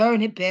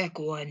run it back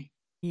one.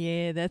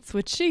 Yeah, that's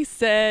what she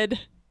said.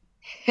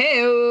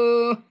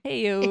 Hey-o.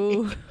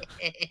 Heyo.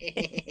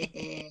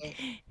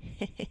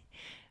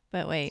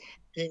 But wait,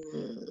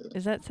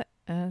 is that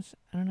I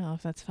don't know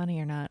if that's funny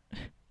or not.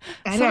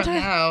 I don't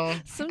Sometimes know.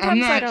 I'm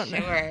sometimes I not don't know.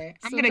 sure.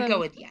 I'm gonna go Sometimes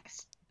with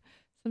yes.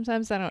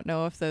 sometimes I don't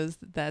know if those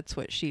that's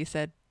what she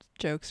said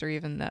jokes are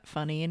even that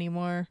funny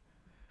anymore.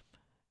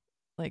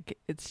 Like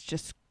it's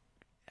just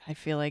I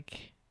feel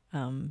like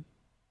um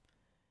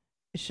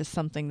it's just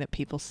something that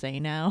people say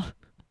now.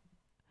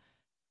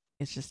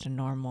 It's just a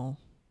normal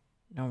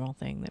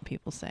thing that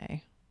people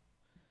say.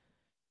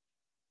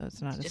 So it's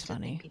It's not as just a thing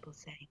funny. people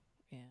say.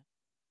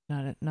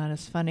 Yeah. Not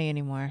as funny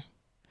anymore.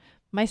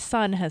 My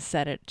son has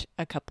said it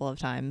a couple of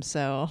times,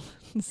 so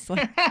it's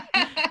like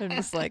I'm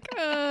just like,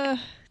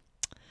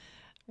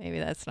 maybe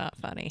that's not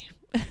funny.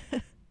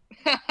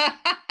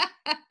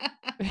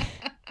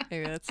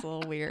 Maybe that's a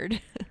little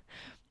weird.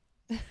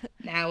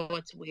 Now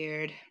what's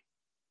weird?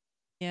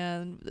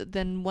 Yeah, and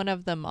then one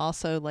of them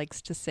also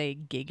likes to say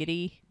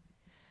giggity,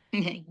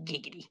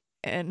 Giggity.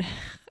 and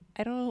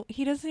I don't.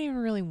 He doesn't even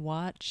really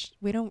watch.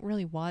 We don't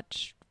really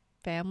watch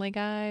Family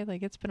Guy.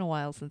 Like it's been a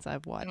while since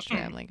I've watched Mm-mm.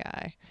 Family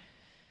Guy.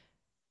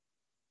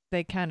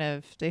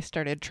 They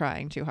started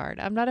trying too hard.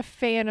 I'm not a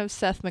fan of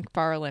Seth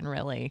MacFarlane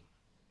really.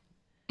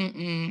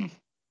 Mm-mm.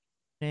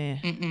 Eh,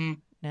 Mm-mm.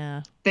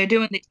 nah. They're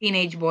doing the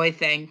teenage boy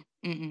thing.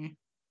 Mm-mm.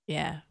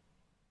 Yeah,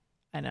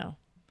 I know.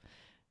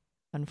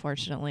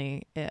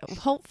 Unfortunately,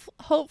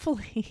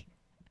 hopefully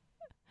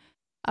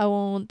I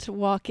won't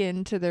walk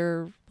into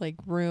their like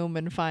room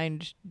and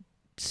find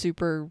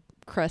super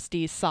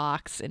crusty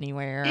socks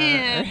anywhere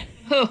Eh.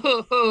 or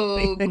Oh,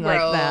 anything like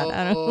that.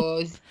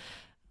 gross.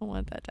 I don't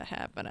want that to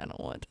happen. I don't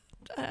want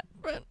that to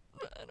happen.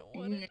 I don't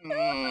want it to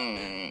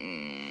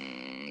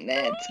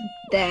happen.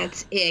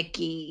 That's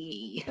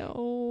icky.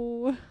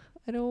 No,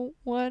 I don't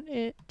want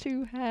it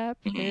to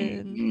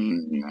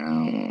happen.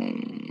 No.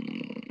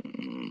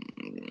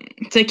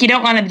 It's like you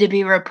don't want them to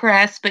be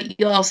repressed, but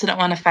you also don't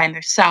want to find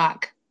their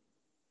sock.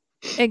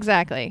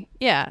 Exactly.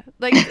 Yeah.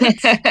 Like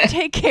let's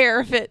take care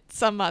of it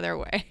some other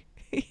way.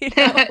 you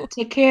know?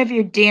 Take care of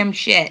your damn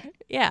shit.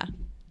 Yeah.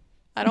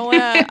 I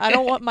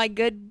don't want my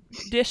good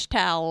dish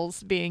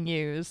towels being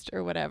used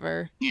or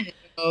whatever.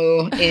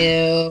 Oh,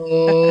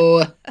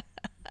 ew.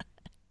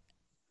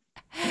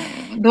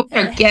 Those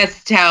are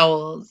guest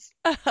towels.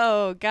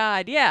 Oh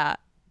god, yeah.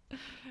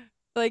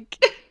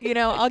 Like,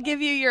 I'll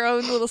give you your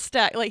own little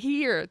stack. Like,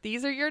 here,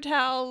 these are your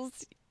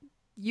towels.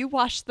 You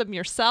wash them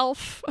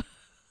yourself.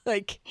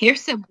 like,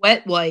 Here's some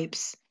wet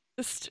wipes.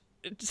 just,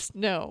 just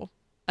no.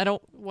 I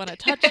don't want to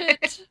touch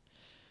it.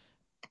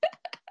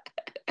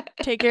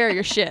 Take care of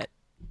your shit.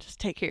 Just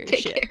take care of your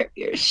Take shit. care of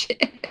your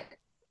shit.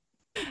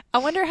 I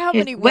wonder how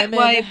Here's many a wet women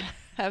wipe.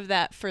 have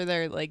that for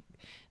their like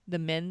the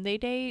men they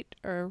date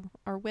or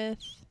are with.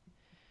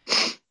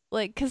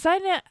 Like, cause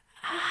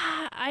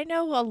I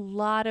know a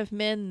lot of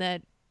men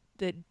that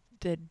that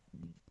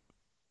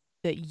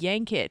that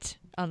yank it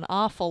an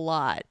awful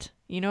lot.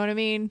 You know what I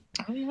mean?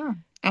 Oh yeah.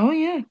 Oh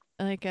yeah.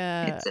 Like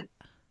It's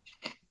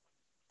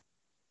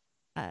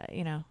a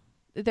you know,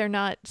 they're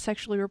not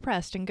sexually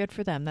repressed and good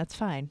for them. That's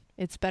fine.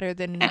 It's better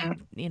than,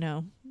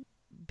 yeah.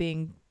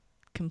 being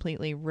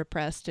completely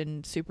repressed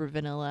and super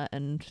vanilla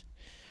and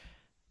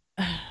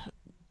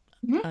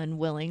Mhm.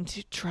 unwilling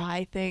to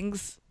try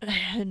things.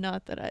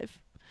 Not that I've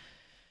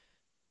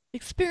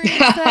experienced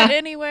that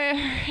anywhere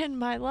in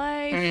my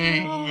life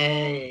at all,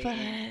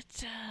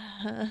 but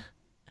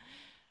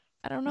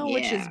I don't know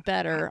which is Yeah.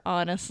 better,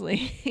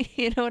 honestly.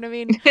 you know what I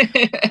mean?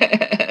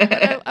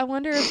 But I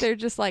wonder if they're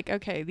just like,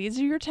 okay, these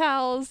are your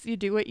towels. You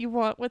do what you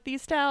want with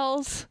these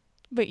towels,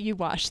 but you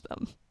wash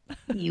them.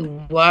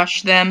 You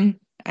wash them.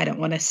 I don't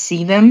want to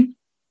see them.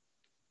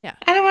 Yeah.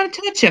 I don't want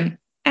to touch them.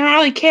 I don't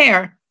really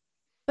care.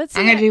 But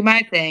I'm see, gonna do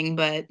my thing,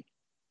 but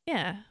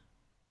yeah.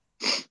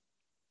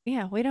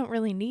 Yeah, we don't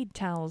really need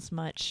towels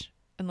much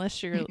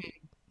unless you're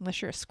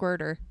a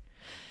squirter.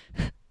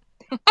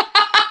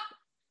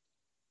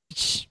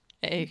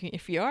 Hey,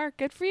 if you are,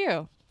 good for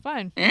you.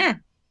 Fine. yeah.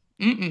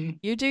 Mm-mm.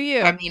 You do I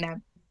you.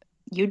 mean,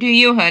 you do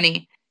you,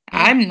 honey.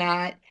 Yeah. I'm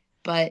not,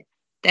 but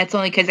that's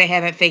only because I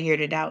haven't figured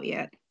it out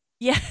yet.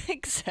 Yeah,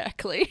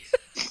 exactly.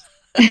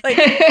 like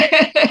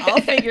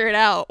I'll figure it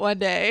out one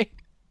day.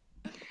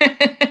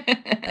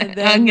 And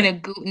then I'm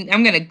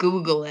gonna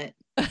Google it.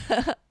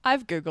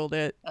 I've googled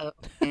it. Oh,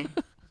 okay.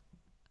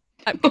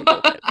 I've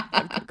googled it.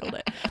 I've googled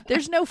it.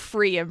 There's no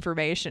free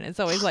information. It's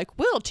always like,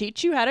 "We'll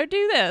teach you how to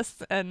do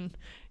this." And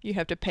you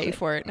have to pay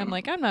for it. And I'm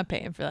like, "I'm not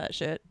paying for that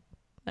shit."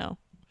 No.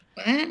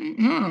 What?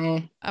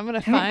 No, I'm going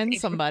to I don't find pay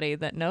for somebody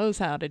that knows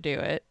how to do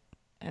it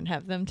and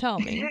have them tell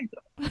me.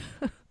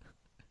 exactly.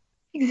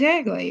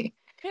 Exactly.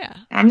 Yeah.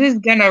 I'm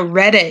just gonna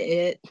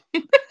Reddit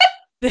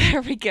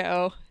There we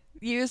go.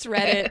 Use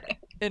Reddit it.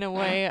 in a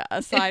way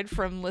aside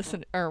from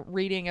listen or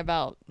reading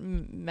about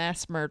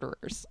mass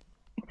murderers.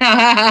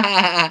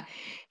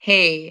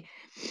 Hey,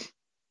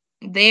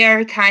 they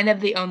are kind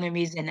of the only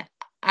reason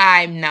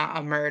I'm not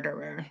a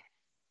murderer.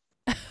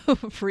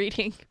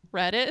 Reading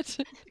Reddit.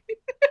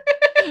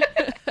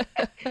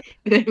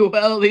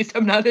 Well, at least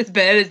I'm not as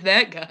bad as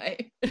that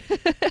guy.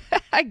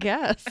 I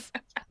guess.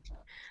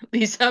 At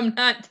least I'm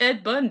not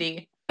Ted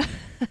Bundy.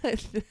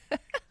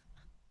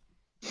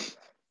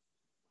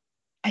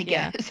 I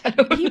guess. I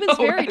don't He was know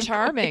very where I'm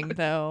charming, going.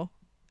 though.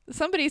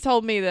 Somebody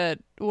told me that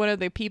one of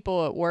the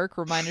people at work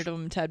reminded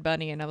him of Ted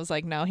Bundy, and I was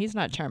like, no, he's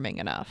not charming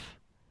enough.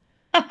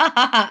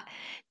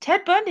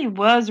 Ted Bundy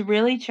was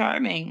really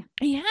charming.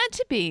 He had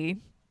to be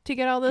to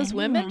get all those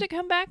women Mhm. to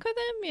come back with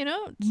him, you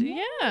know?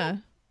 Yeah. Yeah.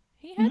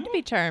 He had to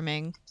be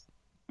charming.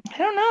 I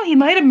don't know. He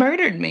might have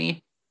murdered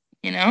me.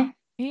 You know?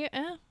 Yeah.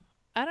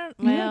 I don't,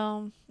 Yeah.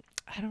 well,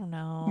 I don't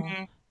know.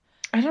 Mhm.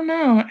 I don't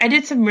know. I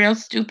did some real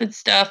stupid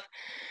stuff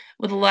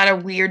with a lot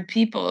of weird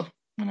people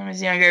when I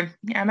was younger.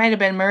 Yeah, I might have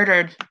been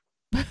murdered.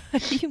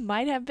 You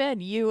might have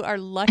been. You are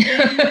lucky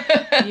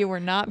you were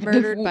not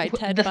murdered by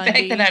Ted the Bundy.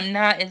 fact that I'm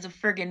not is a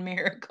friggin'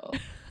 miracle.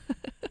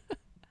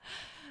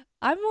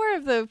 I'm more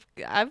of the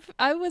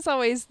I was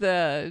always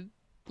the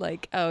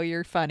like, oh,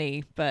 you're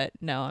funny, but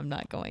no, I'm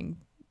not going.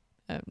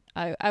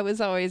 I was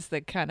always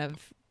the kind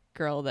of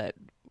girl that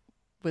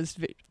was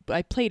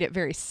I played it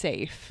very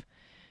safe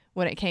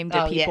when it came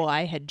to Oh, yeah. people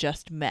I had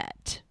just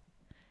met.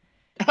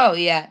 Oh,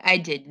 yeah. I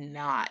did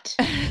not.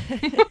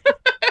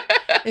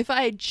 If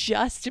I had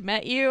just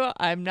met you,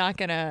 I'm not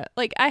gonna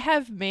like. I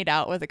have made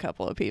out with a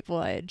couple of people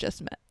I had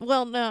just met.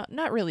 Well, no,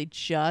 not really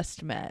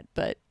just met,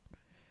 but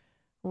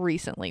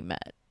recently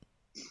met.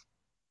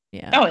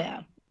 Yeah. Oh,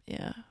 yeah.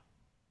 Yeah.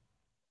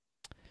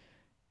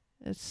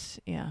 It's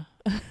yeah.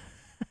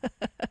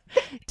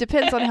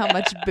 Depends on how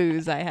much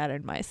booze I had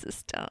in my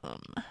system.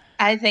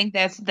 I think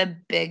that's the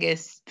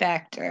biggest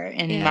factor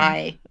in Yeah.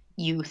 my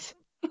youth.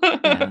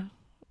 Yeah.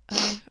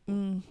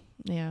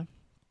 Yeah.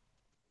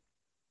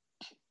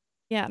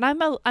 Yeah, and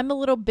I'm a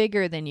little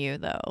bigger than you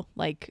though,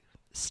 like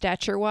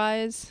stature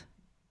wise.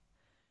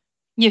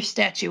 You're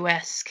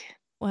statuesque.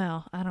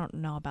 Well, I don't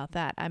know about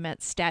that. I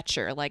meant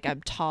stature, like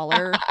I'm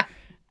taller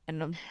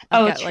and Oh,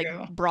 I've got true.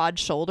 like broad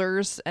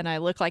shoulders and I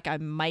look like I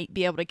might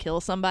be able to kill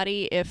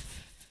somebody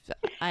if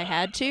I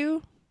had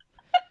to.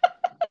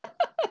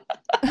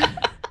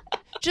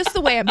 Just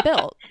the way I'm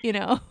built, you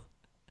know.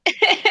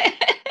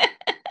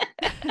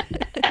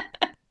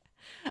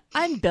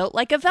 I'm built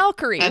like a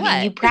Valkyrie. I mean,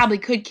 What? you probably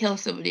could kill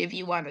somebody if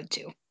you wanted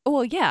to.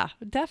 Well, yeah,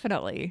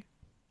 definitely.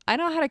 I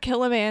know how to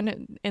kill a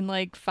man in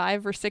like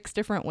 5 or 6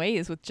 different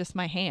ways with just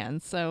my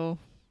hands, so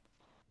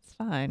it's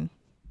fine.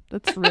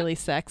 That's really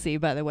sexy,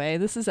 by the way.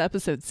 This is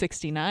episode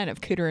 69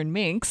 of Cooter and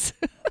Minx.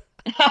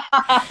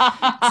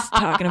 Just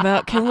talking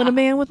about killing a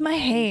man with my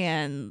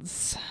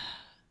hands.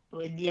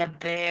 With your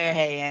bare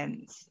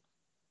hands.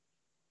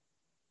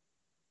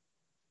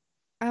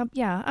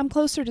 Yeah, I'm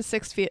closer to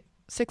 6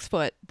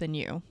 foot than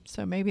you,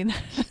 so maybe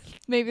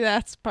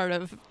that's part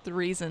of the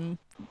reason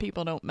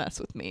people don't mess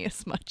with me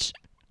as much.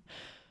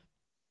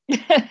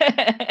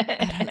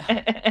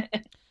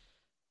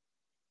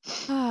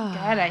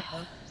 God, I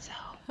hope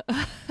so.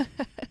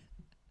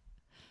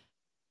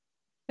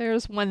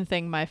 There's one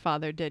thing my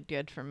father did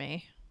good for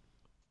me.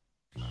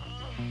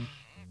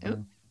 Oop.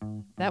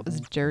 That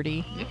was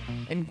dirty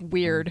and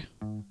weird.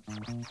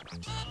 Is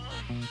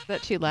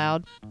that too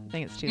loud? I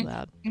think it's too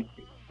loud.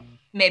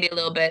 Maybe a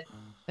little bit.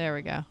 There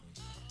we go.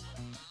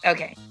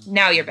 Okay,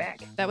 now you're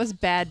back. That was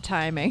bad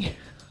timing,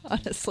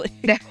 honestly.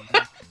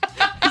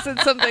 I said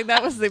something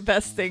that was the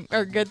best thing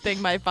or good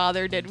thing my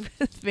father did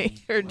with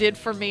me or did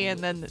for me, and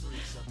then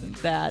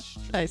that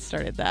I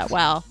started that.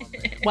 Wow.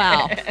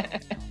 Wow.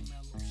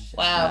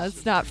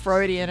 It's not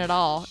Freudian at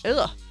all.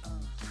 Ugh.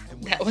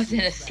 That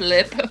wasn't a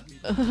slip.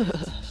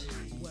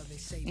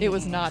 It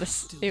was not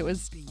it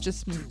was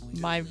just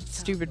my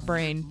stupid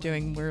brain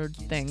doing weird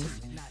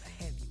things.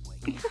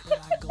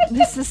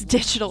 This is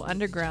Digital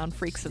Underground,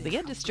 Freaks of the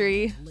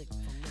Industry.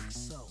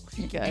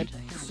 Good.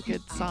 It's a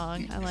good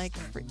song. I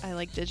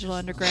like Digital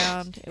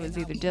Underground. It was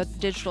either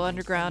Digital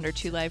Underground or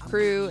Two Live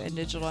Crew, and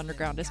Digital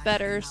Underground is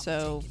better,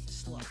 so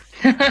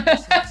there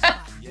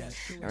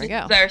we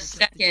go. This is our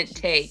second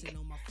take.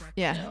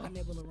 Yeah.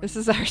 This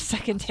is our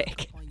second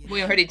take.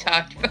 We already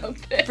talked about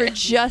this. For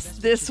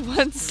just this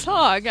one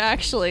song,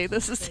 actually.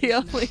 This is the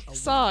only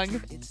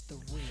song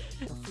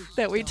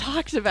that we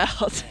talked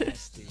about.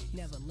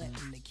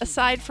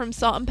 Aside from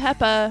Salt and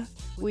Peppa,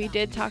 we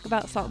did talk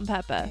about Salt and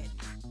Peppa.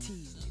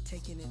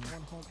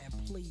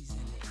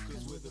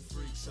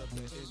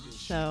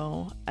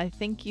 So I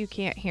think you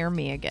can't hear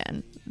me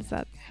again. Is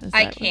that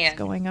I what's can't.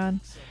 going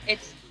on?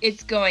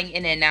 It's going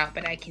in and out,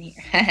 but I can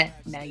hear.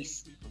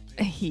 Nice.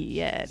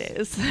 Yeah, it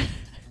is.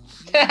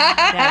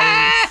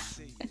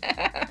 Nice.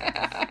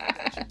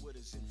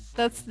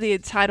 That's the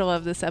title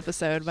of this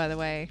episode, by the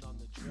way.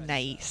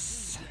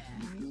 Nice.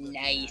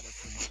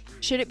 Nice.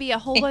 Should it be a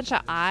whole bunch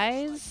of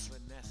I's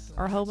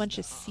or a whole bunch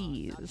of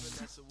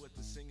C's?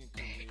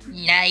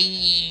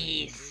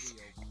 Nice.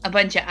 A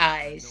bunch of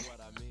eyes.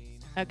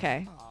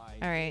 Okay.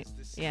 All right.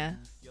 Yeah.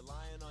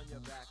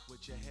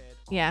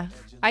 Yeah.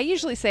 I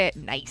usually say it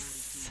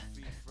nice.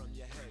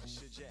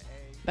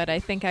 But I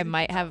think I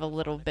might have a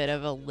little bit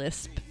of a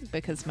lisp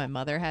because my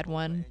mother had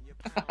one.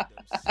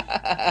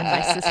 and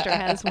my sister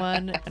has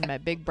one, and my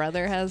big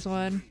brother has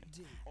one.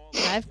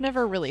 And I've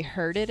never really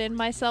heard it in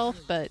myself,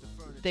 but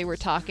they were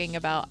talking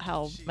about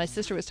how my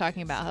sister was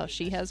talking about how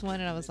she has one,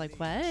 and I was like,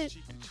 "What?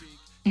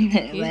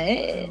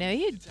 What? No,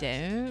 you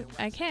don't.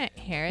 I can't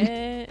hear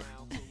it."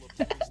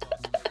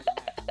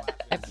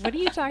 What are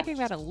you talking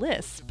about? A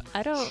lisp?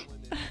 I don't.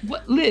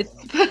 What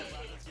lisp?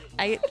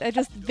 I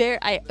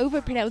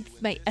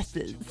overpronounce my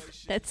s's.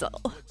 That's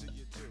all.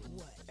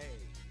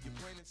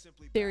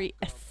 Very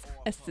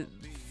s's.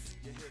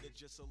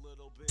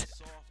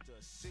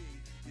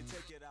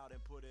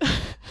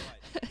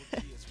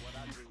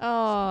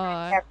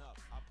 Oh,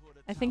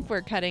 I think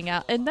we're cutting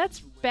out, and that's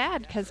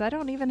bad because I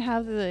don't even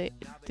have the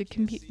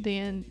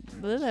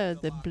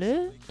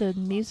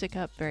music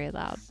up very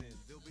loud.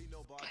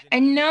 I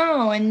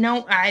know,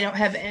 I don't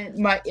have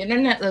my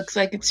internet. Looks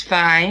like it's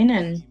fine,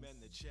 and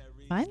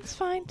mine's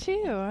fine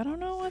too. I don't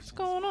know what's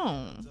going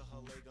on.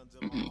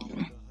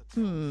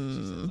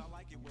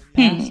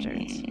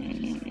 Bastards.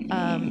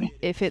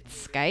 If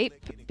it's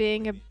Skype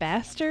being a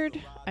bastard,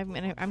 I'm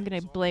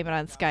gonna blame it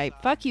on Skype.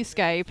 Fuck you,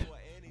 Skype.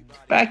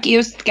 Fuck you,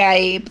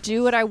 Skype.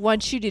 Do what I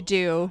want you to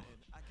do.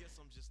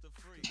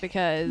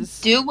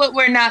 Because do what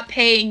we're not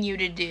paying you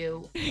to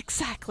do.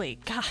 Exactly.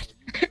 God.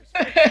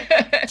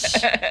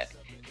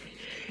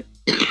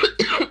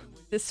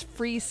 This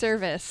free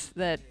service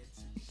that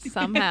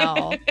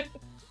somehow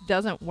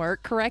doesn't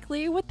work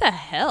correctly. What the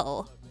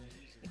hell?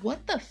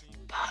 What the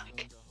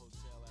fuck?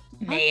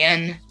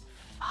 Man.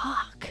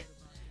 Fuck.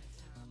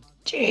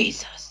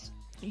 Jesus.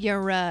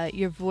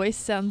 Your voice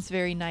sounds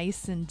very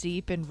nice and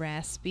deep and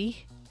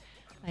raspy.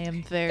 I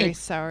am very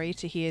sorry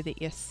to hear that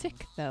you're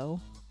sick,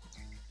 though.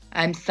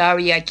 I'm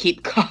sorry I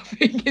keep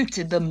coughing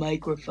into the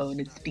microphone.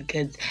 It's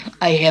because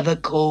I have a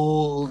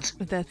cold.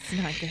 That's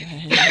not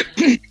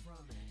good.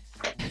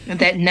 And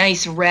that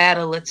nice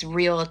rattle, it's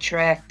real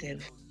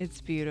attractive. It's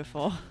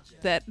beautiful.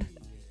 That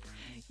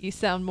you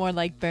sound more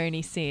like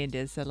Bernie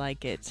Sanders. I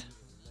like it.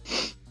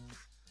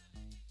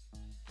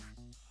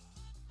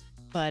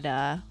 But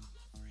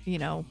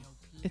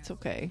it's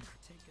okay.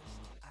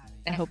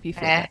 I hope you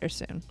feel better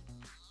soon.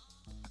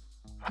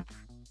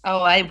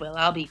 Oh, I will.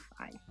 I'll be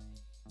fine.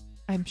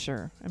 I'm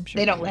sure.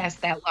 They don't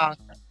last that long.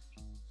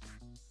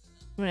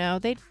 No,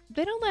 they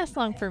don't last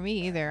long for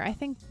me either. I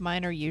think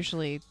mine are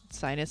usually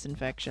sinus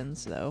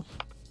infections, though.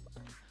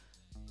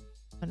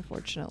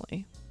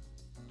 Unfortunately.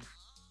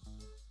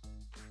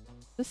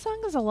 This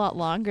song is a lot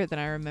longer than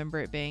I remember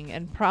it being,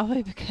 and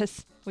probably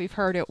because we've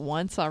heard it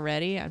once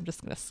already, I'm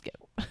just gonna skip.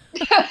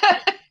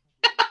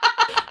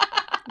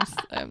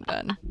 I'm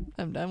done.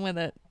 I'm done with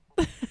it.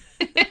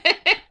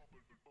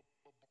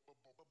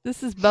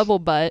 This is Bubble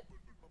Butt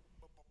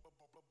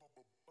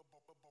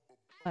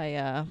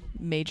by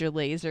Major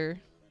Lazer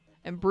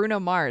and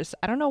Bruno Mars.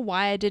 I don't know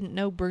why I didn't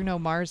know Bruno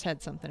Mars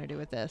had something to do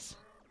with this.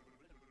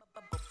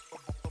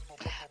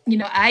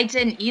 I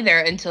didn't either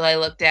until I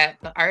looked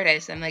at the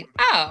artist. I'm like,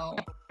 oh,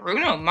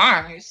 Bruno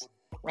Mars.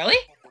 Really?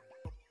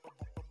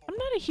 I'm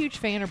not a huge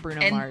fan of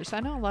Bruno Mars. I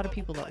know a lot of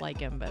people that like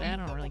him, but I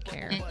don't really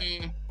care.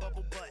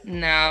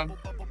 No.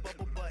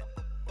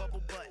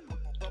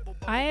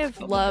 I have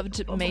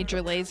loved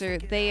Major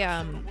Lazer. They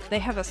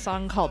have a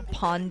song called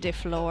Pont de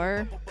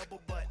Fleur.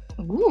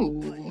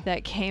 Ooh.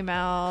 That came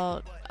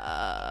out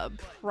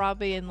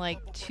probably in like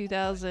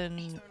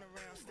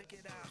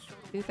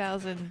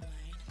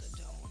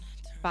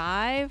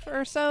 2005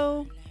 or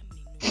so.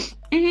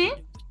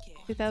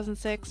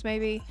 2006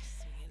 maybe.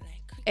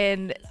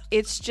 And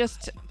it's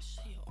just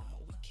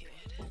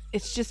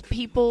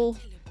people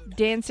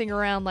dancing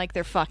around like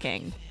they're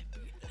fucking.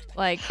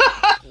 Like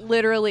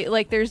literally,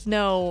 like there's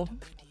no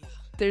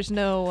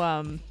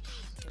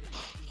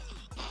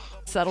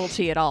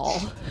subtlety at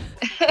all.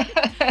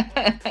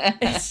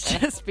 It's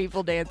just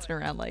people dancing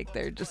around like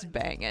they're just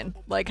banging,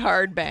 like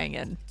hard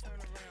banging.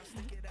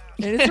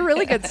 And it's a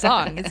really good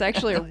song. It's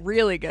actually a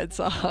really good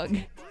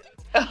song.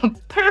 Oh,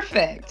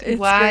 perfect. It's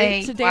why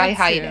great to dance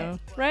hide to, it?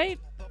 right?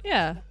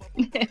 Yeah.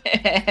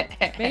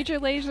 Major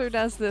Lazer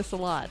does this a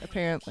lot,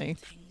 apparently.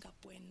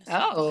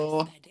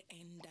 Oh.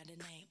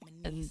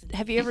 And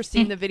have you ever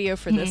seen the video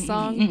for this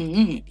song?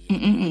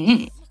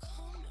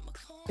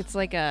 It's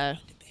like a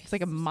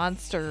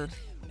monster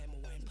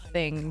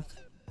thing,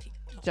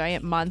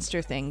 giant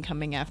monster thing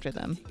coming after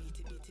them.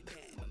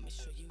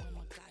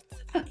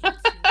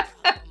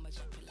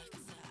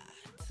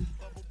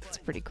 It's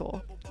pretty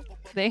cool.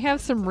 They have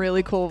some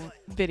really cool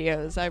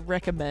videos. I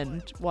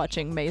recommend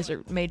watching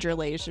Major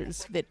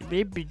Lazer's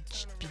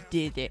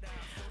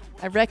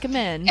I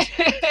recommend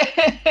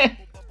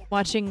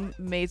watching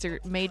Major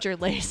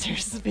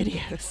Lazer's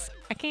videos.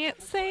 I can't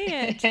say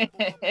it.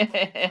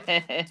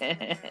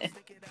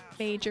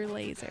 Major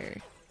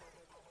Lazer.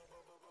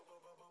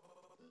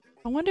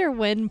 I wonder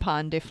when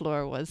Pont de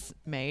Fleur was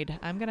made.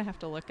 I'm gonna have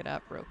to look it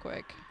up real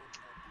quick.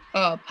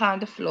 Oh,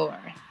 Pont de Fleur.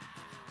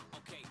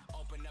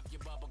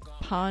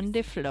 Pont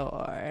de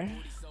Fleur.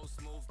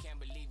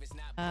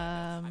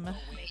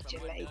 Major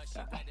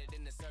Lazer.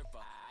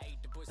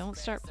 Don't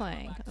start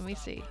playing. Let me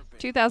see.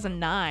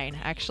 2009,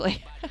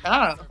 actually.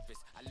 Oh.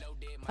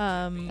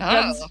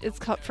 Guns. It's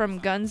from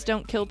Guns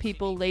Don't Kill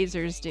People,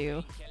 Lasers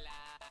Do.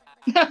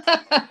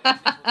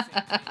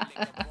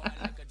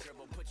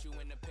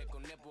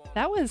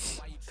 That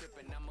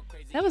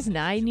was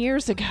 9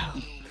 years ago.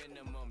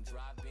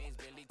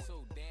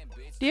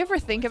 Do you ever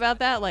think about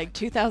that? Like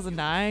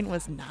 2009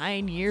 was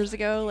 9 years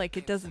ago. Like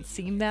it doesn't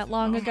seem that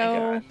long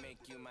ago.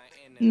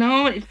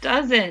 No, it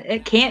doesn't.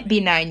 It can't be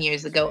 9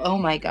 years ago. Oh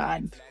my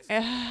god.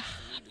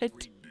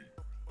 It's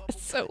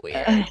so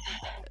weird.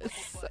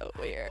 It's so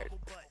weird.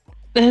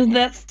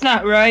 That's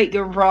not right.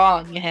 You're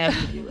wrong. You have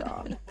to be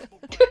wrong.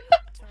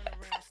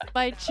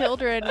 My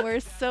children were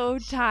so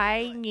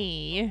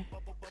tiny.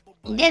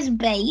 Just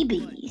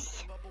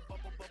babies.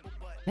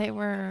 They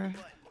were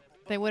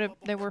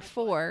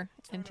 4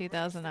 in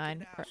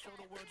 2009.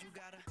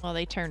 Well,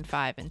 they turned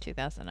 5 in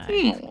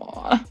 2009.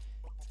 Aww.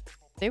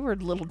 They were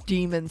little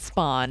demon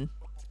spawn.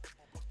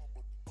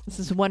 This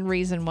is one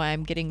reason why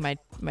I'm getting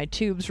my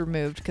tubes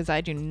removed, because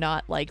I do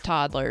not like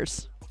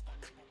toddlers.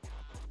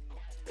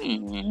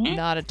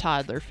 Not a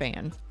toddler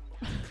fan.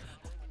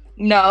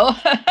 No.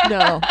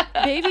 No.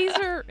 Babies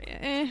are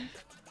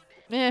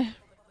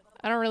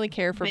I don't really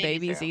care for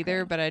babies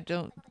either, but I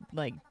don't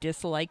like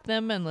dislike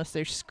them unless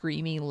they're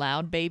screamy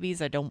loud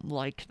babies. I don't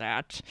like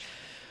that.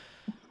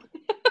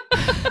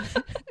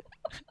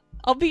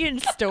 I'll be in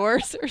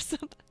stores or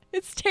something.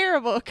 It's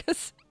terrible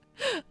because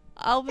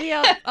I'll be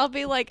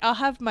like, I'll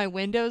have my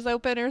windows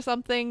open or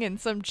something, and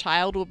some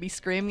child will be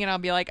screaming, and I'll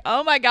be like,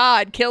 oh my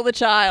god, kill the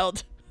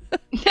child.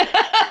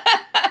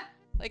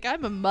 Like,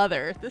 I'm a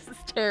mother. This is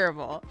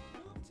terrible.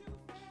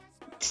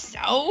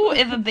 So,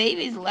 if a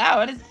baby's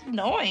loud, it's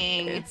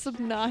annoying. It's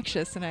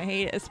obnoxious, and I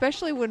hate it,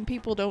 especially when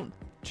people don't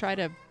try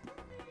to,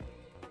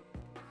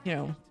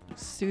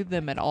 soothe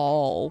them at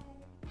all.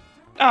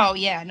 Oh,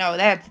 yeah, no,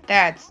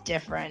 that's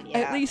different, yeah.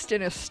 At least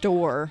in a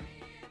store.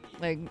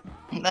 Like,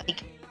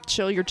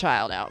 chill your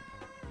child out.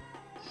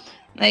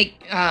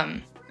 Like,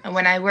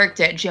 when I worked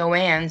at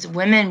Joann's,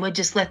 women would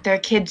just let their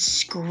kids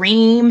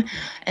scream,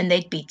 and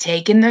they'd be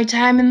taking their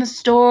time in the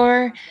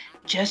store,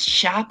 just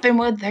shopping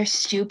with their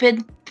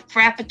stupid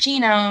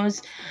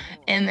frappuccinos,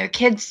 and their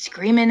kids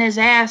screaming his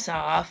ass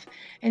off,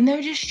 and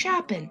they're just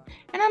shopping.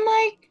 And I'm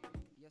like,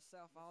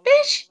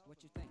 bitch,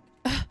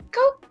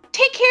 go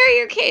take care of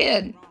your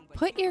kid.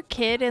 Put your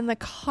kid in the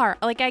car.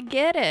 Like, I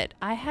get it.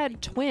 I have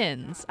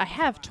twins. I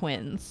had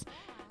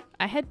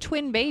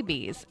twin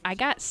babies.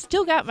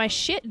 Still got my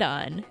shit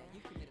done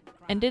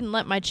and didn't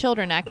let my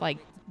children act like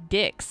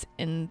dicks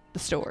in the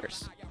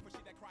stores.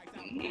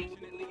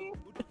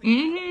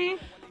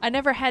 Mm-hmm. I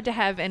never had to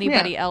have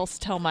anybody else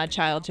tell my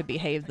child to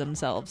behave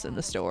themselves in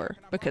the store,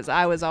 because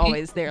I was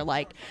always there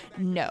like,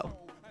 no,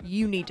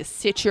 you need to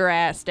sit your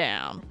ass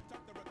down.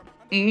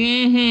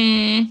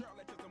 Mm-hmm.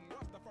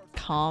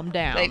 Calm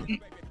down.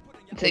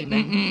 It's like,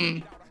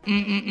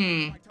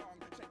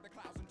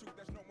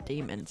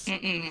 Demons.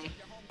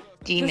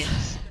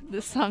 Demons.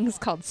 This song is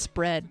called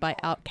Spread by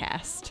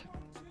Outkast.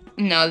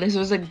 No, this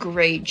was a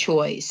great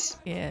choice.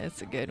 Yeah,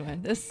 it's a good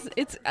one.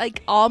 It's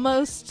like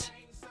almost...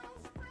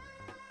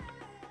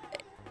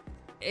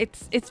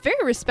 It's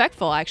very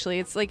respectful, actually.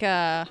 It's like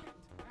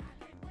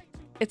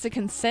it's a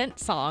consent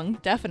song,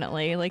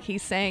 definitely. Like,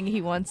 he's saying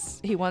he wants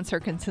her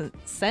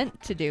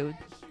consent to do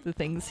the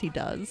things he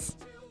does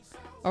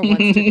or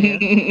wants to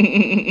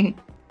do.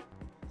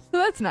 So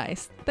that's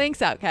nice. Thanks,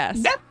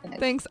 Outkast. Nice.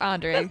 Thanks,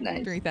 Andre.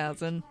 Nice.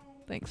 3000.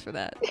 Thanks for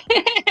that.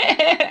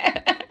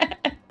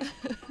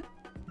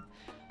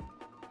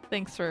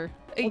 Thanks for,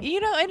 and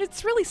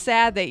it's really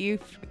sad that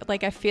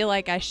I feel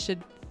like I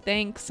should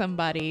thank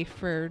somebody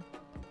for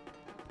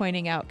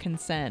pointing out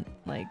consent,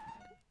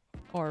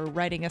 or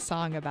writing a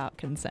song about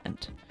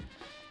consent.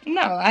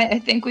 No, I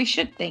think we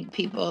should thank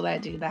people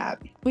that do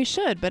that. We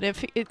should, but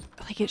if it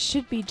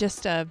should be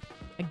just a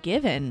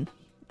given,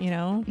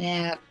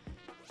 Yeah.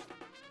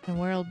 The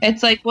world.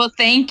 It's like, well,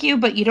 thank you,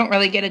 but you don't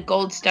really get a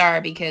gold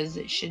star because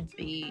it should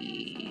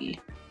be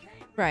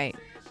right.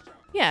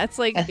 Yeah, it's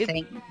like a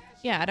thing.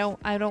 Yeah,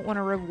 I don't want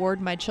to reward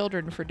my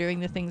children for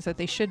doing the things that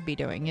they should be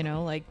doing,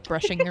 like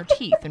brushing their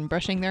teeth and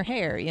brushing their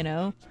hair,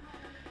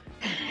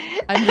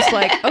 I'm just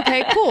like,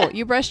 okay, cool.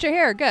 You brushed your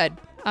hair. Good.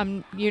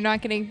 You're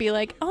not going to be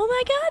like, oh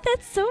my God,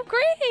 that's so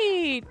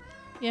great.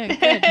 Yeah,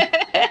 good.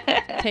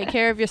 Take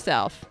care of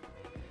yourself.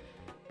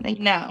 Like,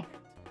 no.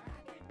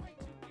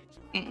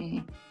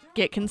 Mm-mm.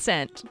 Get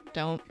consent.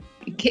 Don't.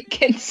 Get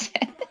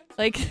consent.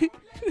 Like,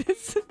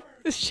 this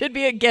should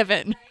be a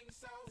given.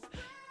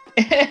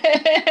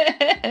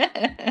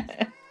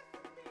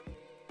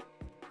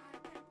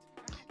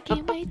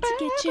 Can't wait to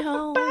get you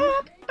home.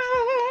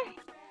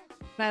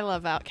 I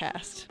love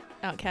Outkast.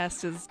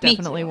 Outkast is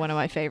definitely one of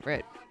my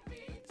favorite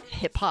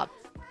hip-hop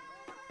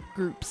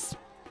groups.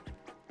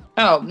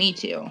 Oh, me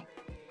too.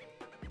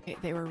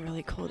 They were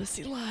really cool to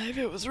see live.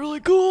 It was really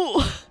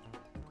cool.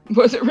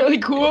 Was it really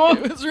cool?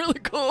 It was really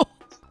cool.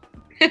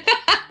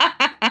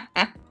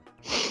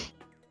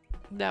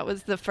 That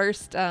was the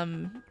first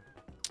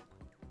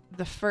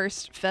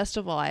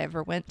festival I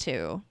ever went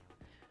to.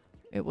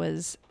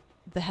 The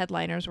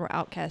headliners were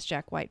Outkast,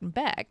 Jack White, and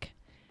Beck.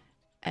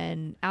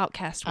 and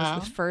Outcast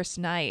was the Oh. first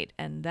night,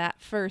 and that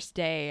first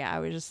day I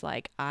was just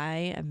like,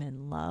 I am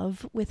in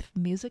love with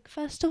music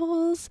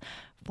festivals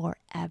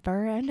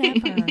forever and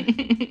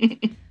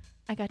ever.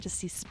 I got to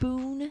see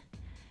Spoon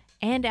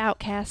and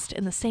Outcast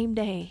in the same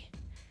day.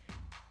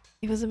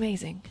 It was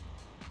amazing.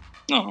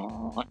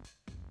 Aw.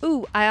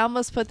 Ooh, I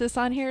almost put this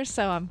on here,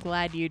 so I'm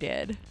glad you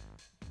did.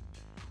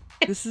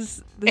 This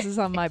is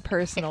on my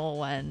personal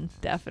one,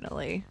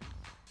 definitely.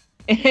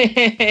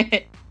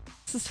 This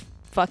is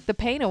Fuck the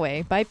Pain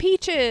Away by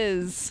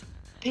Peaches.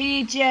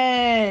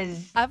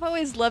 Peaches. I've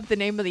always loved the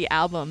name of the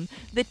album,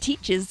 The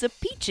Teaches of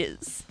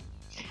Peaches.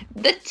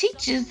 The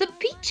Teaches of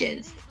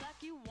Peaches.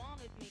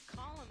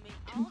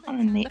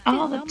 On me Left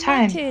all it the on my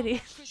time.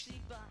 titty.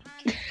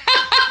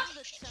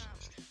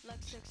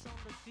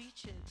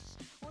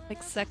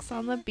 Like sex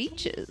on the The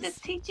beaches.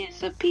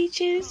 Teaches of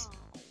Peaches.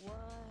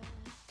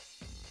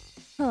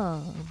 Huh,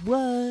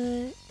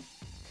 what?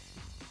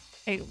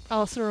 It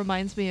also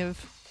reminds me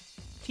of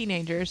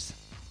teenagers.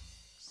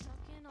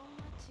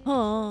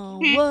 Oh,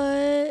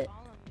 what?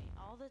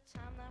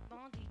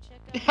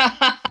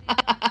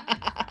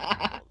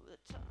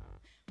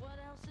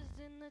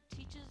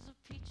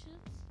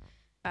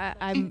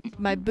 I'm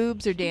my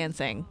boobs are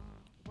dancing.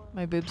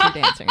 My boobs are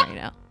dancing right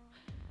now.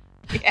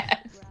 Yes.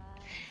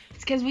 It's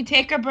because we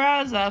take our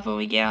bras off when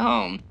we get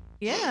home.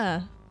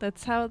 Yeah,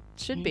 that's how it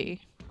should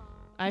be.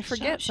 I That's how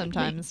forget it should be.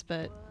 sometimes,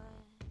 but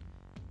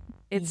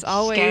it's You just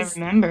always gotta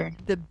remember.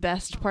 the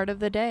best part of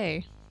the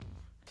day.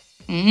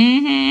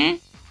 Mm-hmm.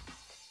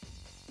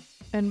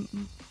 And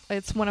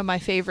it's one of my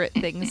favorite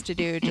things to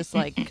do, just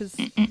like, because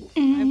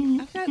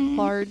I've got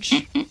large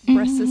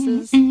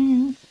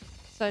breastises,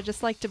 so I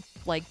just like to,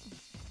 like,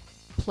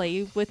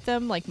 play with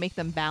them, like, make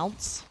them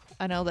bounce.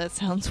 I know that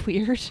sounds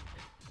weird.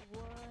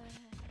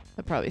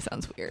 That probably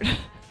sounds weird.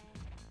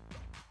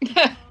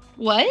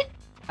 What?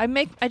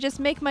 I just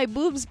make my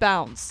boobs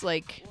bounce.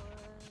 Like,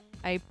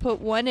 I put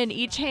one in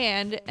each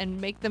hand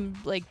and make them,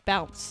 like,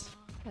 bounce.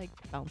 Like,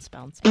 bounce,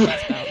 bounce,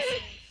 bounce, bounce.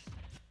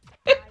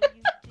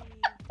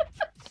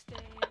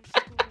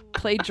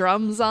 Play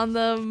drums on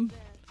them.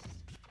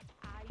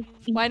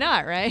 Why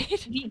not,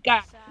 right? You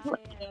got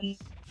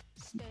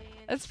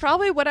That's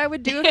probably what I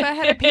would do if I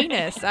had a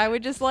penis. I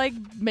would just, like,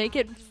 make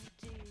it,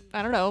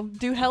 I don't know,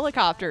 do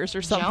helicopters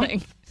or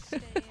something.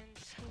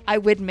 I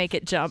would make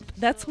it jump.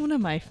 That's one of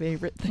my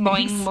favorite things.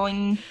 boing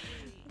boing.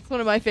 It's one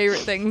of my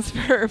favorite things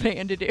for a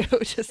man to do.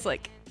 Just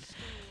like,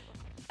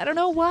 I don't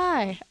know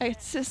why.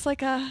 It's just like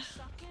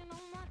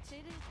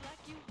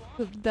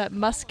that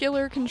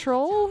muscular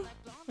control.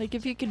 Like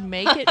if you can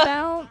make it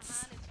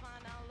bounce.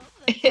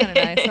 Kind of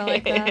nice. I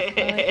like that. I like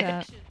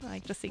that. I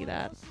like to see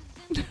that.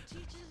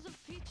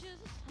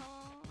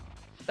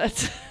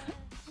 That's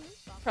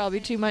probably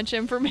too much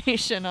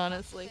information,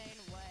 honestly.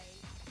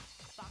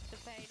 Fuck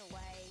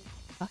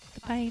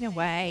the pain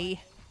away.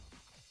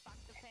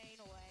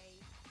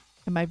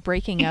 Am I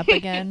breaking up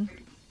again?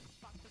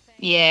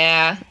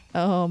 Yeah.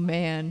 Oh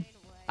man.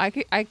 I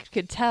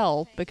could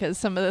tell because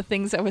some of the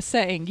things I was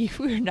saying, you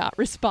were not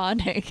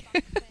responding.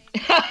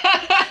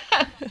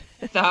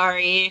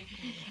 Sorry.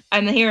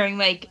 I'm hearing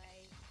like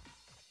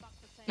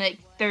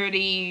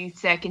 30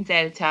 seconds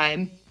at a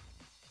time.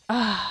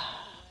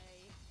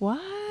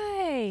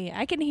 Why?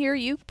 I can hear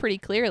you pretty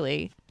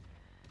clearly.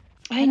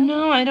 I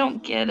know, I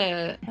don't get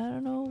it. I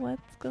don't know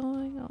what's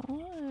going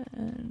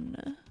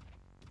on.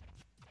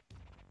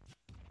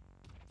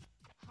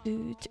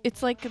 Dude,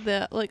 it's like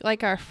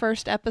like our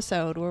first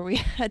episode where we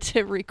had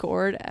to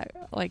record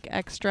like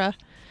extra.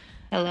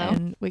 Hello?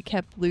 And we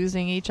kept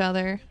losing each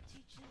other.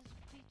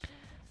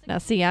 Now,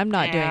 see, I'm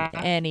not Yeah.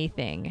 doing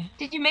anything.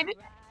 Did you maybe?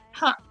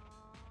 Huh.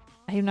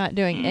 I'm not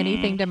doing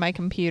anything to my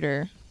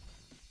computer.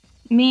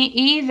 Me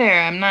either.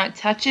 I'm not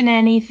touching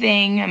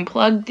anything. I'm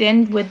plugged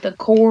in with the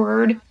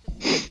cord.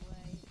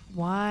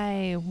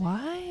 Why?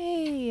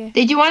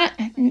 Did you want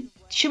to?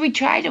 Should we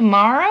try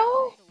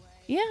tomorrow?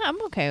 Yeah,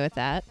 I'm okay with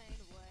that.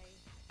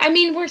 I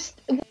mean, we're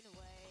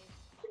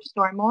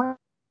storm more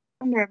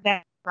under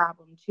that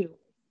problem too.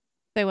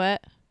 Say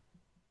what?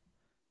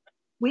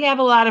 We have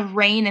a lot of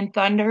rain and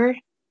thunder.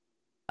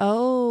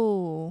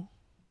 Oh,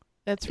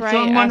 that's So right.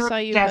 I'm I wondering saw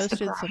if you that's the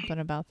posted problem. something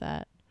about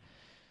that.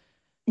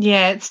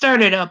 Yeah, it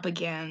started up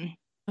again.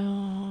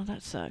 Oh,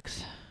 that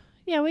sucks.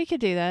 Yeah, we could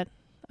do that.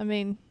 I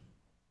mean,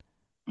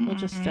 we'll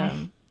just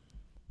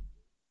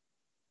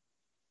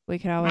we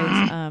could always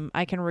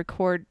I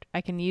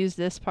can use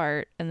this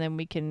part and then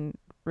we can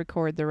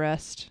record the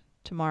rest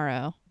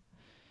tomorrow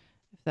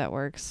if that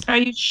works. Are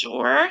you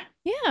sure?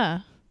 Yeah,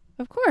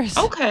 of course.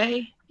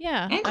 Okay.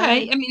 Yeah.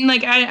 Okay. I mean,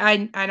 like,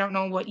 I don't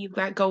know what you've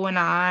got going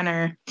on,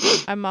 or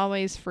I'm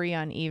always free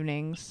on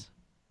evenings.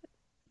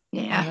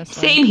 yeah,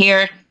 Honestly. same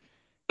here.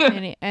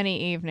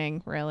 Any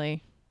evening,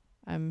 really.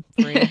 I'm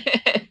free.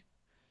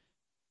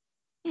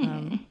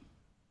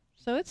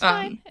 So it's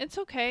fine. It's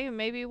okay.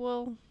 Maybe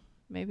it'll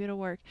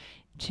work.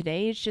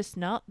 Today is just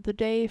not the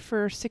day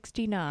for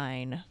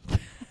 69.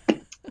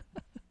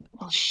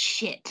 Well,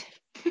 shit.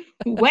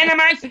 When am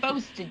I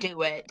supposed to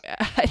do it?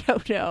 I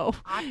don't know.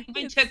 I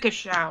even took a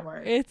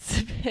shower.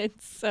 It's been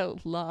so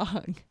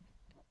long.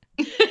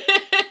 It's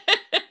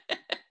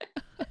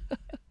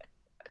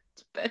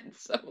been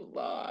so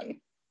long.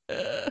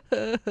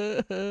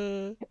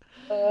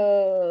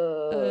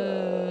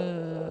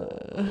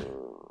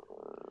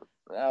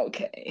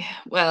 Okay.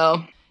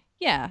 Well.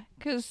 Yeah,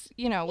 because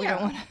we don't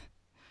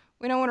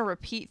want to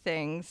repeat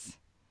things.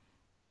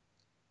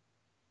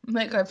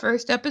 Like our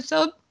first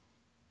episode?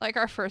 Like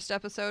our first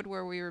episode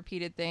where we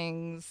repeated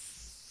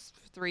things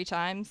 3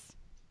 times.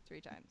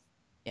 3 times.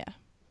 Yeah.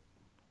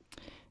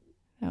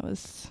 That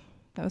was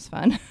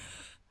fun.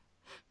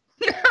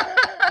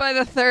 By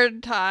the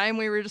 3rd time,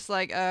 we were just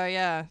like, oh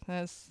yeah,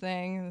 this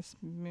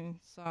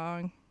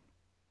song.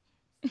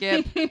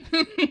 Skip.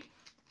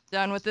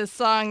 Done with this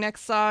song.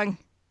 Next song.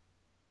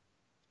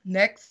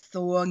 Next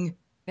song.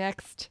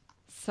 Next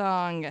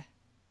song.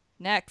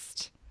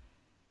 Next.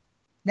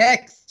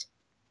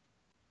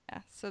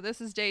 Yeah, so this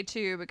is day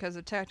 2 because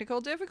of technical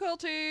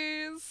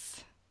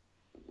difficulties.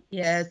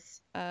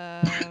 Yes.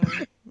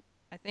 I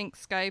think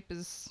Skype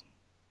is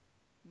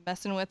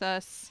messing with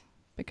us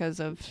because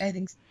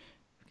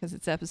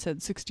it's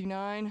episode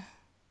 69.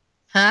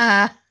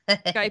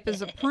 Skype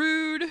is a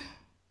prude.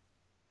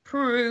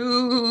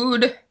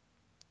 Prude.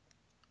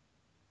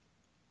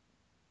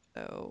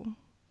 So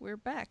we're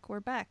back.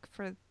 We're back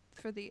for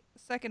the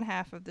second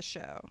half of the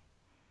show.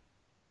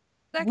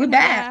 We're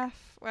back.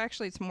 Half. Well,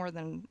 actually, it's more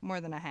than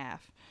a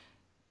half.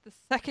 The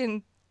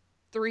second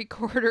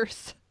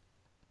 3/4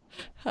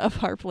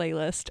 of our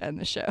playlist and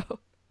the show.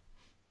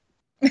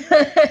 I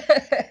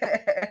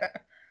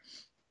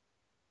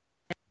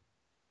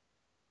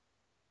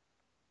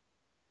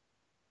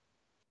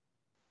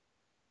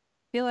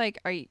feel like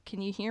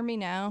can you hear me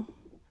now?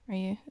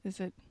 Is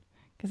it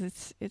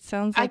because it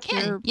sounds like I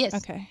can, you're yes.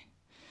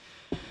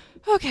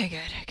 Okay, good.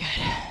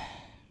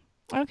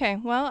 Okay,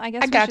 well, I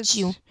guess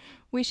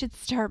we should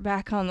start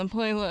back on the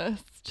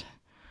playlist.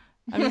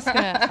 I'm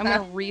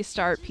gonna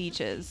restart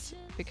Peaches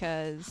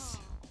because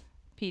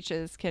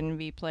Peaches can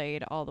be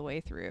played all the way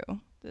through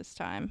this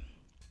time.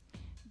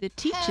 The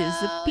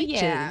Teaches of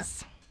Peaches. Yeah.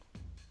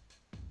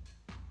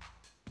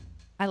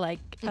 I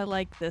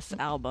like this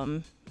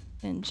album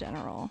in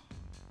general.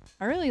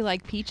 I really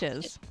like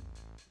Peaches.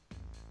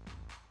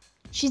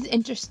 She's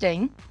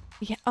interesting.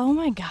 Yeah. Oh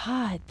my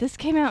God, this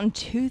came out in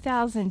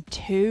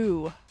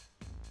 2002.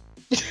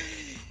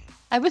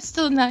 I was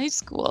still in high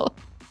school.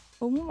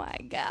 Oh my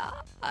God.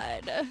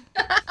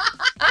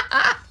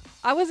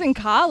 I was in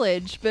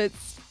college, but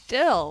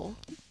still,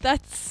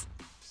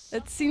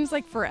 it seems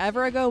like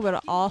forever ago,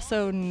 but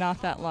also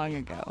not that long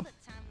ago.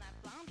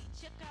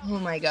 Oh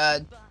my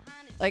God.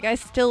 Like, I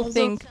still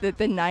think that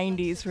the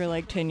 90s were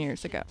like 10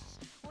 years ago.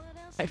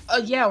 Oh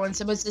yeah, when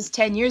someone says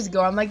 10 years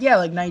ago, I'm like, yeah,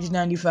 like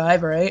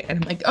 1995, right?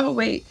 And I'm like, oh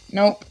wait,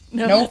 nope.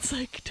 No, it's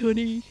like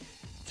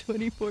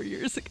 24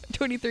 years ago,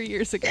 23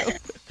 years ago.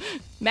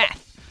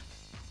 Math.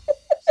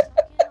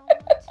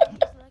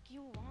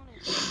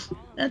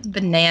 That's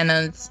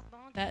bananas.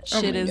 That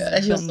shit is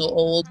I feel so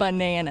old.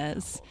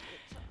 Bananas.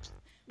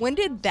 When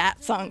did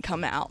that song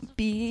come out?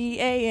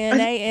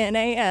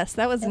 BANANAS.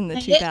 That was in the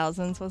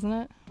 2000s, wasn't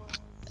it?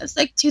 That's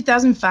like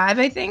 2005,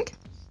 I think.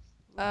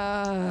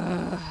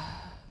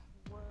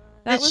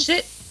 That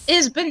shit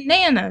is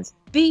bananas.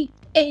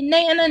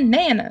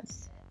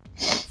 Bananas.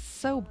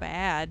 So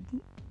bad.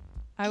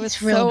 I was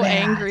so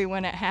angry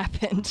when it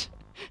happened.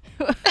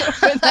 When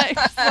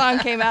that song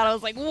came out, I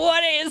was like,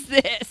 what is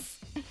this?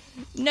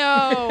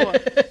 No.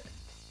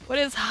 What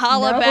is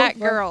Holla Back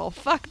Girl?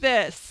 Fuck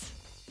this.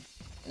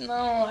 No,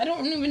 I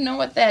don't even know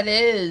what that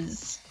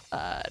is.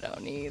 I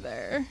don't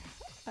either.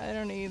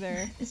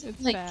 It's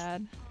like,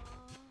 bad.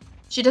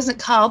 She doesn't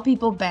call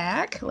people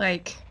back?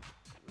 Like,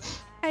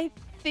 I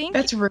think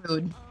that's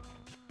rude.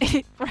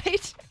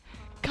 Right?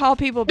 Call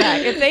people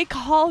back. If they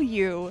call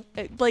you,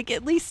 like,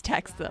 at least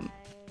text them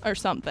or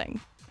something.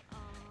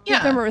 Yeah.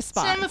 Give them a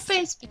response. Send them a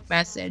Facebook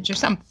message or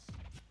something.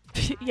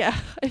 Yeah.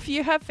 If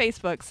you have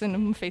Facebook, send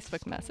them a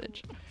Facebook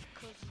message.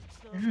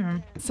 Mm-hmm.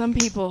 Some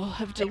people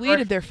have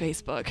deleted their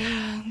Facebook.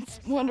 It's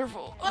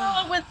wonderful.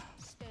 Oh,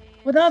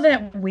 with all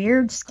that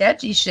weird,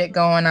 sketchy shit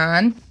going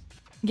on.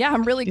 Yeah,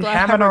 I'm really glad you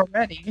have it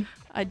already.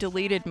 I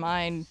deleted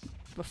mine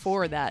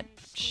before that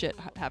shit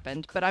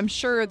happened, but I'm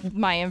sure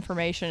my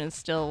information is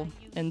still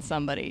in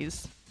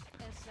somebody's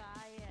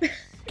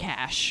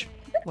cache,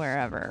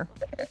 wherever,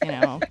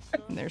 in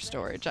their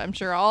storage. I'm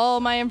sure all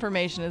my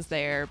information is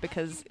there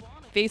because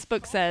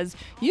Facebook says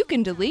you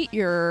can delete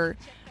your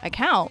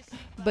account,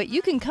 but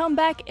you can come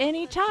back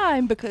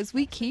anytime because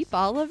we keep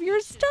all of your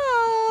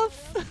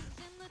stuff.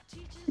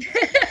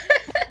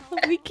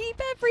 We keep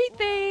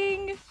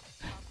everything.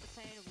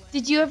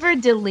 Did you ever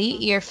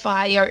delete your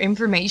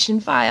information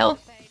file?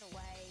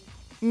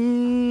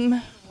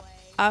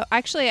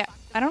 Actually,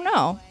 I don't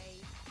know.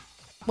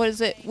 What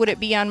is it? Would it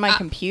be on my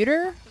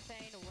computer?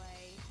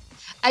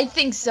 I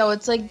think so.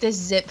 It's like this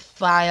zip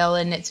file,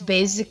 and it's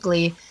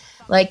basically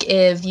like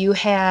if you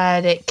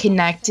had it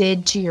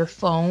connected to your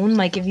phone,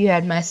 like if you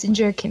had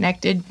Messenger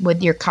connected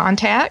with your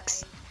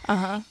contacts,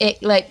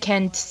 it like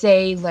can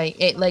say like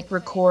it like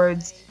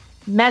records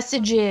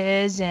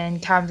messages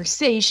and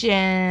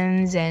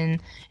conversations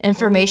and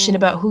information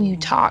about who you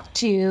talked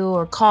to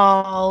or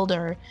called,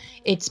 or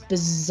it's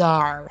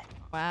bizarre.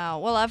 Wow.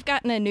 Well, I've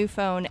gotten a new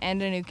phone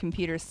and a new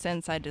computer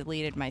since I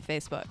deleted my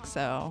Facebook,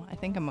 so I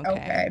think I'm okay.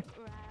 Okay.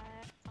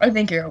 I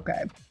think you're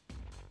okay.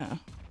 Oh,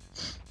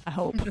 I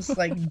hope. I'm just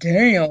like,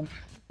 damn.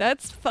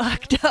 That's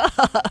fucked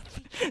up.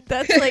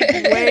 That's like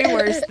way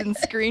worse than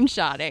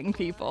screenshotting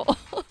people.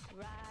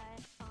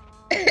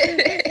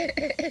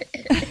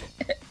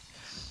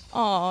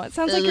 Oh, it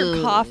sounds like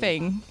you're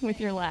coughing with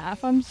your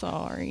laugh. I'm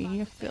sorry.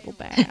 I feel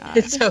bad.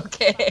 It's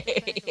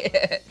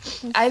okay.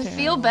 I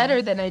feel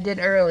better than I did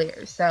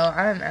earlier, so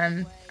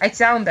I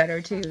sound better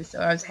too. So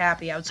I was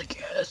happy. I was like,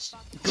 yes,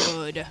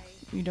 good.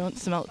 You don't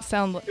smell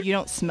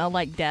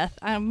like death.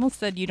 I almost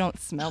said you don't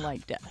smell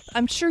like death.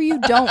 I'm sure you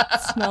don't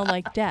smell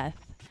like death.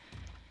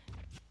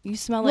 You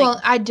smell like.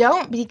 Well, I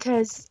don't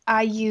because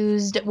I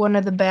used one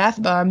of the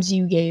bath bombs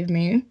you gave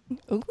me.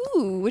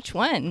 Ooh, which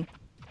one?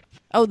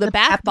 Oh, the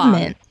bath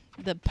bomb.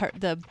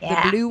 The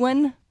blue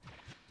one,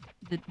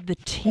 the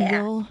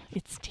teal. Yeah.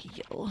 It's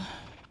teal.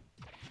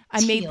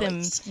 I made them.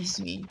 Excuse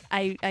me.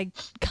 I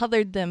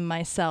colored them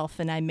myself,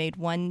 and I made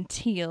one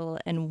teal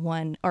and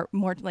one, or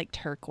more like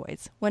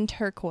turquoise. One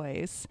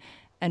turquoise,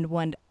 and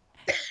one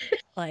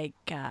like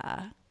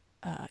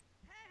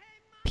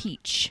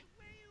peach.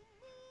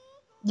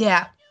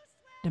 Yeah.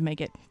 To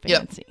make it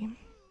fancy. Yep.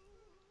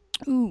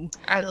 Ooh,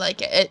 I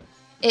like it.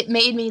 It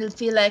made me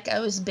feel like I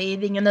was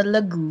bathing in a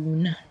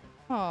lagoon.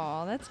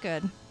 Oh, that's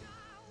good.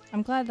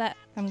 I'm glad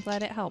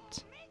it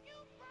helped.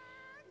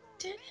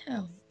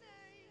 Damn.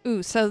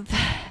 Ooh, so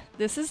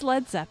this is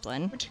Led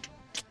Zeppelin.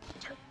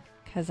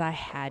 Because I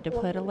had to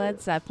put a Led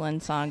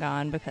Zeppelin song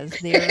on because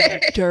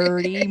they're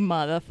dirty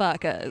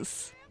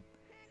motherfuckers.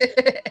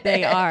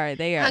 They are.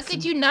 How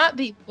could you not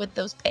be with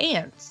those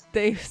pants?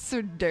 They're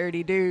so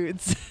dirty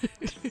dudes.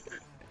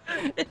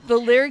 The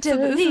lyrics of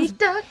this is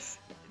ducks.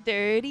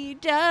 Dirty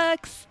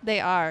ducks. They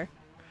are.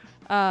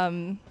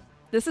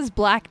 This is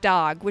Black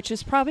Dog, which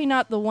is probably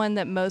not the one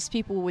that most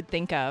people would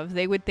think of.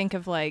 They would think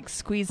of like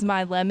Squeeze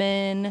My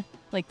Lemon,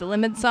 like the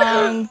Lemon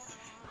song,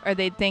 or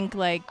they'd think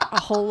like A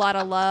Whole Lot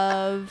of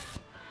Love.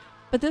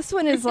 But this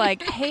one is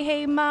like, hey,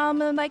 hey,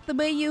 mama, like the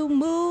way you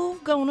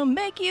move, gonna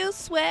make you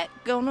sweat,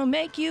 gonna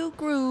make you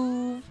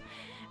groove.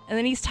 And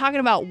then he's talking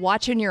about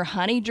watching your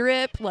honey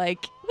drip.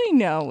 Like, we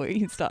know what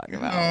he's talking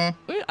about.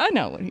 I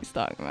know what he's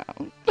talking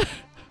about.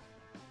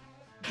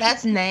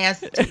 That's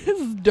nasty.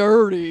 It's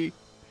dirty.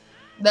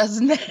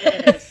 That's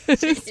nasty.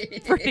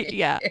 It's pretty,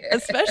 yeah.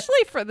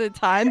 Especially for the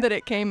time that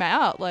it came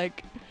out.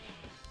 Like,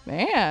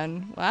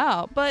 man,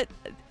 wow. But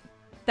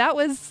that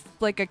was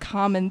like a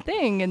common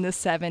thing in the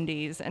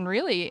 70s. And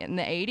really, in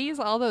the 80s,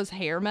 all those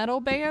hair metal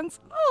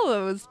bands, all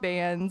those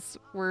bands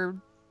were...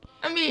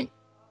 I mean,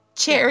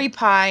 Cherry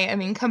Pie, I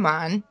mean, come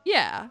on.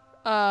 Yeah.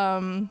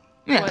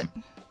 Yeah.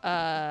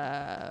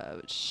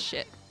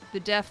 Shit.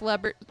 The Def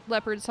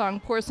Leppard song,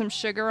 Pour Some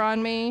Sugar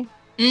on Me.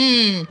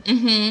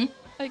 Mm-hmm.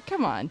 Like,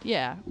 come on.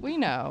 Yeah, we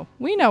know.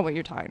 We know what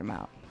you're talking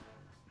about.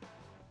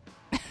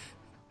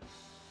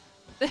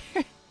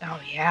 Oh,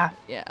 yeah.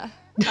 Yeah.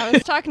 I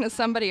was talking to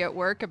somebody at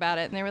work about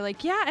it, and they were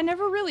like, yeah, I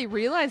never really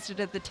realized it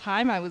at the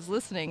time I was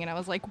listening. And I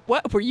was like,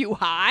 what? Were you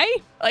high?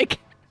 Like,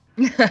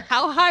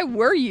 how high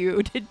were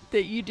you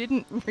that you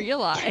didn't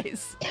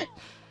realize?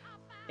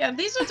 Yeah,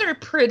 these ones are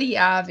pretty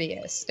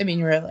obvious. I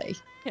mean, really.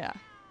 Yeah.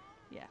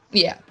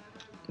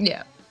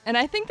 Yeah. And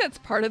I think that's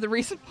part of the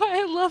reason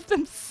why I love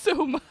them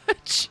so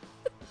much.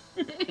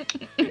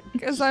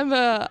 Because I'm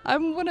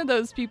one of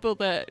those people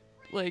that,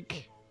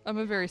 like, I'm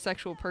a very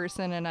sexual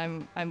person, and I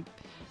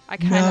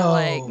kind of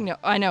like, no,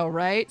 I know,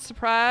 right?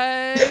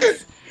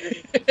 Surprise.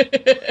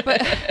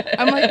 But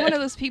I'm like one of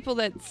those people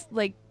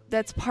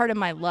that's part of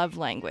my love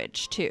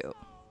language too.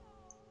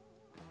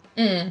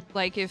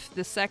 Like, if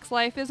the sex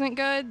life isn't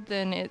good,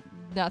 then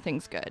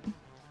nothing's good.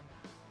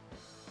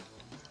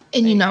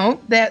 And you know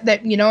that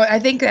I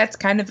think that's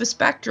kind of a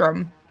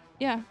spectrum.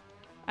 Yeah,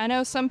 I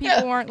know some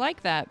people aren't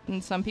like that,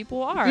 and some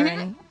people are,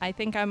 and I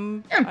think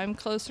I'm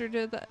closer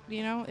to the.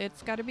 You know,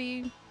 it's got to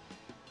be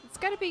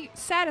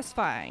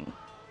satisfying.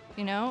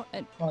 You know.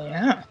 Well,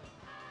 yeah.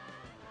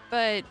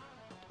 But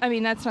I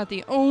mean, that's not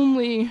the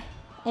only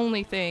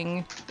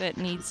thing that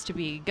needs to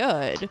be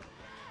good.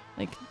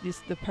 Like,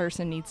 the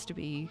person needs to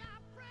be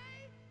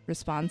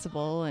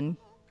responsible and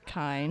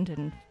kind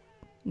and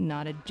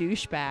not a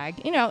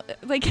douchebag. You know,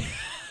 like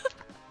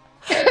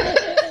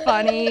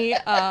funny,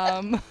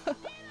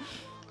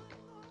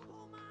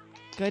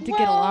 good to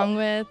get along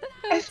with.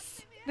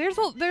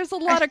 There's a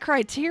lot of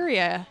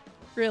criteria,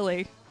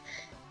 really.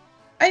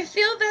 I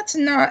feel that's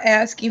not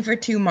asking for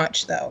too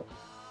much, though.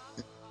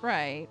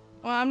 Right.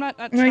 Well, I'm not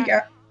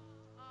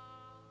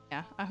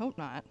yeah, I hope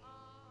not.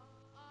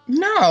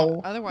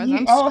 No. Otherwise,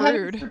 I'm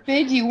screwed. Heaven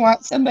forbid you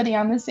want somebody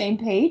on the same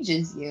page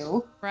as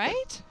you.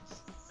 Right?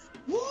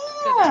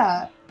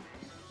 Yeah.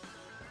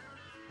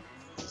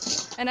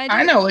 And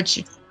I know what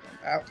you're talking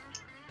about.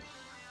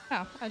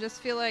 Yeah, I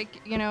just feel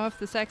like, if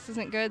the sex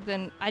isn't good,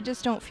 then I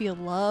just don't feel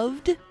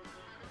loved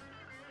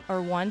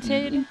or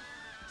wanted,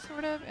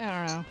 sort of.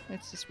 I don't know.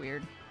 It's just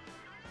weird.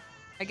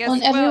 I guess,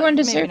 and everyone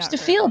deserves to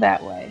feel everyone.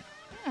 that way.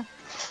 Yeah.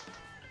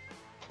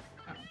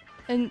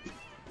 And,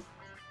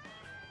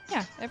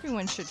 yeah,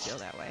 everyone should feel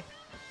that way.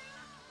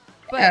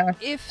 But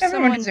if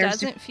someone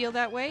doesn't feel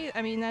that way,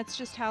 I mean, that's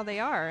just how they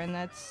are, and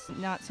that's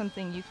not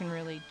something you can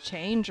really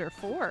change or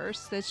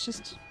force. That's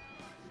just,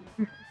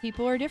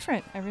 people are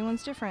different.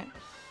 Everyone's different.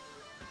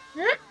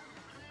 Yeah.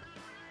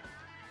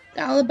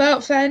 It's all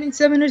about finding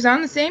someone who's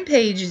on the same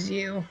page as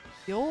you.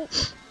 Yup.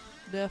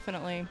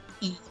 Definitely.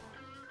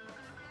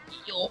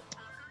 Yup.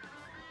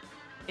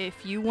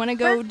 If you want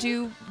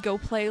to go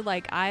play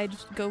like I'd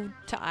go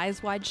to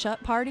Eyes Wide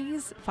Shut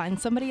parties, find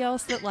somebody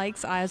else that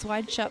likes Eyes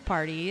Wide Shut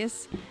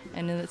parties,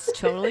 and it's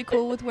totally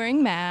cool with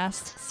wearing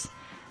masks,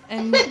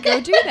 and go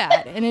do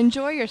that and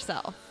enjoy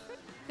yourself.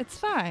 It's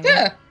fine.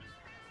 Yeah.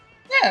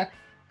 Yeah.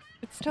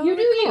 It's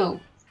totally cool. You.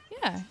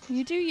 Yeah,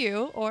 you do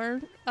you,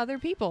 or other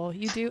people.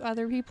 You do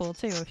other people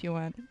too if you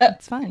want.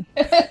 It's fine.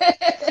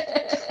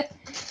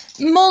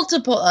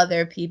 Multiple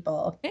other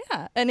people.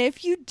 Yeah, and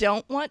if you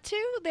don't want to,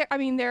 there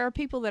are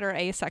people that are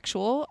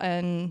asexual,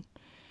 and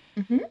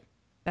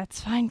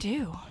that's fine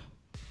too.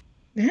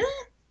 Yeah,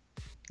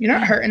 you're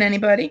not hurting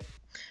anybody.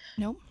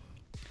 Nope.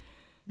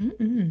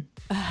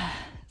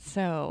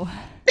 So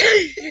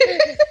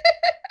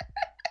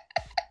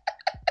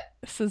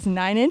this is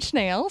 9 Inch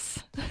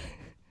Nails.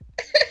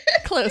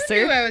 Closer. I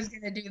knew I was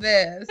gonna do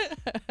this.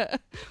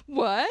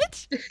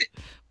 What?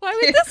 Why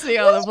would this be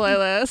on the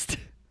playlist?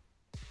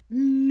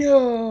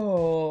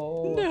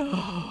 No.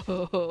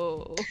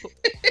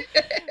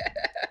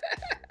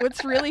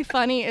 What's really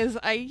funny is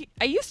I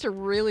used to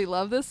really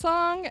love this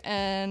song,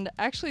 and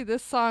actually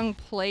this song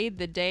played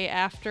the day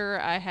after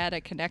I had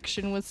a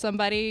connection with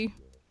somebody,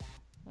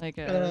 like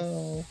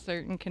a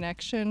certain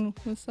connection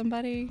with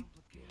somebody,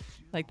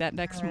 like that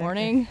next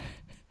morning.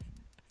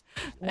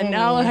 And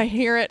now I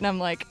hear it and I'm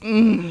like,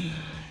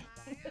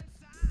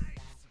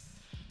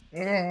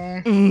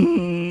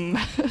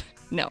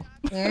 no.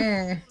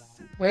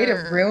 Way to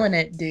ruin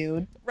it,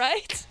 dude.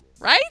 Right?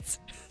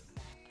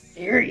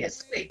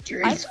 Seriously,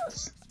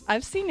 Jesus.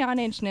 I've seen 9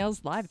 Inch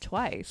Nails live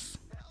twice.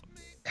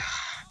 I'm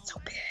so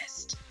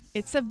pissed.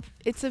 It's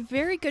a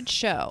very good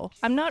show.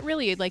 I'm not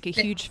really like a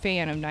huge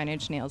fan of 9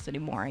 Inch Nails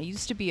anymore. I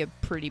used to be a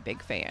pretty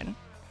big fan.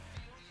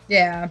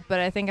 Yeah.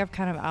 But I think I've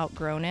kind of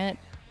outgrown it.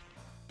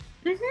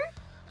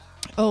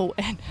 Oh,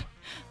 and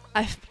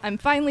I'm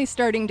finally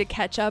starting to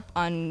catch up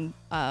on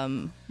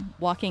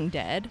Walking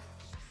Dead.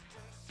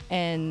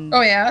 And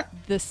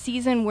the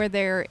season where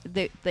they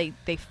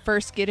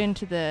first get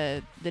into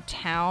the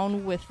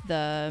town with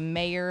the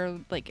mayor,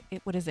 like,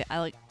 what is it,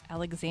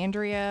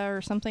 Alexandria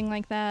or something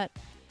like that?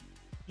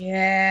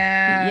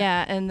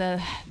 Yeah, and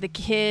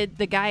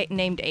the guy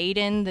named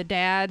Aiden,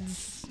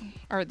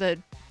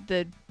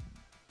 the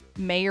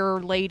mayor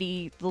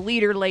lady, the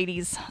leader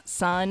lady's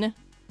son.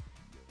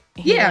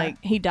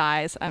 He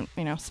dies.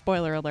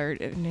 Spoiler alert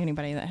to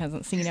anybody that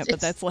hasn't seen it, but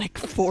that's like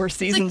 4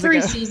 seasons ago.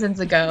 3 seasons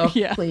ago.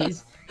 Yeah.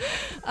 Please.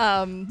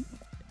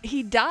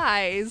 He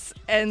dies,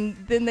 and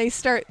then they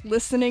start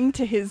listening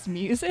to his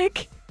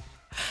music.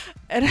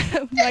 And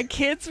my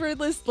kids were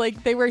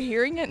they were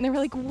hearing it, and they were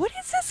like, "What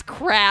is this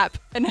crap?"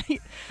 And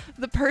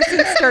the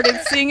person started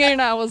singing,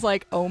 and I was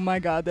like, "Oh my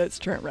God, that's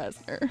Trent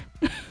Reznor."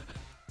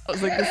 I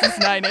was like, "This is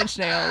 9 Inch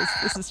Nails.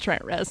 This is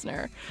Trent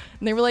Reznor."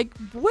 And they were like,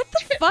 "What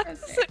the fuck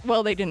is it?"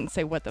 Well, they didn't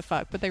say what the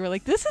fuck, but they were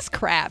like, "This is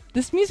crap.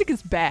 This music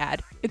is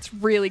bad. It's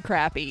really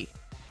crappy."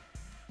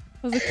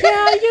 I was like, "Yeah,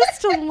 I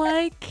used to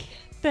like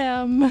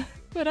them,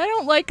 but I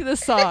don't like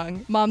this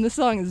song. Mom, this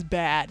song is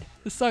bad.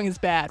 This song is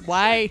bad.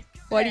 Why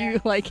do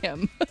you like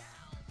him?"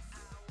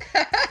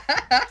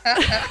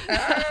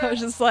 I was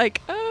just like,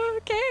 oh,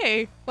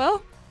 okay,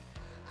 well,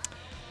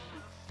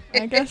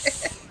 I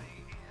guess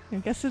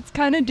it's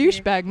kind of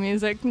douchebag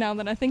music now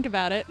that I think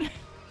about it.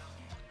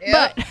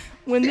 Yep. But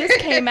when this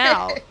came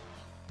out,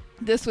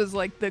 this was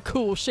like the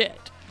cool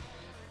shit.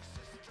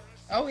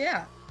 Oh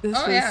yeah. This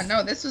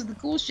was the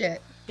cool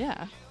shit.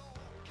 Yeah.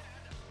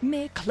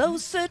 Me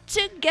closer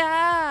to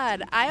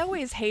God. I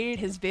always hated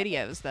his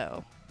videos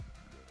though.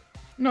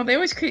 No, they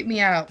always creep me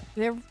out.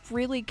 They're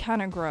really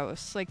kind of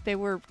gross. Like, they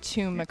were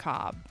too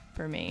macabre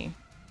for me.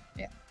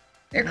 Yeah.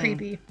 They're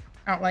creepy.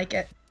 I don't like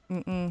it.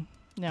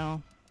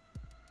 No.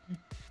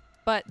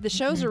 But the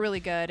shows are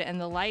really good,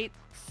 and the light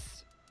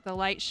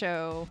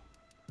show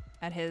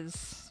at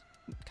his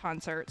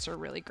concerts are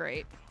really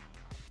great.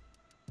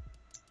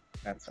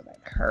 That's what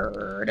I've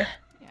heard.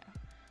 Yeah.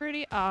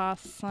 Pretty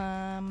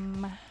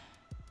awesome.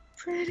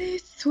 Pretty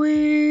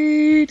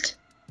sweet.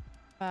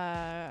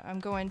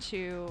 I'm going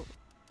to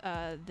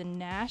the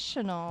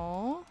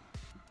National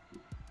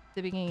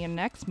the beginning of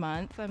next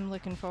month. I'm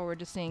looking forward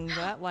to seeing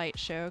that light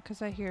show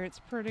because I hear it's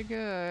pretty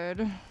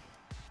good.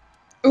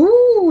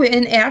 Ooh,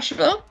 in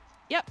Asheville?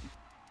 Yep.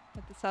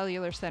 At the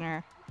Cellular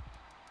Center.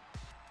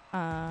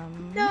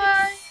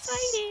 Nice.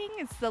 Exciting!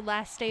 It's the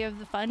last day of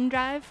the fun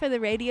drive for the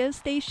radio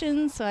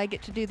station, so I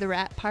get to do the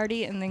rat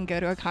party and then go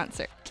to a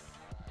concert.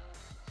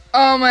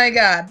 Oh my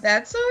god,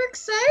 that's so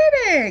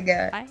exciting!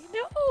 I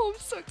know, I'm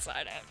so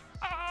excited.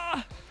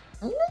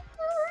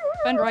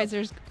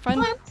 Fundraisers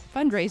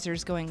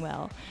going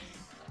well.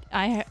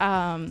 I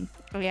am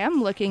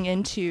looking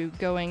into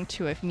going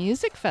to a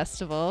music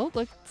festival.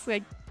 Looks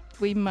like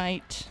we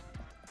might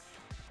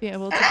be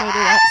able to go to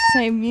that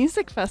same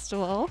music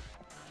festival.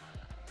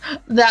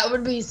 That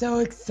would be so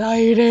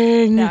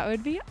exciting. That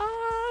would be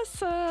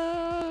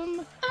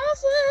awesome.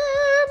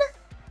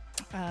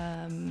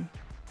 Awesome.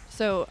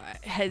 So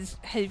has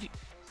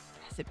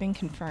it been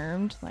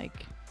confirmed?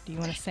 Like, do you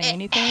want to say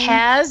anything?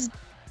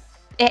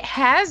 It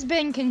has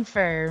been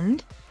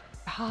confirmed.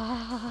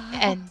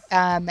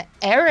 And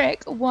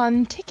Eric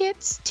won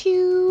tickets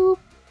to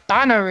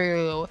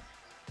Bonnaroo.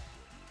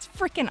 It's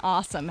freaking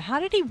awesome.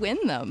 How did he win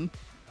them?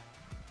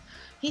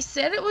 He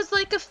said it was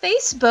like a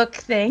Facebook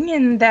thing,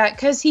 and that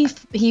because he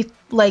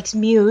likes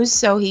Muse,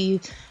 so he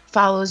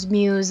follows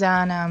Muse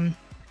on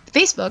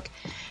Facebook,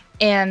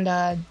 and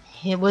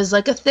it was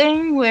like a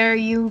thing where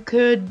you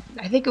could,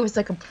 I think it was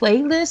like a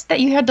playlist that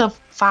you had to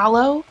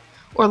follow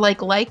or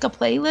like a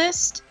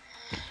playlist,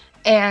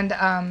 and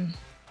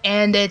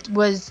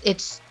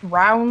it's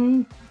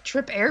round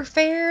trip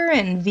airfare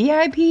and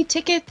VIP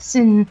tickets,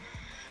 and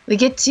we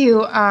get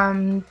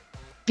to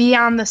be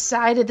on the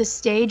side of the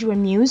stage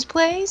when Muse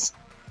plays.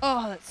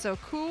 Oh, that's so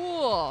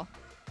cool.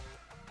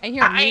 I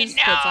hear Muse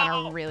puts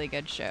on a really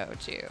good show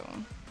too.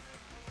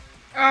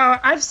 Oh,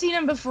 I've seen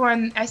them before,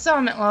 and I saw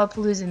them at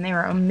Lollapalooza, and they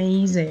were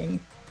amazing.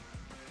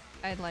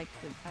 I like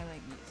Muse.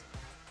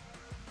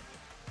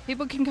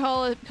 People can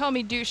call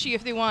me douchey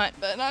if they want,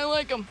 but I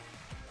like them.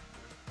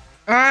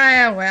 Oh,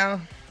 yeah,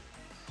 well.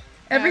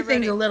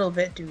 Everything's a little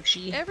bit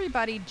douchey.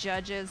 Everybody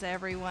judges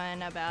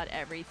everyone about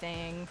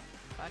everything.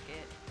 Fuck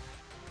it.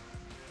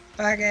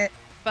 Fuck it.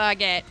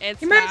 Fuck it.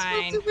 It's you might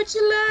fine. as well do what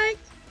you like.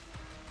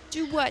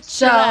 Do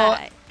what you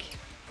like.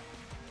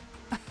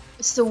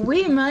 So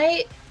we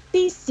might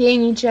be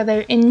seeing each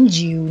other in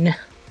June. Yeah,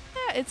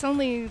 it's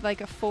only like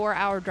a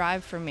 4-hour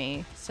drive for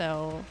me,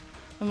 so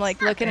I'm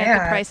like looking at the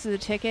price of the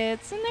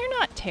tickets, and they're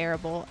not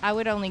terrible. I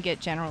would only get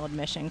general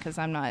admission because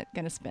I'm not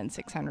going to spend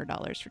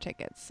 $600 for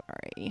tickets.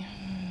 Sorry.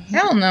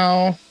 Hell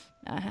no.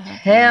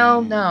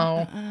 Hell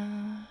no.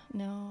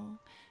 No.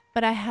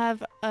 But I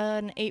have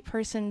an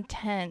 8-person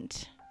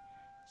tent,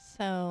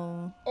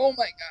 so... Oh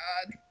my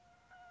god.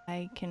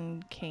 I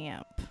can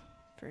camp,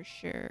 for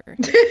sure.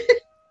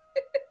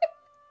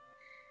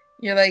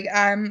 You're like,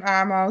 I'm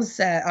all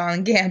set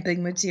on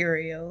camping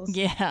materials.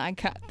 Yeah, I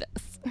got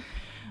this.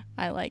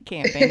 I like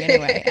camping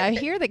anyway. I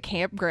hear the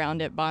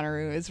campground at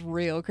Bonnaroo is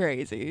real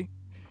crazy.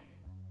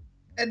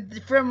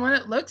 From what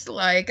it looks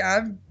like,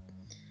 I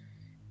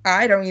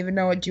don't even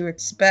know what to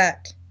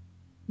expect.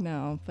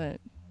 No, but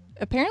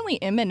apparently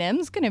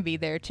Eminem's gonna be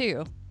there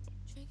too.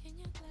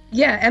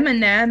 Yeah,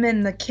 Eminem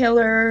and the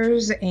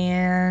Killers,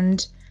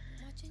 and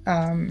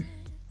I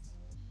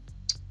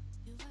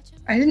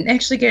didn't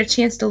actually get a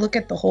chance to look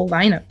at the whole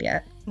lineup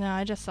yet. No,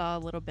 I just saw a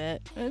little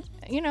bit.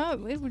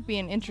 It would be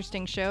an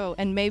interesting show,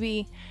 and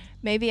maybe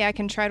I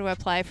can try to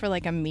apply for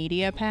like a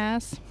media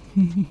pass.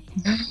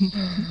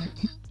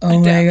 Oh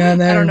my god,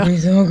 that would be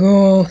so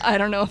cool. I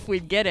don't know if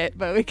we'd get it,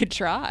 but we could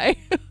try.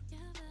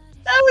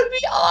 That would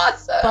be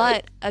awesome.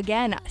 But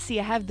again, see,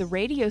 I have the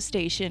radio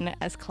station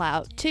as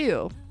clout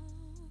too.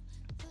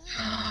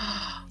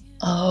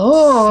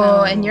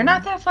 Oh, and you're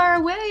not that far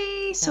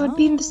away, so it'd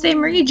be in the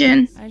same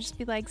region. I'd just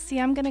be like, see,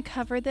 I'm going to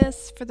cover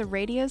this for the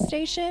radio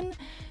station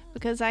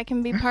because I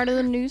can be part of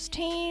the news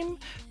team.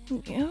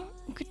 You know,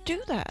 I could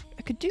do that.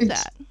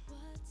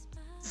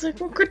 It's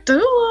like, we could do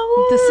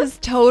it. This is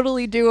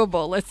totally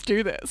doable. Let's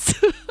do this.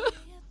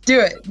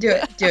 Do it.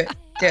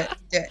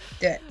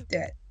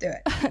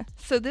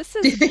 So this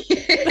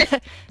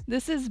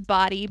is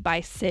Body by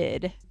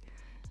Sid.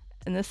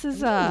 And this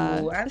is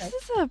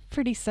a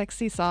pretty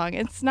sexy song.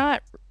 It's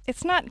not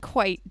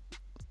quite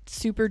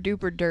super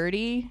duper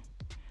dirty,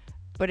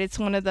 but it's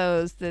one of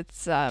those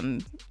that's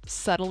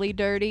subtly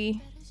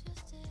dirty.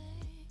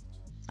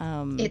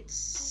 It's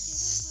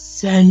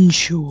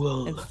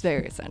sensual. It's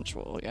very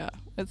sensual, yeah.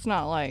 It's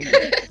not like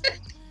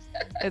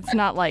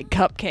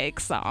Cupcake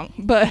song,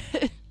 but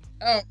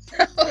oh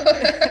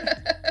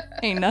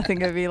ain't nothing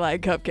gonna be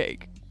like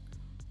Cupcake.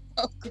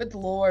 Oh good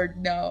lord,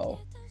 no.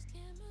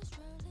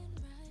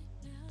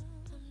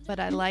 But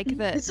I like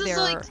that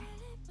there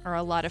are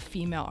a lot of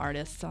female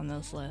artists on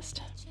this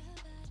list.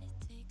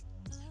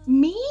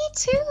 Me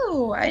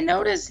too. I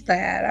noticed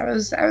that. I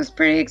was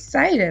pretty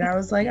excited. I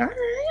was like, all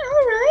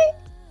right.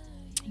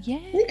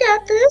 Yeah. We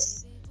got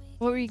this.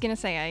 What were you going to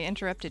say? I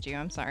interrupted you.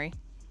 I'm sorry.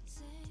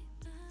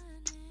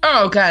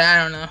 Oh god,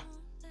 I don't know.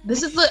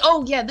 This is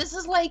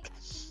like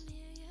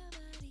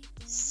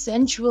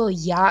sensual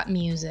yacht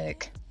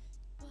music.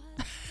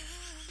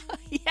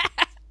 Yeah.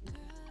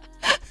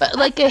 But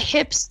like a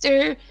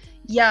hipster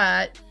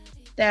yacht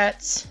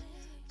that's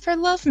for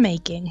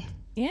lovemaking.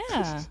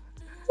 Yeah.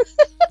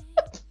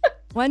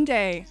 One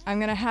day, I'm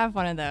going to have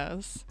one of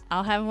those.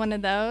 I'll have one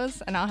of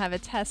those, and I'll have a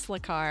Tesla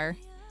car.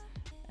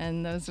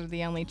 And those are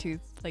the only two,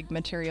 like,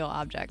 material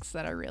objects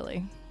that I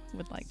really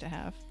would like to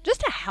have.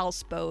 Just a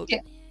houseboat. Yeah.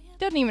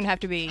 Doesn't even have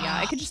to be,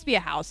 it could just be a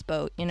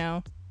houseboat, you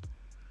know?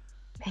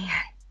 Man.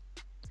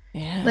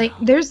 Yeah. Like,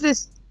 there's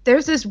this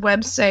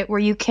website where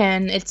you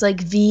can, it's like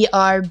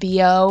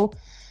VRBO.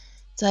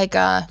 It's like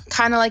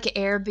kind of like an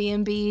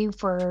Airbnb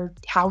for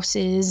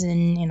houses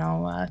and,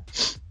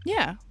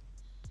 Yeah.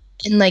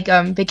 and like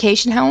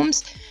vacation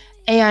homes.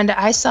 And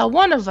I saw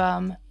one of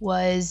them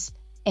was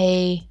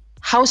a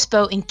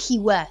houseboat in Key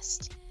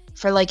West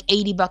for like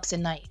 $80 a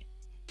night.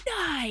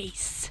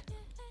 Nice.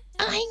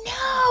 I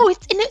know.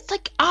 It's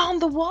like on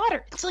the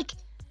water. It's like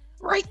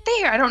right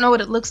there. I don't know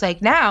what it looks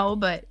like now,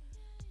 but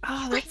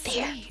Oh, right that's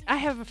there. sweet. I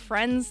have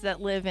friends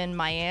that live in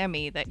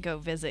Miami that go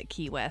visit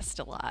Key West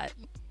a lot.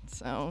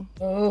 So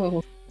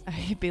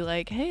I'd be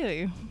like,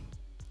 hey,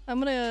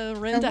 I'm going to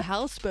rent a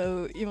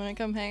houseboat. You want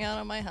to come hang out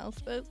on my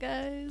houseboat,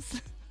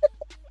 guys?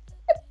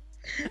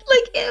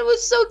 Like, it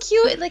was so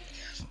cute. Like,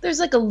 there's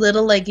like a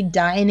little like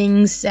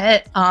dining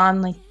set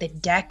on like the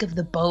deck of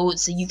the boat,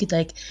 so you could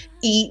like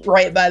eat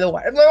right by the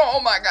water. I'm like, oh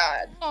my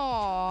god.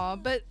 Aw,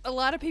 but a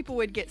lot of people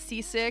would get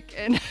seasick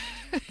and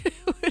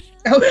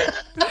Oh.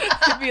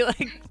 it'd be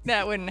like,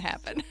 that wouldn't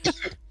happen.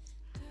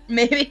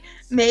 Maybe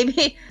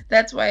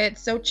that's why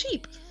it's so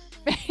cheap.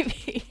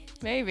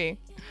 Maybe.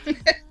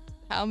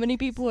 How many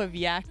people have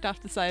yacked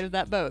off the side of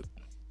that boat?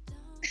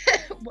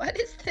 What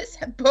is this?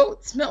 A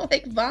boat smell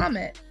like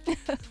vomit. I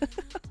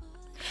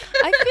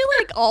feel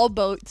like all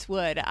boats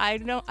would.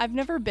 I've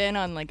never been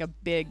on like a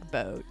big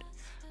boat.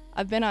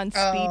 I've been on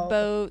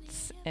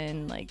speedboats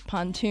and like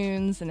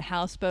pontoons and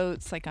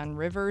houseboats, like on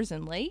rivers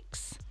and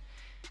lakes.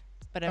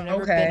 But I've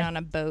never been on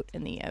a boat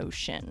in the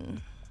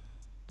ocean.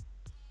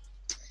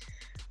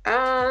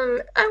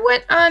 I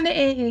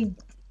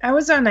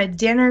was on a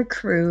dinner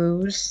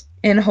cruise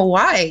in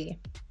Hawaii.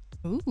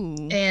 Ooh.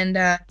 And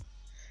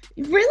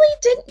really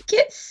didn't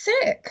get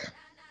sick.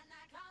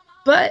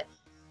 But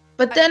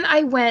then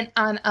I went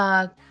on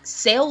a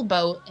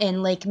sailboat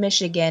in Lake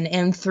Michigan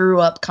and threw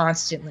up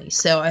constantly.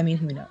 So I mean,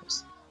 who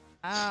knows?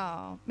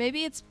 Oh,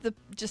 maybe it's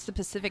just the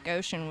Pacific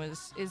Ocean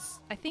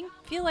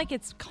feel like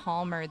it's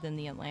calmer than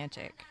the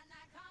Atlantic.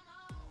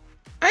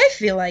 I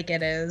feel like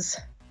it is.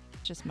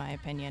 Just my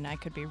opinion. I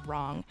could be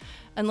wrong.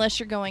 Unless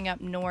you're going up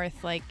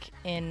north, like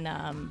in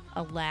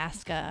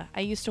Alaska.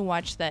 I used to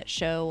watch that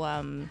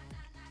show,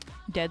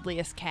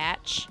 Deadliest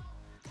Catch.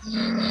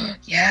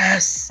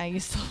 Yes. I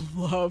used to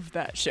love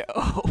that show.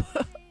 Oh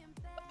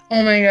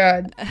my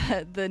god.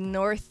 The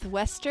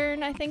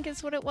Northwestern, I think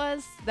is what it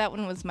was. That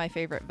one was my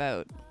favorite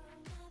boat.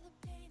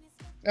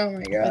 Oh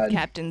my god. With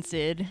Captain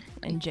Sid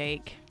and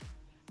Jake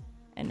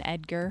and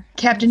Edgar.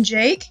 Captain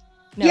Jake?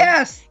 No,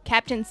 yes.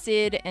 Captain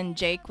Sid and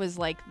Jake was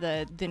like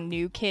the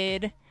new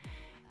kid.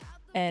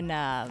 And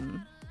I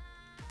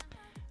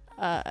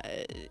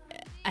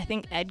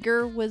think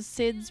Edgar was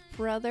Sid's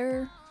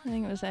brother. I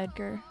think it was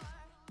Edgar.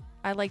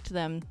 I liked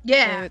them.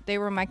 Yeah. They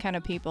were my kind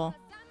of people.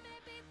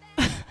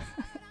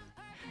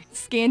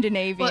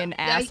 Scandinavian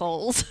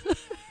assholes.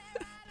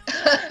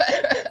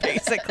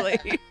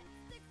 Basically.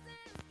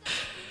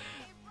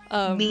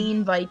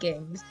 Mean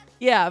Vikings.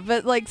 Yeah,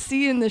 but like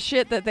seeing the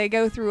shit that they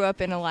go through up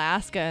in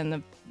Alaska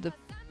and the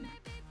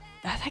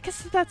I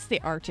guess that's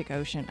the Arctic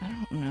Ocean. I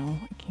don't know.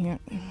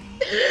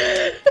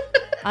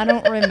 I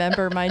don't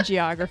remember my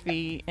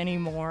geography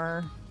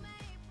anymore.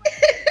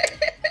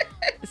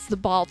 It's the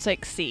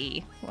Baltic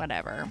Sea,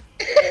 whatever.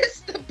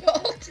 It's the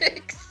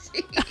Baltic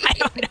Sea. I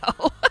don't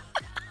know.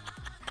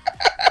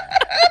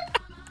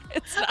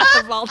 It's not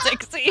the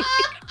Baltic Sea.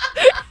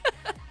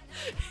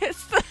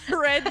 It's the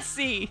Red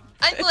Sea.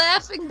 I'm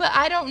laughing, but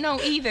I don't know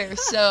either,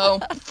 so.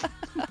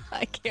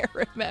 I can't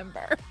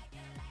remember.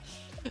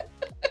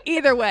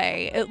 Either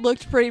way, it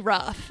looked pretty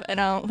rough, and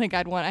I don't think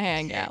I'd want to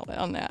hang out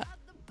on that.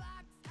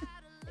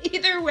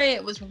 Either way,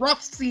 it was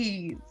rough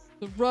seas.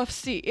 The rough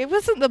sea. It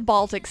wasn't the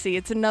Baltic Sea.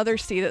 It's another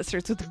sea that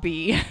starts with a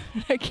B.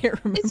 I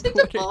can't remember. Is it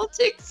the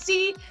Baltic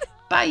Sea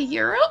by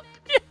Europe?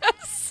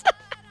 Yes.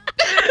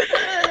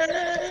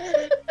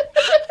 I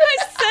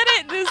said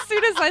it, and as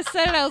soon as I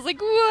said it, I was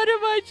like, what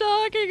am I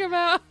talking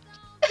about?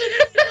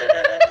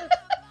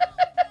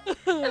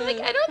 I'm like,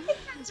 I don't think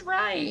that's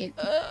right.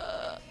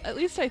 At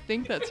least I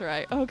think that's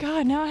right. Oh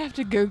god, now I have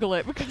to Google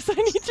it because I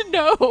need to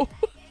know.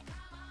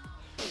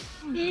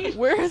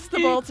 Where is the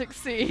Baltic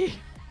Sea?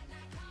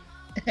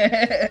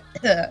 Oh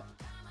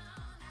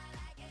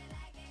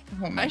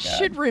my I God.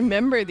 should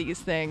remember these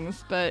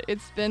things, but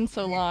it's been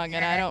so long,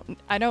 and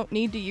I don't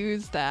need to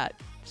use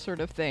that sort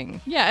of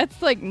thing. Yeah,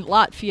 it's like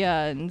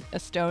Latvia and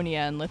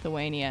Estonia and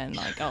Lithuania and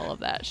like all of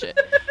that shit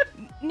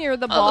near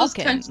the all those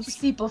Balkans. countries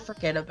people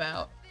forget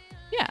about.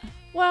 Yeah.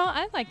 Well,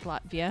 I like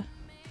Latvia.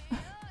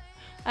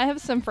 I have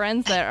some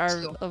friends that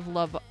are of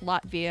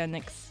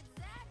Latvian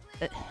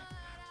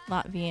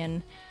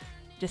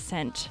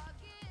descent.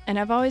 And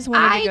I've always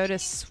wanted to go to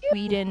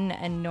Sweden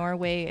and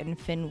Norway and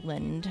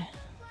Finland.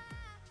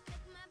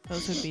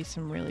 Those would be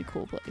some really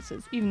cool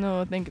places, even though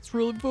I think it's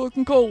really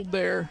fucking cold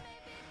there.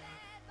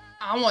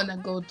 I want to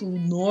go to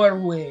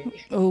Norway.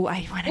 Oh,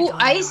 I want to go to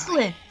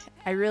Iceland.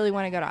 I really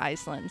want to go to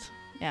Iceland.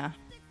 Yeah.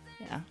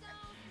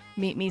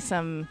 Meet me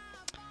some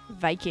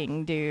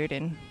Viking dude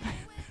and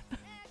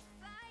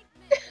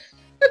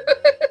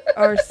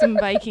or some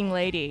Viking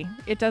lady.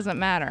 It doesn't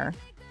matter.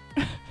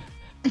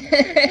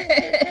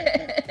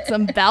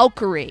 Some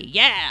Valkyrie.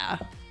 Yeah.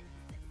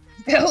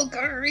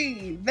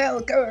 Valkyrie.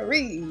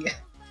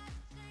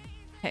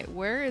 Okay,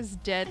 where is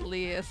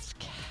Deadliest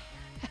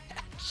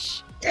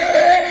Catch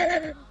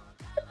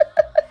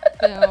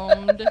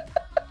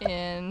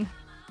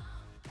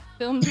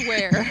filmed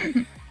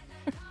where?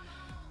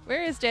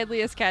 Where is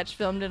Deadliest Catch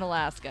filmed in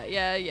Alaska?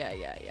 Yeah.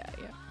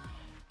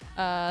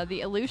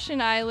 The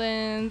Aleutian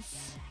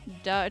Islands,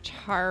 Dutch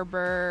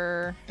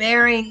Harbor,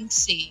 Bering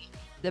Sea.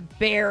 the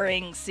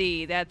Bering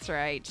Sea. That's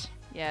right.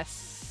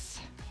 Yes.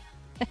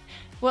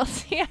 Well,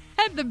 see, I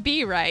had the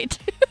B right.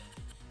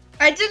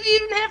 I didn't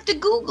even have to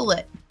Google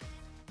it.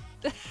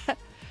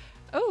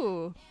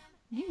 Oh,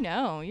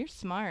 you're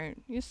smart.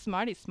 You're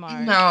smarty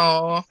smart.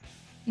 No,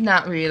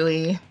 not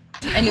really.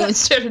 I knew it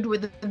started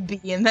with a B,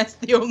 and that's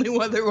the only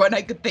other one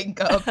I could think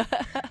of.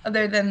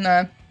 Other than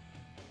the...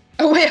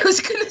 Oh, wait, I was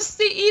going to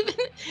say even...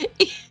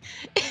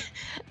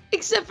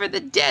 Except for the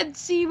Dead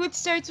Sea, which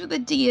starts with a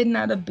D and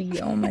not a B.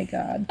 Oh, my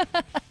God.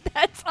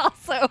 That's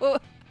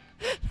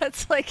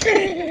like...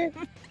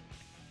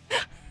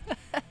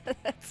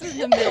 That's in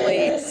the Middle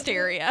East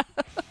area.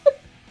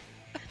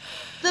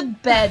 The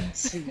Bed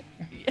Sea.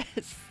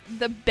 Yes,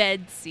 the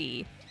Bed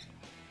Sea.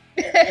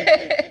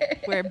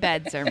 Where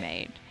beds are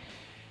made.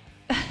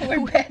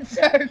 Where beds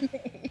are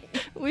made.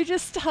 We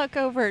just talked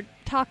over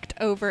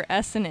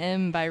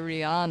S&M by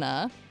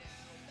Rihanna.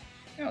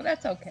 No,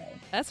 that's okay.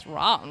 That's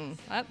rotten.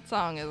 That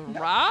song is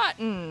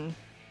rotten.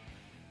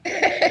 She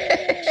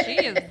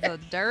is the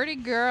dirty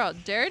girl.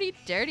 Dirty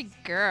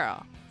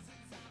girl.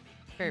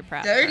 Very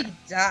proud. Dirty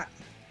duck.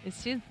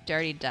 She's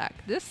dirty duck.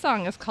 This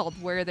song is called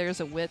Where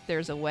There's a Wit,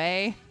 There's a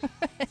Way.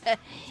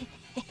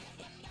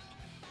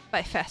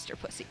 By Faster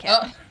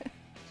Pussycat.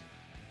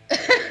 Oh.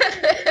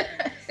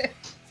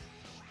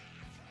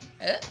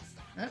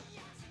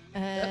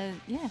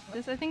 Yeah,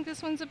 I think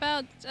this one's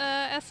about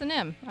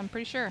S&M. I'm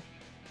pretty sure.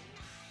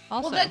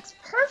 Also, Well, that's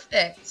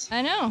perfect.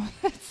 I know.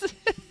 It's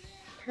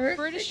Perfect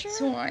pretty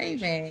sure.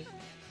 timing.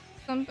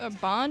 a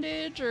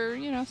bondage or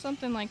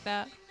something like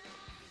that.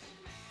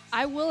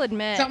 I will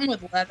admit. Something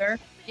with leather.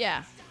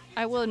 Yeah,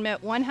 I will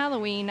admit. One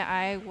Halloween,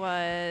 I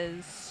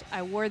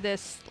wore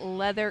this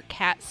leather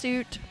cat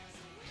suit.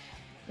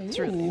 It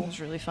was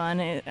really fun.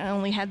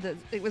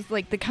 It was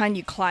like the kind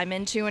you climb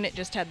into, and it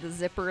just had the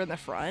zipper in the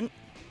front.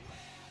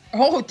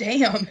 Oh,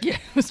 damn. Yeah,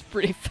 it was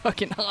pretty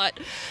fucking hot.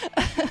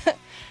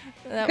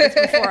 That was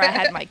before I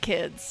had my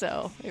kids,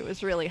 so it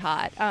was really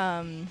hot.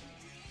 And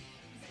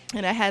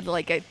I had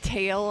like a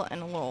tail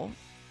and a little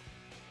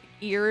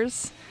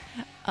ears.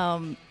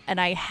 And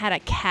I had a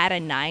cat o'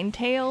 nine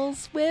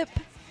tails whip.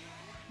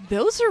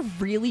 Those are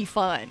really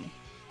fun.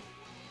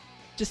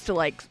 Just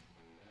to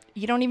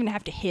you don't even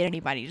have to hit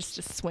anybody, just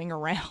to swing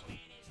around.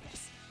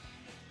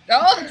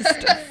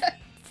 Just to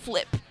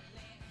flip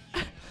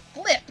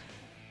it.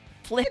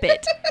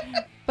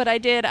 But I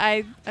did.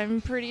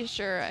 I'm pretty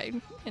sure I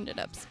ended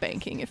up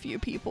spanking a few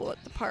people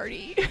at the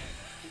party.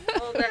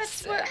 Well,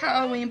 that's what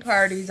Halloween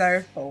parties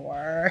are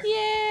for.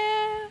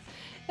 Yeah.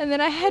 And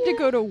then I had to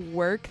go to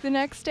work the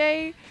next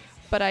day,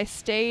 but I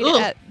stayed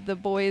at the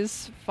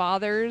boy's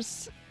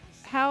father's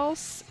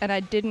house, and I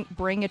didn't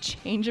bring a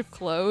change of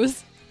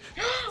clothes.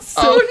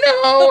 So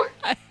oh,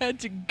 no! I had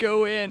to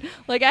go in.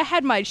 I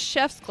had my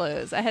chef's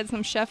clothes. I had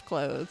some chef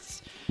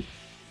clothes.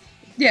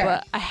 Yeah.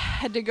 But I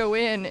had to go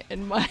in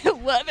my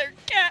leather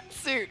cat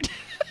suit.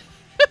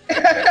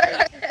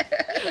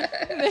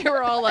 They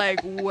were all like,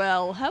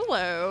 well,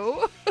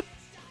 hello.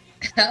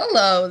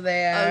 Hello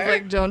there. I was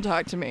like, don't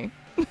talk to me.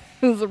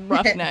 It was a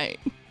rough night.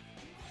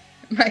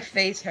 My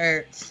face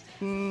hurts.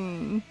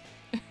 I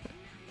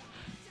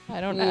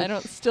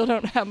still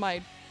don't have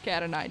my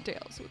cat o' nine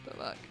tails. What the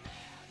fuck?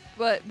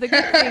 But the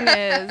good thing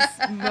is,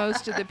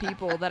 most of the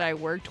people that I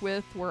worked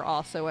with were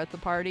also at the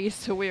party,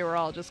 so we were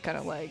all just kind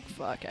of like,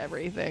 fuck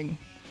everything.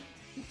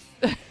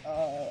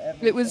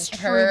 It was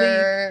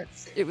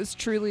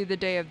truly the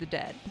Day of the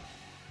Dead.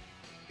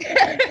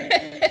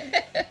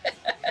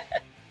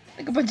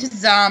 Like a bunch of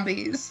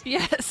zombies.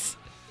 Yes.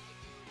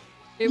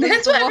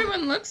 That's what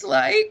everyone looks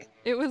like.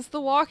 It was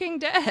The Walking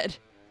Dead.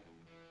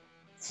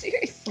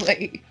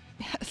 Seriously.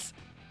 Yes.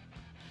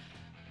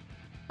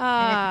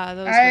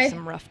 Those were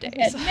some rough days.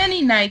 I had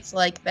many nights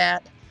like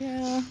that.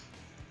 Yeah.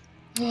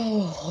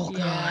 Oh, yeah.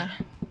 God.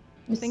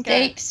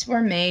 Mistakes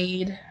were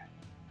made.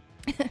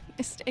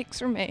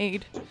 Mistakes were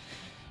made.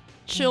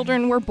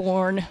 Children were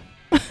born.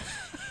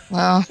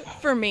 Well.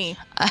 For me.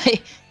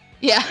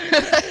 Yeah.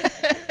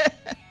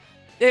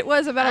 It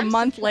was about a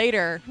month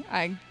later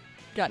I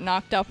got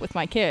knocked up with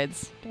my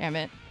kids. Damn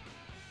it.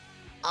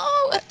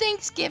 Oh, a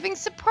Thanksgiving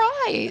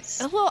surprise.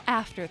 A little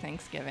after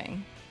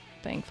Thanksgiving,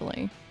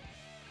 thankfully.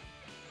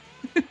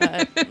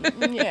 But,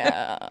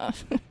 yeah.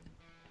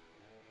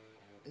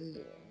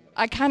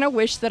 I kind of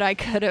wish that I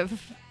could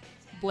have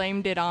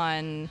blamed it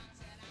on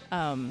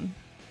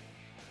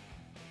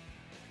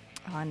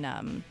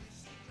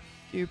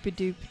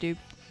doop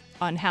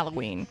on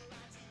Halloween.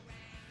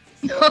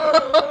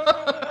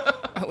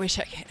 I wish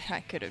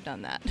I could have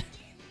done that.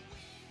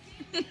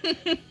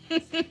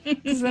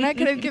 Because then I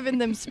could have given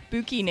them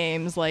spooky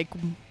names like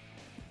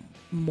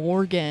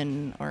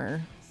Morgan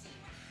or...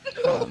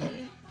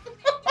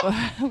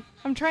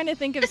 I'm trying to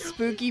think of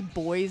spooky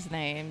boys'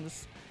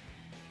 names.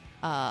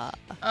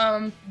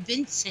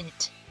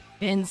 Vincent.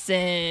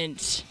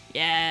 Vincent.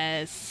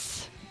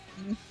 Yes.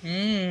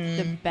 Mm-hmm.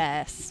 The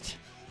best.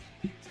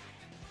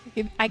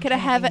 I could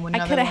have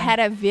had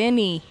a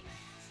Vinny.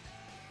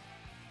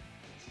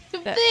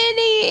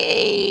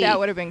 Vinny! That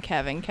would have been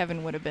Kevin.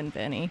 Kevin would have been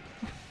Vinny.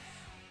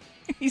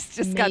 He's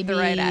just got the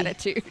right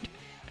attitude.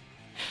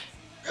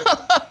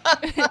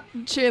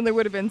 Chandler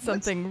would have been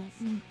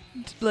something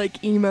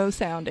like emo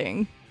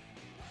sounding.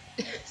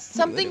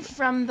 Something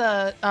from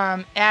the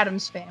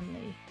Addams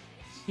Family.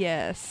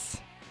 Yes.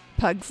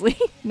 Pugsley.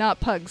 Not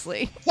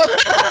Pugsley.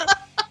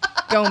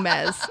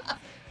 Gomez.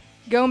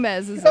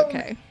 Gomez is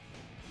okay.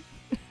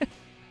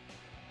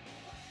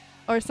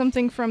 Or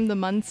something from the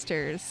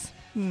Munsters.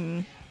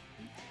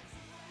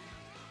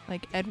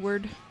 Like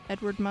Edward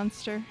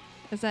Munster?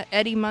 Is that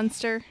Eddie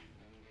Munster?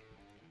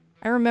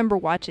 I remember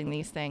watching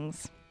these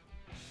things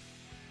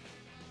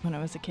when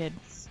I was a kid.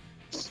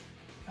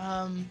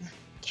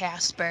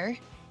 Casper.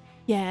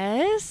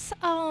 Yes.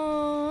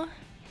 Oh,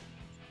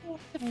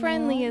 the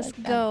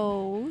friendliest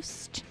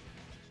ghost.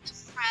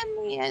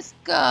 Friendliest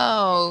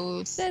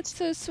ghost. That's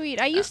so sweet.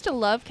 I used to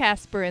love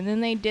Casper, and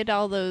then they did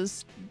all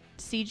those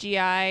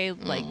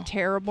CGI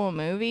terrible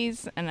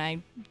movies, and I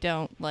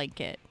don't like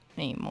it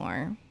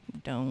anymore.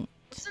 Don't.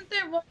 Isn't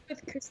there one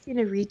with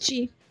Christina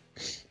Ricci?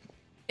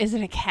 Is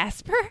it a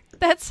Casper?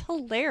 That's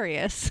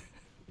hilarious.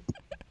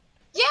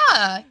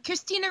 Yeah,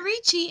 Christina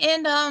Ricci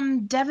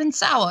and Devon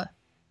Sawa.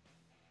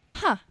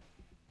 Huh.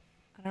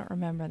 I don't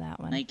remember that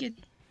one. Like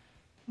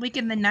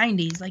in the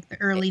 90s, like the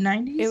early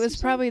 90s. It was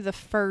probably the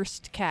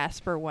first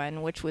Casper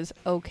one, which was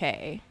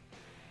okay.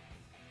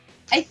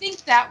 I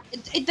think that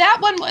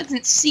one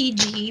wasn't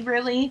CG,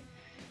 really.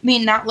 I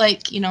mean, not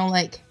like,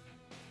 like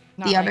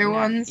Not the like other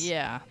ones.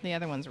 Yeah, the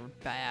other ones were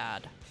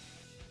bad.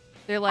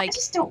 They're like I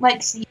just don't like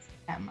CG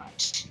that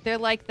much. they're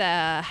like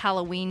the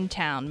Halloween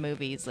Town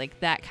movies, like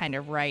that kind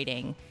of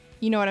writing.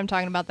 You know what I'm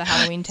talking about? The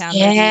Halloween Town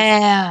movies.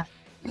 Yeah.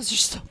 Those are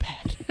so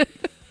bad.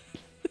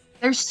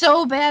 They're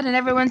so bad, and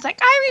everyone's like,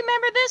 I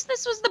remember this.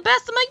 This was the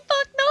best. I'm like,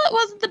 fuck, no, it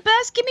wasn't the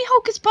best. Give me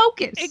Hocus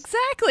Pocus.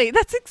 Exactly.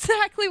 That's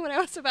exactly what I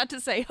was about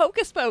to say.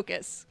 Hocus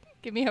Pocus.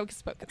 Give me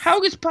Hocus Pocus.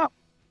 Hocus Pocus.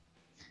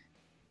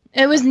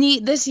 It was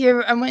neat. This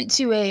year, I went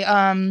to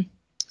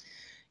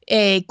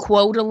a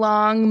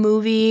quote-along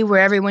movie where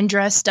everyone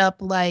dressed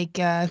up like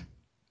the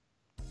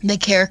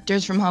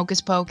characters from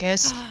Hocus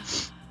Pocus.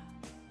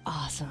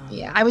 Awesome.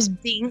 Yeah, I was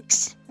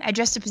Binks. I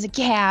dressed up as a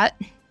cat.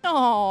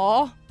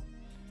 Aww.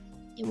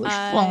 It was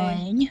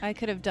fun. I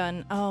could have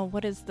done. Oh,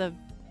 what is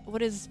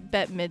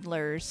Bette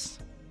Midler's?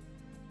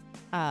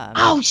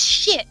 Oh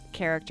shit!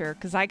 Character,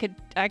 because I could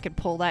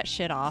pull that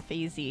shit off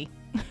easy.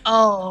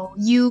 Oh,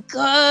 you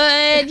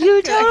could.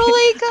 You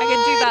totally could. I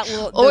could do that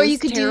little. Or you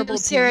could do teeth.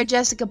 Sarah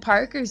Jessica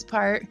Parker's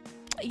part.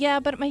 Yeah,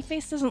 but my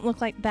face doesn't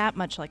look like that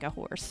much like a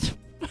horse.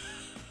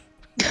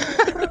 You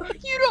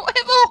don't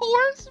have a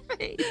horse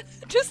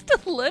face. Just a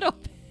little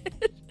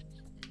bit.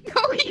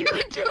 No, you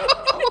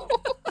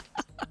don't.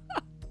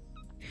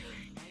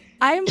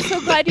 I am so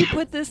glad you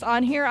put this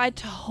on here. I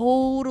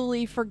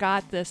totally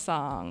forgot this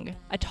song.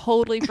 I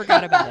totally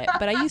forgot about it.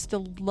 But I used to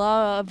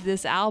love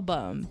this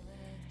album.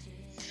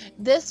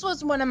 This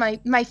was one of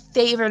my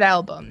favorite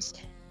albums.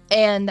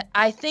 And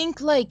I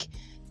think like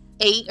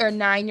 8 or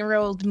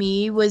 9-year-old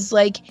me was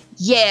like,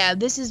 yeah,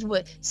 this is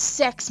what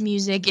sex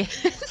music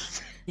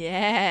is.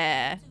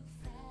 Yeah.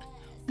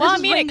 Well, I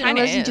mean, it kind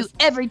of listen to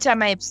every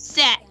time I have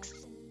sex.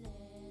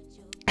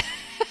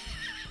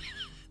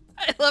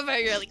 I love how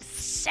you're like,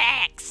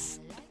 sex.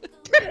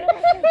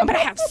 I'm gonna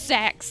have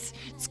sex.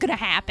 It's gonna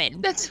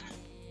happen. That's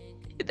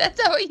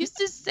how I used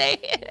to say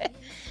it.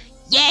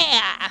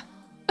 Yeah.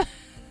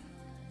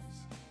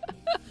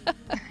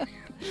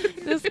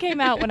 This came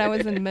out when I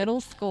was in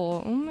middle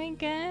school. Oh my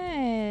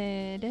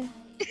god.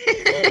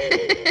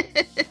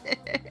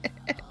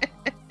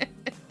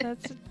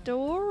 That's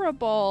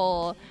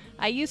adorable.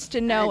 I used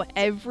to know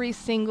every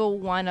single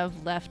one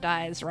of Left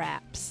Eye's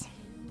raps.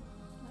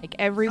 Like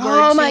every word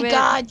Oh to my it.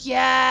 god,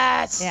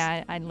 yes.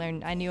 Yeah, I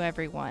knew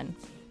every one.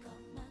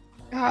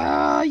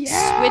 Oh,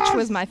 yeah. Switch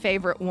was my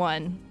favorite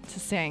one to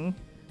sing.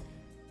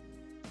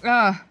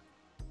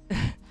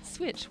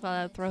 Switch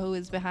while I throw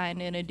is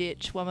behind in a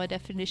ditch while my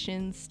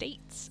definition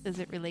states as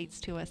it relates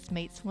to us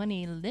mates when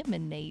he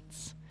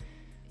eliminates,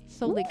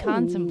 solely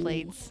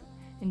contemplates,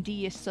 and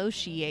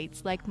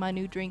de-associates like my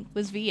new drink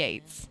was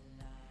V8s.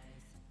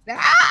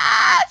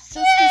 Ah, Just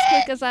as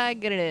quick because I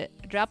get it.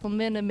 Drop 'em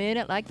in a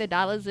minute like the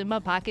dollars in my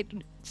pocket.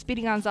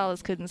 Speedy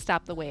Gonzalez couldn't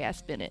stop the way I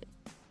spin it.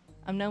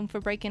 I'm known for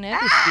breaking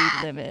every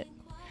speed limit.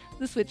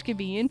 The switch could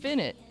be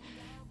infinite.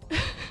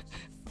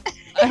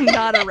 I'm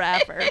not a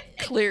rapper,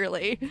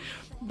 clearly,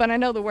 but I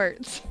know the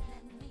words.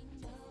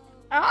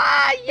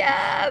 Ah,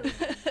 yes.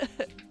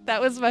 That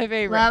was my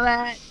favorite.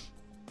 Love it.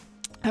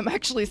 I'm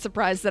actually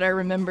surprised that I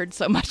remembered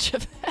so much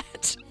of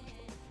that.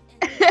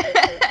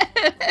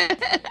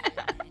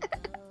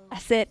 I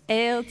said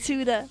L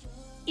to the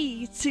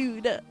E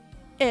to the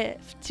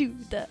F to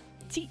the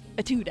T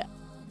to the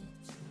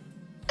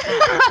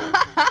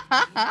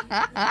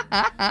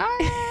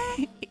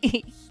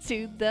E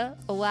to the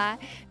Y,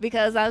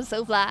 because I'm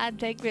so fly.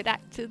 Take me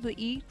back to the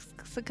East,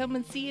 so come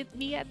and see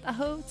me at the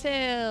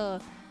hotel,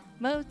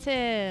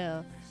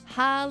 motel,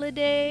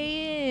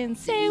 Holiday Inn.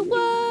 Say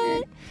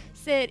what?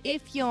 Said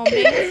if your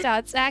man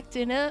starts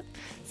acting up,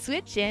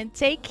 switch and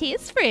take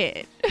his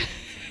friend.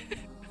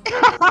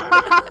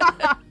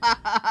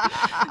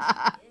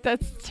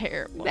 That's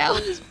terrible. That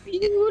was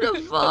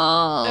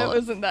beautiful. That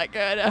wasn't that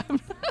good.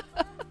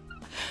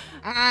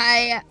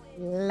 I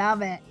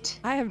love it.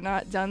 I have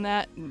not done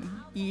that in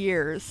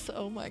years.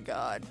 Oh my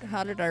god.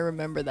 How did I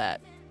remember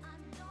that?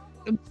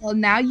 Well,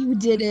 now you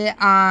did it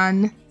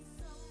on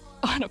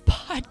On a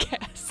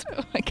podcast.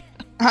 Oh my god.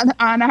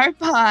 on our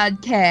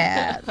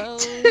podcast. Oh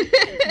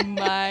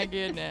my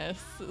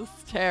goodness.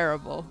 It's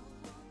terrible.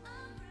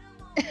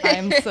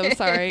 I'm so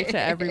sorry to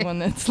everyone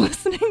that's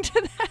listening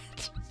to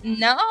that.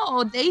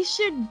 No, they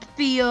should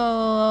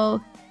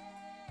feel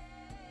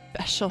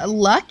Special.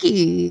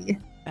 lucky.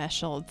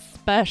 Special. It's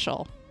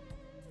special.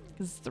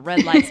 Because it's the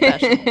red light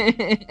special.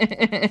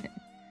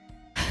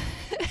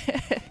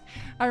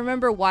 I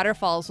remember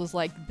Waterfalls was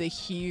like the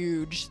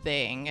huge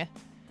thing.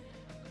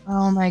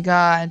 Oh my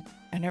god.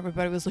 And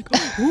everybody was like,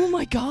 oh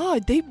my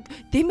god, they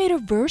made a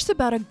verse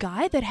about a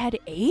guy that had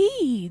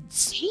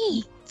AIDS.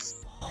 Jeez.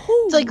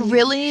 It's like,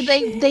 really?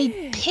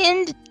 They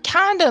pinned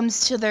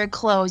condoms to their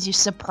clothes. You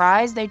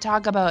surprised they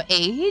talk about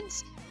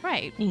AIDS?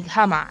 Right. I mean,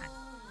 come on.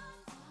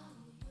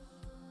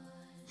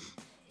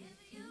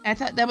 I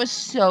thought that was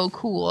so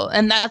cool.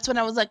 And that's when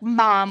I was like,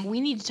 Mom, we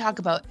need to talk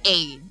about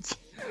AIDS.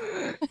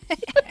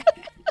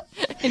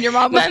 And your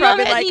mom was My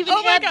probably mom like, hadn't even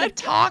oh my had god. to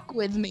talk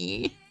with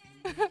me.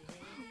 What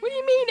do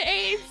you mean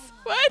AIDS?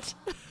 What?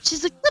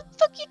 She's like, what the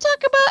fuck you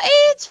talk about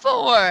AIDS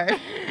for?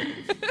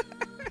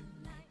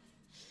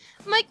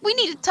 I'm like, we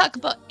need to talk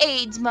about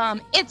AIDS,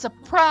 Mom. It's a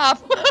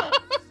problem.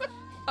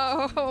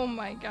 Oh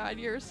my god,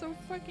 you're so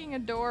fucking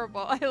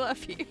adorable. I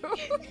love you.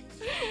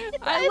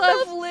 I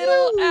love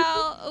little you.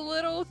 Al,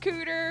 little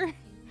Cooter.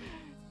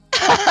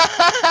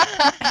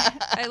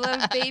 I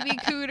love baby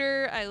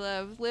Cooter. I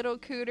love little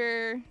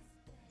Cooter.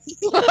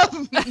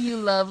 You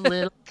love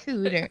little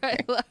Cooter. I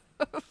love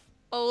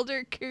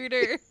older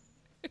Cooter.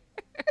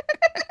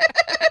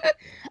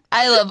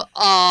 I love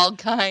all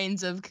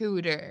kinds of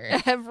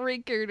Cooter. Every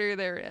Cooter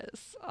there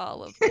is.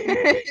 All of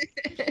them.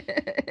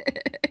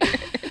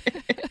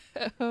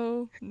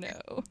 Oh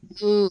no.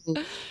 Ooh.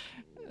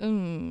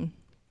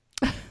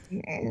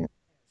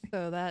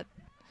 So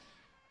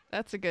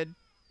that's a good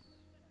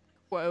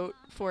quote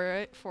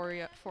for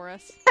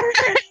us.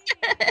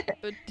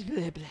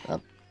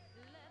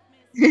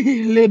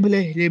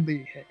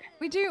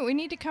 We do. We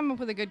need to come up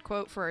with a good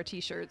quote for our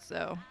t-shirts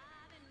though.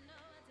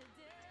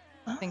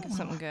 Think of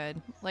something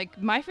good.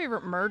 Like My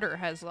Favorite Murder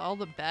has all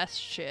the best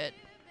shit.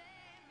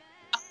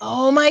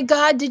 Oh my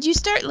god, did you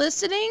start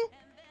listening?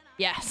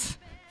 Yes,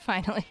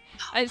 finally.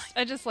 I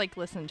just like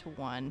listen to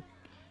one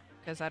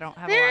because I don't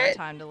have a lot of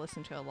time to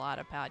listen to a lot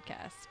of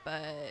podcasts.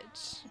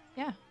 But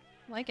yeah,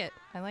 like it.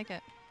 I like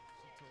it.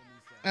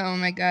 Oh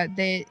my god,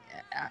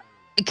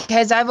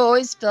 because I've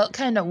always felt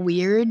kind of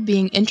weird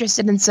being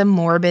interested in some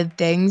morbid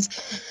things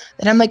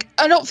that I'm like,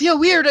 I don't feel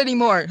weird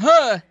anymore,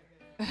 huh?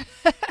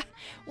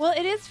 Well,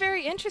 it is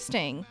very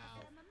interesting.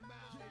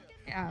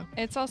 Yeah.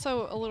 It's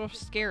also a little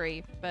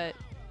scary, but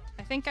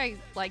I think I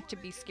like to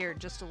be scared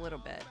just a little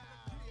bit.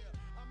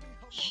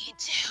 Me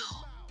too.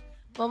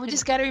 Well, we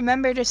just gotta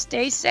remember to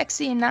stay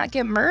sexy and not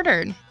get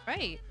murdered.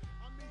 Right.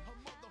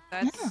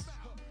 That's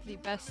the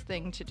best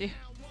thing to do.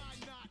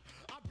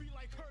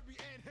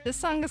 This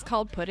song is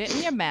called Put It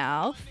in Your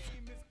Mouth.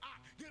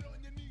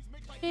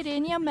 Put it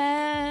in your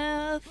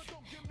mouth.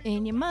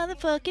 In your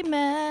motherfucking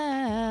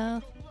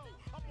mouth.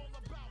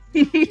 Do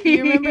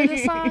you remember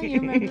this song? You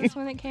remember this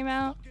when it came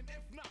out?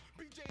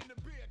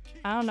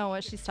 I don't know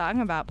what she's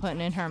talking about putting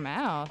in her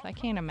mouth. I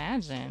can't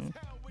imagine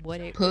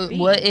what it would Put be.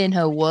 what in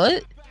her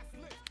what?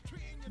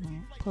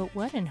 Put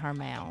what in her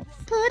mouth?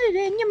 Put it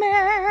in your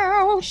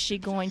mouth. Is she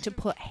going to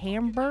put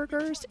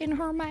hamburgers in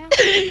her mouth?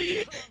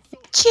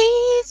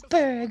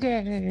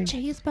 Cheeseburger.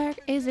 Cheeseburger?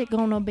 Is it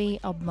gonna be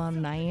a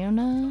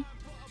banana?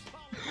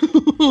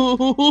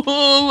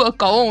 A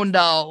corn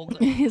dog.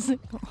 Is it?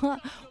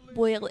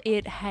 Will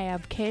it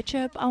have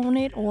ketchup on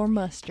it or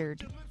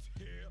mustard?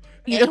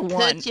 Either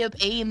one. Ketchup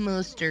and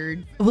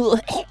mustard.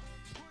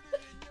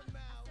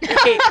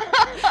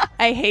 I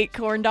I hate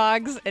corn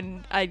dogs,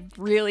 and I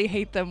really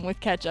hate them with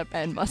ketchup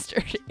and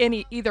mustard.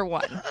 Either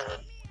one.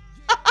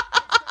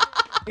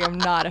 I'm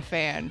not a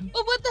fan.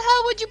 Well, what the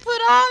hell would you put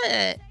on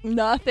it?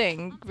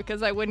 Nothing,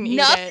 because I wouldn't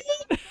Nothing? eat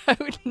it. I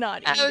would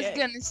not eat it. I was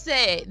gonna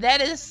say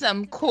that is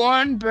some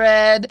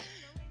cornbread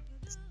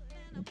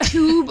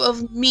tube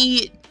of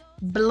meat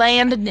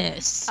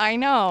blandness. I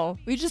know.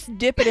 We just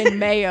dip it in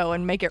mayo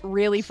and make it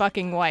really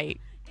fucking white.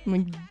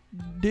 We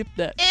dip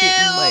that shit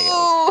in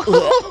mayo.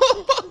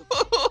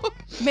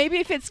 Maybe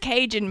if it's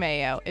Cajun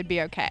mayo, it'd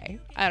be okay.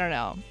 I don't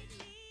know.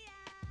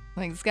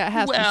 Like, it's got to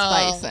have some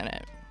spice in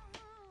it.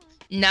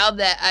 Now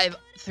that I've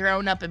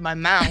thrown up in my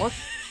mouth.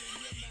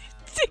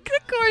 Take the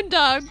corn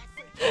dog,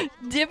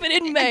 dip it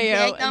in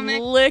mayo, and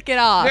lick it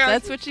off. Girl.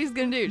 That's what she's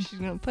going to do. She's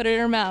going to put it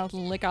in her mouth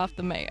and lick off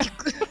the mayo.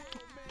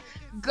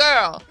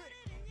 Girl,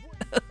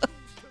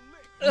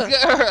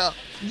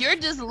 you're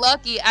just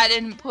lucky I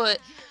didn't put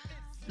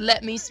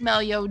 "Let Me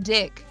Smell Your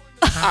Dick"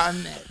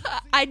 on there.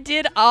 I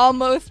did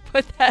almost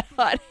put that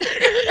on.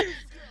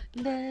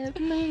 Let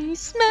me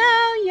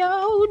smell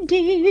your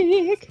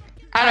dick.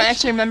 I don't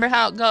actually remember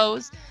how it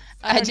goes.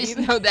 I just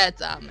know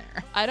that's on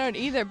there. I don't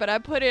either, but I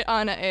put it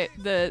on I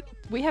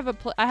have a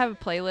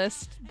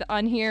playlist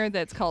on here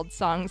that's called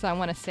Songs I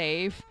Want to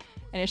Save,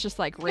 and it's just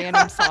like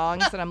random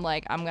songs, and I'm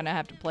like, I'm gonna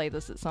have to play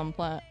this at some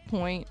point.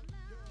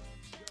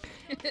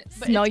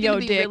 Smell your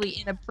dick.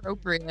 Really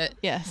inappropriate.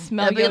 Yeah,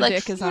 smell your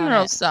dick is on it.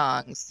 Funeral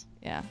songs.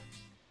 Yeah.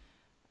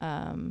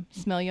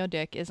 Smell your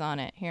dick is on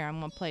it. Here, I'm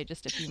gonna play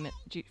just a few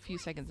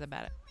seconds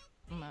about it.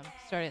 I'm gonna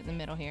start it in the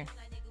middle here.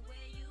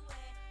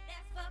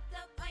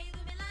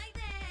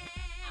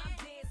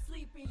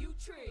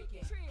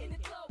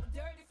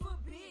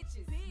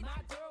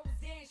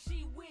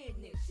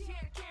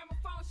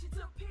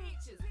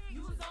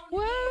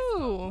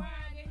 Whoa!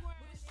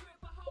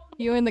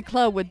 You in the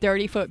club with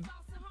dirty foot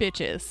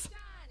bitches.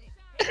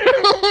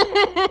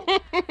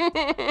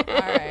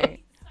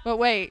 Alright. But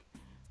wait.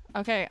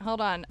 Okay,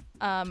 hold on.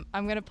 I'm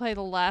gonna play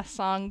the last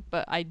song,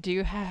 but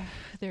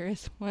there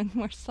is one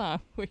more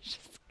song, which is,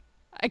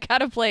 I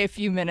gotta play a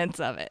few minutes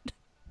of it.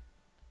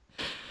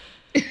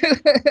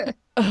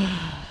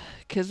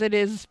 Because it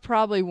is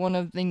probably one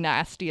of the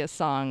nastiest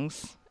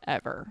songs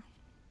ever.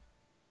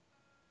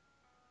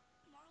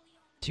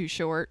 Too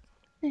Short.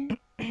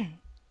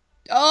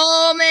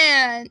 Oh,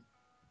 man.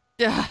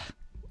 Ugh,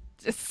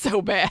 it's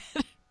so bad.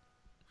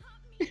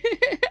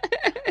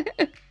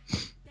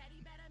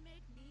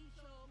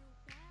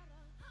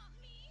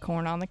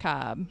 Corn on the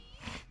cob.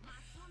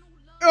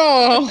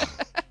 Oh.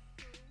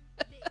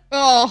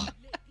 Oh.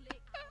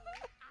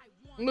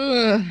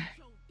 Ugh.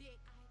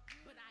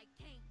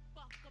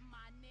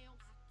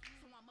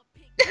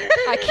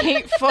 I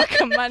can't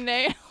fuck on my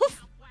nails.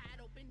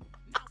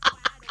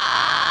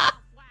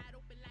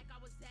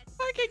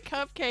 Fucking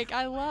Cupcake.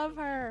 I love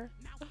her.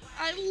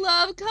 I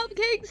love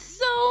Cupcake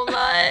so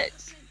much.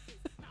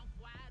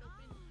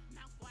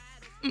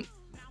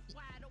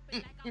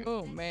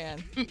 Oh,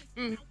 man.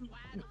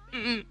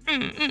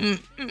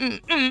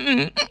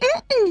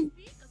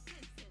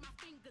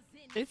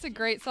 It's a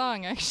great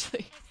song,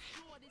 actually.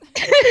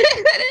 It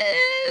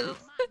is.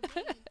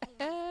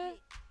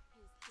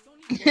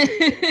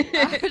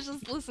 I was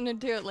just listening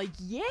to it like,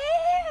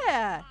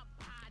 yeah!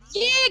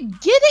 Yeah,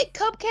 get it,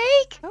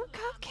 Cupcake! Go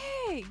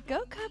Cupcake!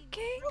 Go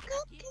Cupcake!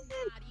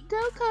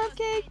 Go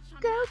Cupcake!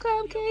 Go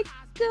Cupcake!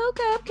 Go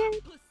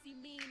Cupcake!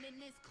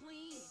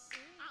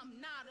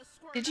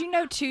 Did you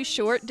know Too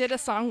Short did a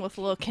song with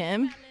Lil'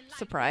 Kim?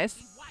 Surprise.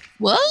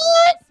 What?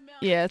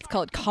 Yeah, it's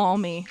called Call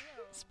Me.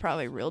 It's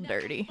probably real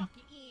dirty.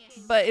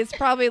 But it's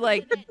probably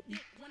like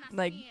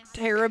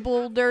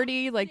terrible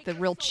dirty, like the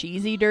real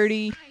cheesy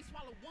dirty.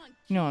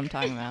 You know what I'm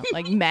talking about.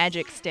 Like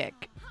Magic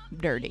Stick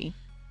dirty.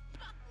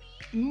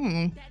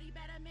 Mm.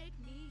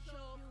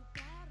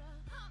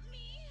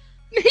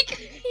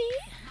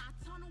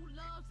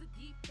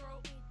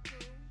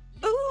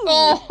 Ooh.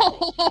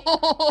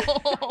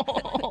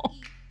 Oh.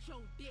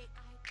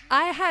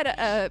 I had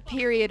a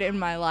period in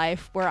my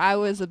life where I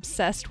was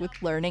obsessed with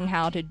learning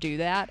how to do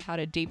that, how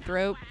to deep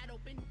throat.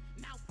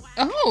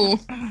 Oh.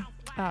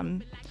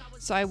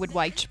 So I would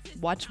watch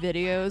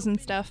videos and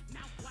stuff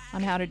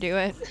on how to do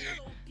it.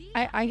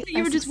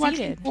 You were just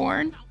watching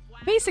porn?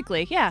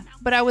 Basically, yeah.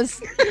 But I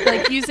was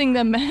like using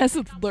them as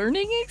a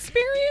learning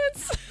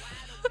experience.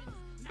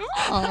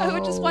 I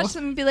would just watch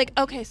them and be like,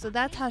 okay, so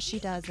that's how she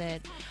does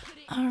it.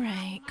 All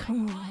right,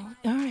 cool.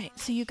 All right,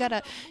 so you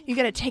gotta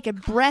take a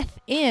breath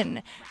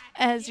in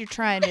as you're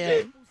trying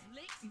to,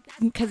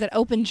 because it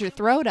opens your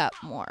throat up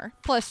more.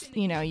 Plus,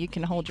 you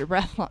can hold your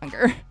breath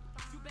longer.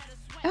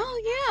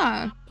 Oh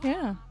yeah.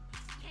 Yeah.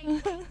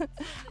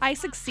 I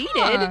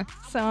succeeded,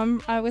 so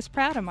I was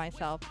proud of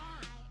myself.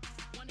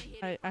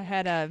 I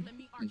had a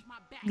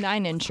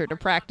 9-incher to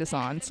practice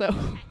on, so.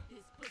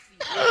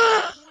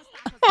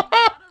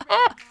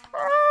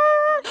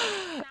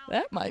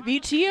 That might be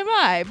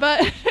TMI,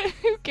 but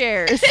who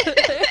cares?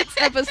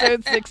 It's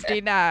episode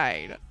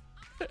 69.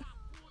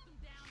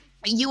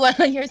 You want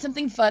to hear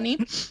something funny?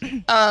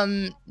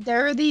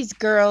 There are these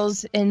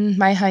girls in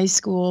my high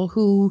school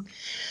who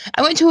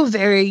I went to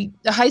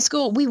a high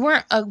school. We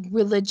weren't a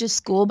religious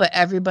school, but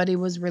everybody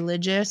was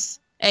religious.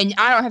 And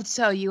I don't have to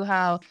tell you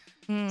how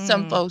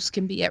some folks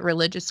can be at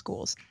religious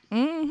schools.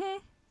 Mm-hmm.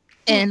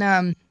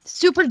 And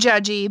super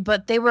judgy,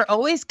 but they were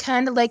always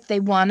kind of like they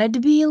wanted to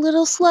be a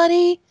little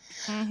slutty.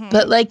 Mm-hmm.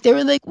 But like they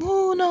were like,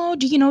 oh no,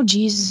 do you know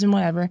Jesus and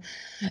whatever.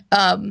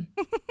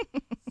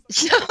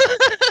 So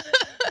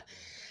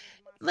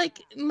like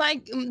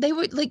they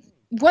would like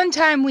one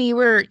time we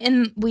were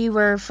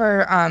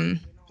for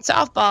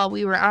softball,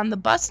 we were on the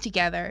bus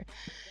together,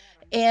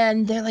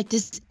 and they're like,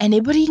 does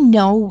anybody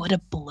know what a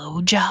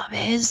blowjob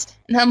is?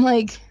 And I'm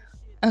like,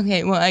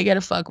 okay, well, I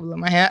gotta fuck with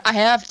them. I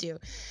have to.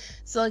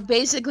 So like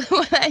basically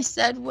what I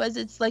said was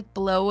it's like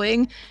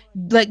blowing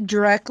like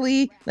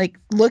directly, like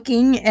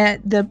looking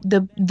at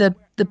the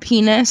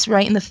penis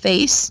right in the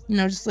face,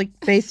 just like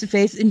face to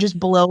face, and just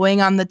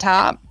blowing on the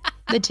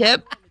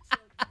tip,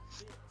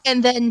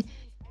 and then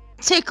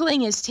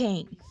tickling his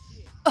taint.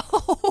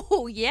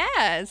 Oh,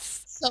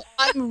 yes. So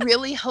I'm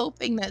really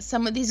hoping that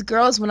some of these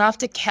girls went off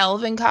to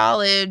Calvin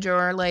College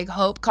or like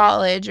Hope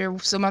College or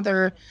some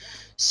other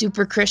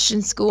super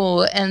Christian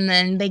school, and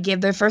then they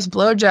give their first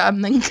blowjob,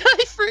 and then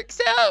guy freaks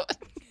out.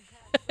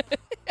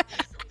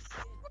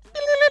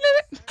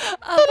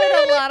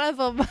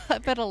 I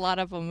bet a lot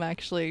of them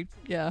actually,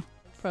 yeah,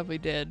 probably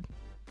did.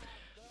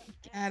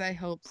 God, I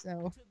hope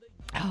so.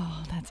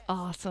 Oh, that's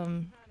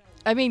awesome.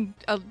 I mean,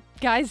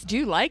 guys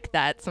do like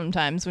that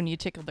sometimes when you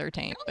tickle their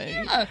taint, but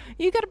Yeah.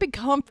 you gotta be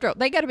comfortable.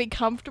 They gotta be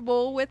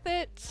comfortable with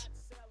it.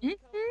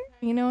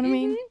 Mm-hmm. You know what I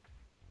mean?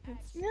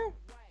 Yeah.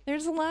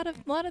 There's a lot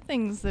of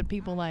things that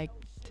people like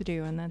to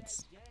do, and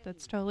that's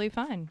totally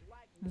fine,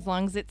 as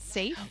long as it's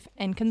safe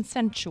and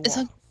consensual. It's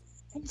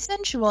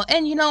consensual.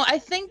 And I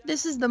think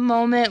this is the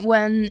moment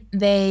when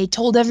they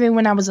told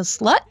everyone I was a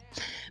slut,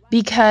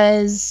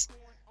 because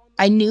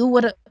I knew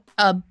what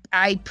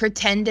I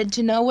pretended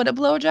to know what a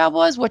blowjob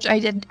was, which I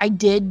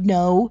did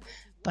know,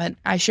 but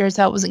I sure as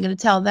hell wasn't going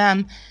to tell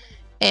them.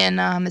 And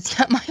it's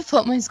not my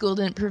fault my school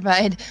didn't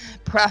provide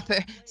proper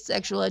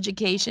sexual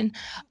education.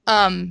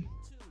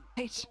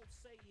 Right.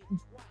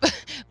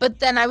 But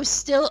then I was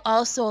still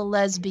also a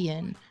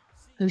lesbian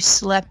who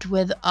slept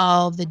with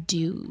all the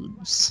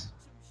dudes.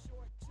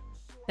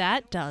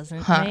 That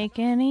doesn't Huh. make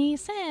any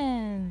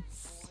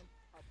sense.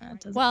 That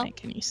doesn't Well,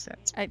 make any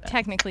sense.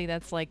 Technically,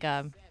 that's like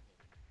a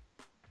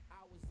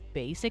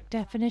basic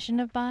definition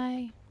of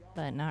bi,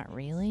 but not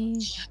really.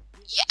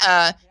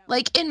 Yeah,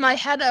 like in my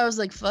head, I was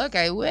like, "Fuck,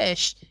 I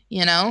wish,"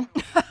 Yes.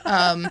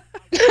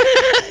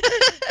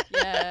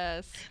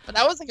 But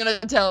I wasn't gonna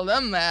tell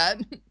them that.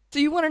 Do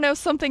you want to know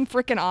something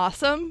freaking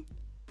awesome?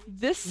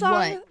 This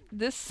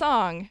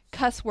song,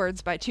 Cuss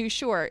Words by Too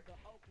Short.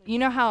 You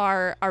know how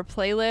our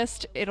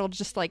playlist, it'll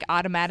just like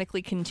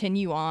automatically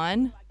continue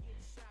on?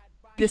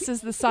 This is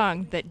the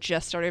song that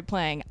just started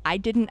playing. I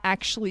didn't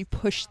actually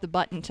push the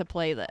button to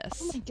play this.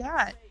 Oh my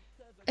god,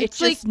 It's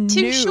like just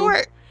Too new.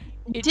 Short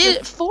It did just-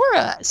 it for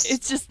us.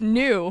 It's just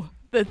new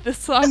that this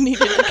song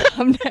needed to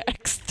come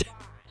next.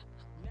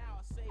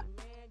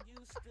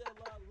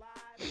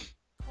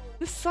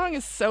 This song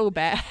is so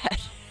bad.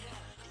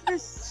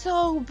 It's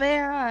so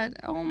bad.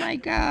 Oh my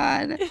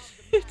god,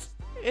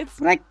 It's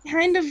but I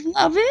kind of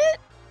love it.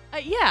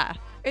 yeah.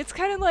 It's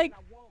kind of like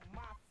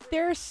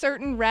there are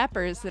certain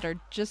rappers that are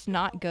just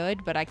not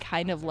good, but I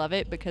kind of love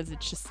it because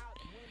it's just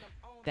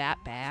that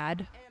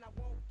bad.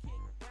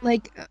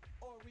 Like,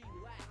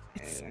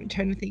 I'm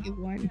trying to think of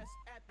one.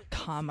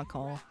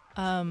 Comical.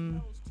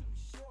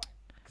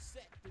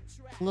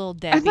 Lil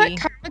I thought Debbie.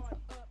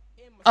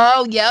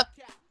 Oh, yep.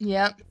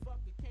 Yeah.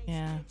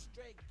 Yeah.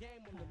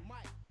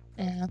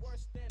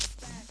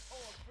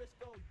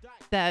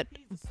 That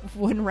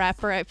one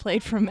rapper I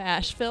played from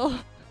Asheville.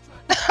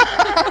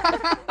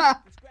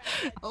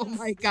 Oh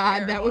my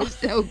god, that was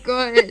so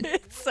good.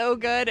 It's so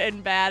good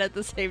and bad at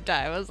the same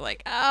time. I was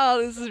like, oh,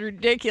 this is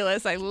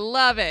ridiculous. I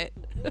love it.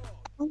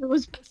 It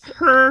was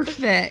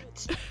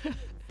perfect.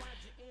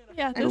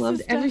 Yeah, I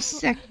loved every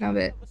second of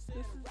it.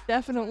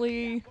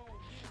 Definitely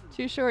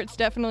Too Short's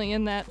definitely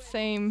in that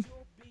same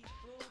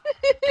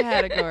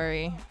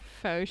category.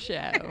 Faux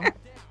show.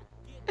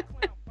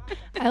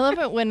 I love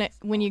it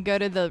when you go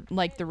to the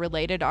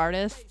related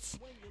artists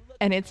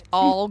and it's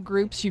all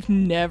groups you've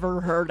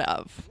never heard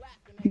of.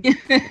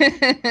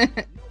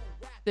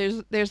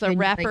 There's a And,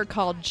 rapper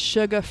called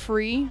Sugar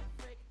Free.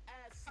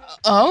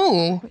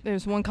 Oh.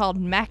 There's one called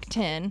Mac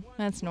 10.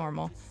 That's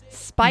normal.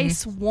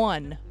 Spice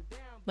One,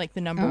 like the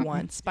number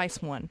one.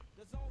 Spice One.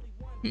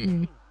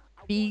 Mm-mm.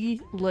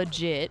 Be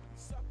Legit.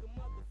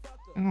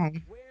 Oh.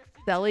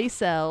 Selly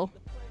Cell.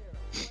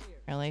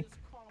 Really?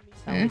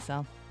 Selly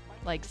Cell.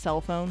 Like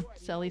cell phone.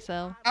 Selly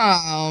Cell.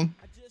 Oh.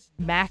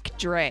 Mac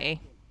Dre.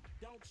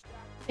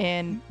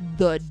 And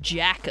The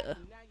Jacka.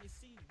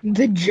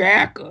 The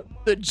Jackal.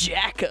 The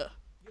Jacka.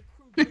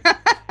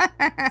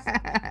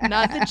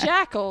 Not the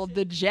Jackal.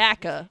 The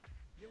Jacka.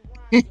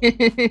 He's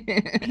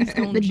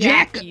gonna The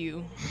jack Jackal.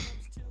 you.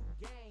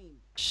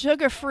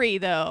 Sugar-free,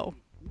 though.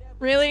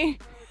 Really?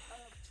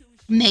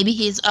 Maybe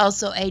he's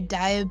also a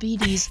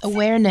diabetes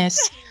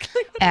awareness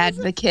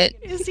advocate.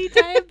 Is he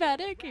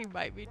diabetic? He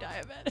might be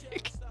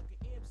diabetic.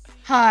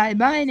 Hi,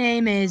 my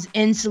name is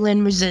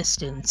Insulin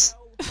Resistance.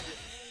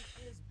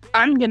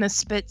 I'm gonna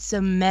spit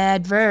some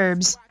mad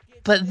verbs,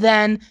 but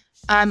then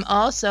I'm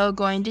also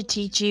going to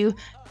teach you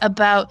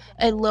about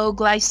a low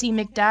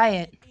glycemic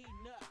diet.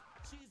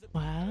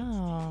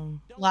 Wow.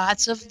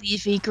 Lots of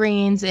leafy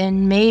greens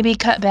and maybe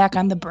cut back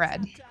on the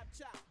bread.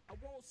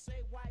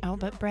 Oh,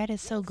 but bread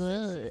is so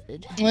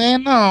good. I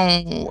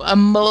know, a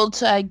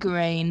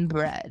multi-grain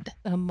bread.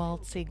 A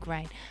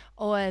multi-grain.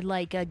 Or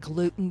like a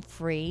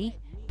gluten-free.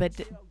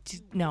 But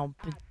no,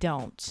 but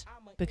don't.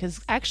 Because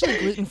actually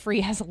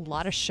gluten-free has a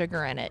lot of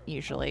sugar in it,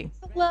 usually.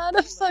 A lot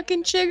of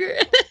fucking sugar.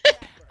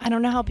 I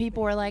don't know how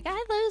people are like,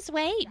 I lose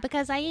weight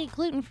because I eat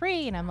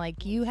gluten-free. And I'm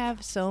like, you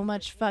have so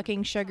much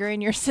fucking sugar in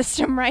your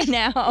system right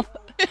now.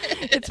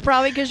 It's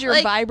probably because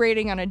you're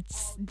vibrating on a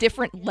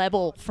different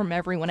level from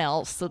everyone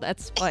else. So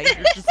that's why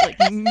you're just like,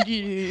 like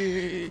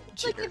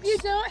if you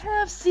don't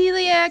have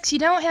celiacs, you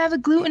don't have a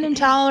gluten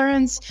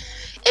intolerance,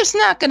 it's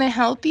not going to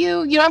help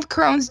you. You don't have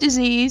Crohn's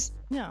disease.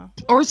 No.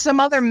 Or some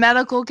other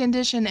medical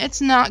condition.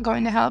 It's not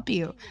going to help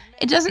you.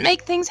 It doesn't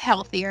make things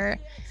healthier.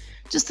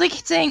 Just like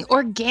saying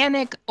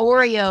organic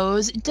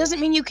Oreos, it doesn't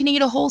mean you can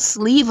eat a whole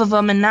sleeve of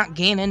them and not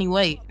gain any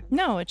weight.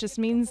 No, it just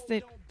means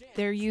that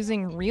they're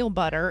using real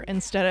butter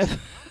instead of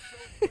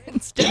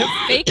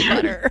fake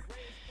butter.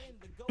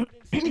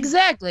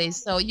 Exactly.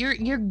 So you're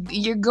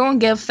going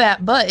to get a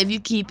fat butt if you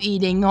keep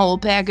eating whole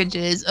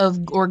packages of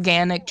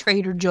organic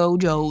Trader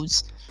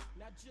Joe's.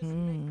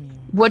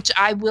 Which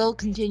I will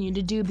continue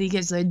to do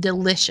because they're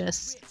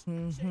delicious.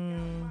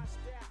 Mm-hmm.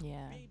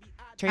 Yeah.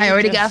 I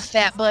already got a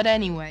fat butt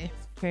anyway.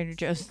 Trader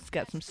Joe's has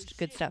got some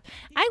good stuff.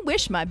 I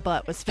wish my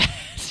butt was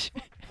fat.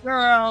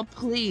 Girl,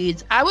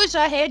 please. I wish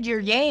I had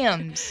your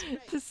yams.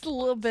 Just a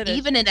little bit.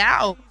 Even it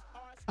out.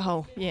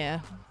 Oh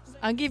yeah.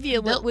 I'll give you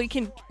a little. We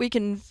can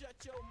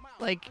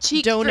like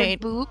cheek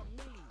donate. Boob.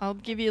 I'll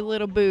give you a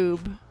little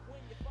boob.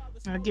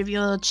 I'll give you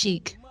a little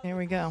cheek. There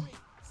we go.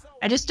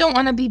 I just don't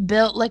want to be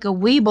built like a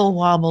weeble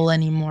wobble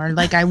anymore.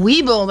 Like I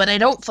weeble, but I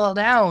don't fall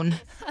down.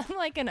 I'm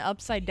like an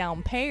upside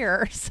down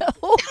pear, so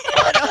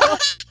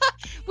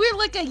we're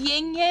like a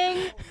yin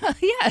yang.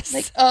 Yes.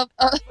 Like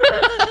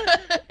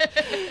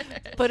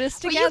put us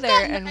together,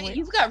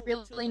 you've got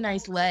really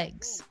nice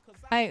legs.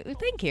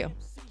 Thank you.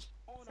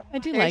 I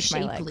do They're like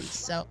shapely, my legs.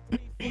 So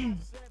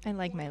I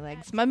like my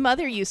legs. My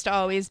mother used to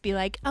always be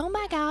like, "Oh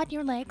my God,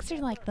 your legs are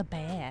like the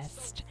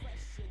best."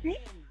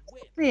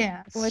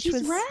 Yeah, which she's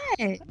was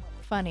right.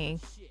 Funny.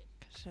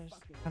 I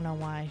don't know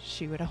why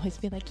she would always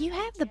be like, "You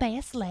have the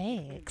best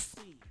legs."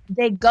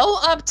 They go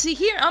up to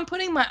here. I'm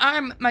putting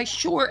my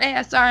short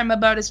ass arm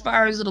about as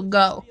far as it'll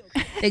go.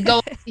 They go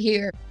up to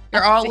here.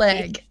 They're all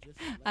leg.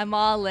 I'm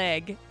all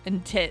leg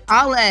and tit.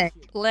 All leg.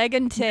 Leg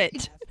and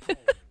tit.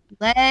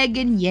 Leg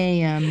and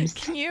yams.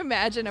 Can you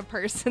imagine a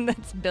person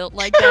that's built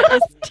like that?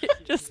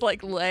 just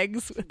like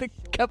legs with a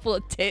couple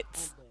of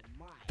tits.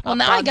 Well,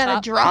 now I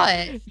gotta draw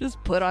it.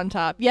 Just put on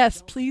top.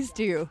 Yes, please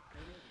do.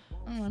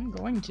 Oh, I'm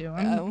going to.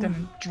 I'm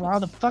gonna draw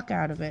the fuck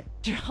out of it.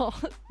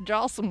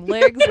 Draw some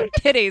legs with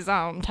titties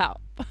on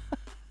top.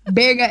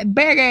 Big old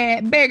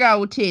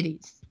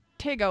titties.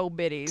 Tig old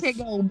bitties.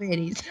 Tig old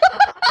bitties.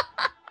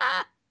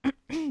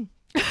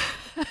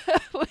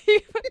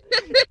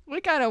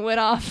 we kind of went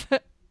off.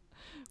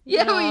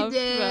 Yeah, we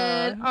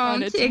did.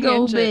 On tig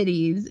old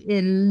bitties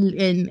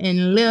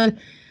and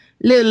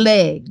little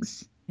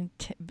legs.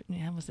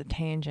 That was a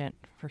tangent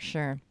for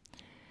sure.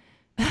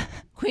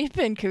 We've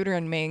been Cooter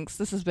and Minx.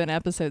 This has been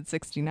episode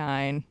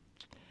 69.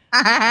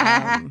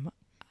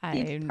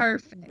 It's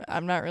perfect.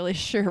 I'm not really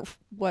sure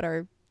what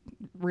our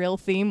real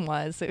theme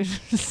was. It was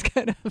just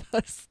kind of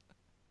us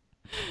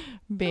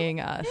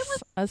being us.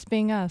 Us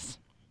being us.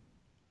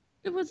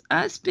 It was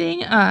us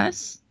being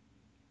us.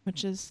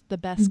 Which is the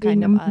best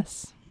kind of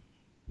us.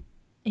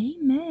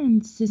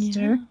 Amen,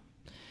 sister.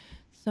 Yeah.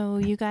 So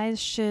you guys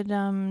should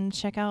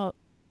check out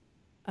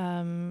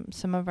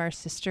some of our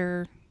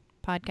sister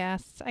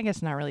podcasts. I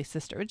guess not really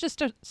sister, but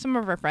just some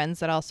of our friends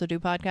that also do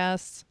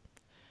podcasts.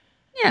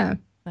 Yeah.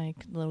 Like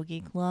Little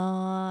Geek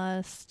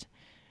Lost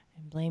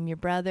and Blame Your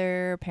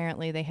Brother.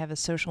 Apparently they have a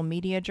social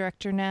media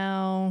director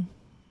now.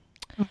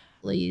 Oh,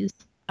 please.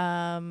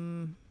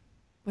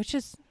 Which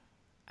is,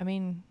 I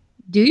mean...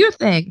 Do your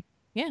thing.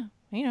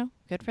 Yeah,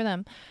 good for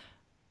them.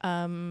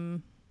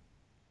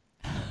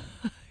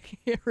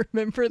 Can't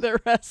remember the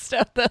rest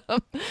of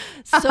them.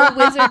 So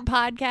Wizard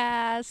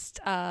Podcast,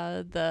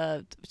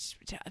 the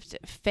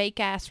Fake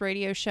Ass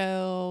Radio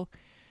Show,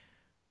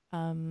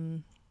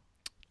 the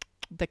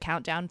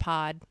Countdown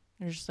Pod.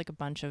 There's just like a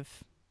bunch of,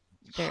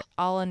 they're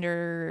all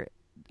under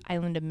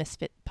Island of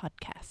Misfit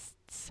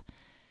Podcasts.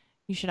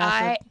 You should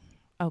also,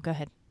 go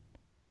ahead.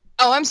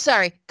 Oh, I'm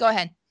sorry. Go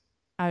ahead.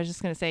 I was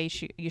just going to say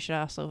you should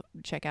also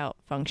check out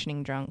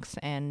Functioning Drunks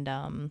and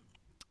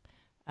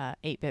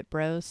 8-Bit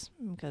Bros,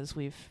 because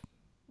we've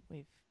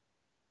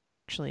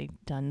actually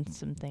done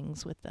some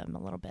things with them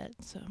a little bit.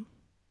 So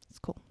It's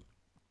cool.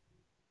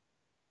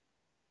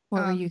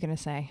 What were you going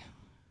to say?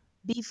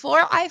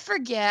 Before I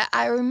forget,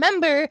 I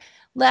remember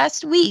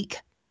last week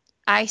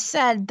I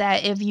said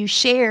that if you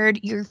shared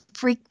your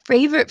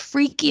favorite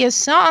freakiest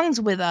songs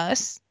with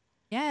us,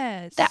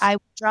 Yes. that I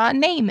would draw a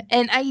name.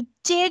 And I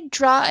did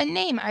draw a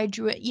name. I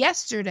drew it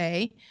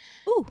yesterday.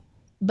 Ooh.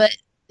 But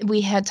we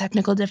had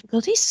technical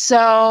difficulties.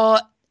 So,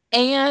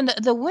 and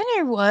the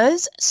winner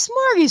was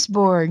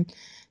Smorgasbord.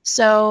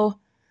 So,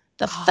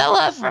 the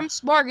fella from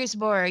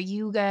Smorgasbord,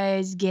 you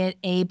guys get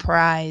a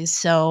prize.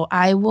 So,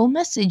 I will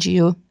message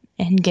you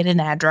and get an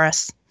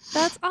address.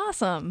 That's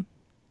awesome.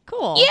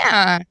 Cool.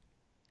 Yeah.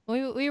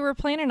 We were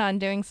planning on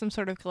doing some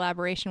sort of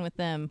collaboration with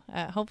them.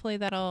 Hopefully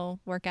that'll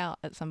work out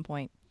at some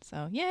point.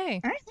 So, yay.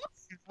 I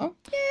hope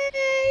so.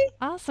 Yay.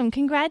 Awesome.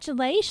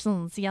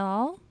 Congratulations,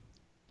 y'all.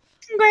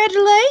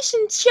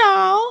 Congratulations,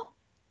 y'all.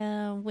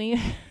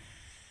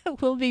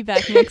 We'll be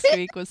back next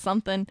week with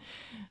something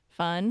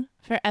fun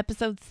for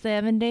episode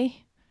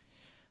 70.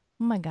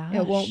 Oh my gosh.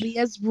 It won't be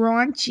as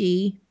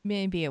raunchy.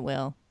 Maybe it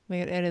will.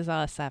 It is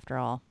us after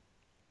all.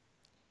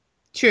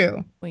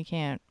 True. We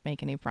can't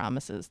make any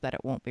promises that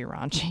it won't be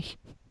raunchy.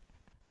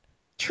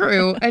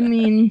 True. I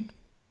mean,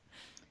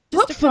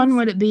 what fun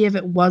would it be if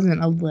it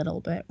wasn't a little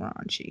bit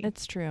raunchy?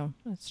 It's true.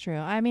 It's true.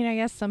 I mean, I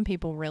guess some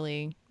people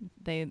really,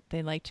 they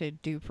like to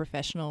do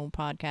professional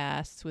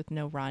podcasts with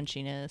no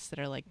raunchiness that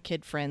are like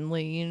kid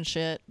friendly and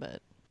shit,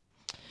 but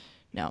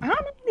no. I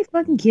don't know any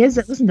fucking kids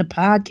that listen to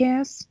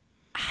podcasts.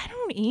 I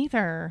don't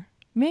either.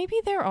 Maybe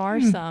there are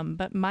some,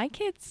 but my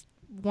kids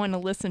want to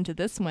listen to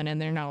this one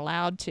and they're not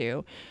allowed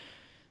to.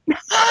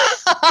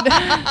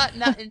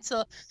 not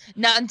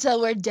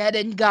until we're dead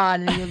and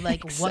gone and you're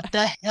like, what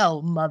the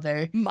hell,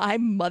 mother? My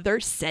mother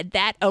said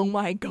that? Oh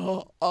my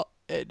god.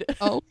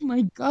 Oh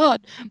my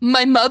god.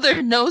 My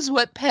mother knows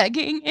what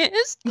pegging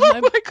is?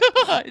 Oh my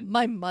god.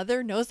 My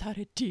mother knows how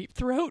to deep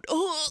throat.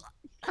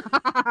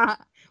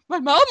 My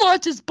mom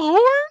watches porn?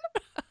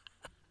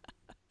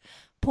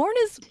 Porn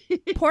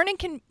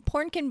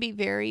can be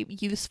very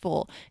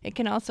useful. It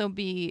can also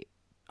be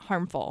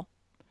harmful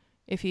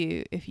if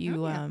you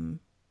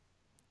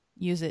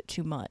use it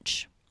too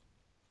much.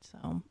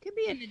 So it could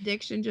be an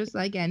addiction just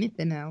like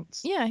anything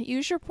else. Yeah,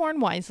 use your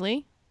porn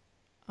wisely.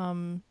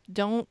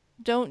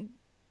 Don't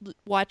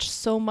watch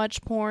so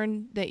much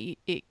porn that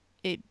it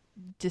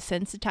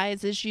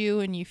desensitizes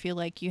you and you feel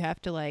like you have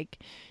to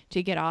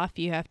to get off,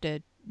 you have to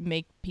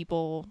make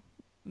people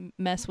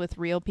mess with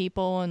real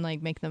people and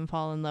make them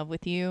fall in love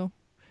with you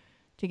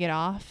to get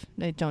off.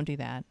 Don't do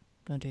that.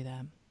 Don't do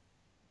that.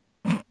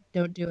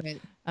 Don't do it.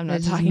 I'm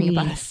not talking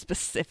about a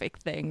specific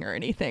thing or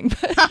anything,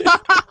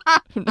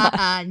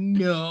 but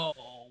no,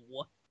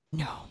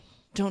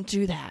 don't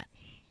do that.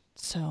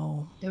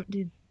 So don't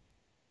do.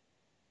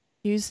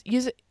 Use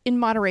it in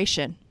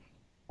moderation.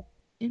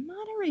 In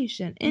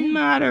moderation. In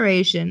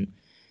moderation.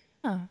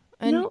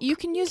 And you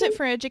can use it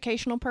for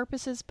educational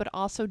purposes, but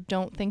also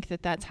don't think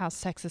that that's how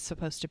sex is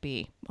supposed to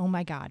be. Oh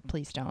my God,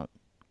 please don't.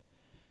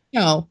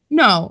 No.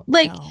 No,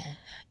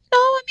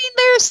 I mean,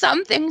 there are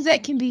some things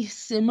that can be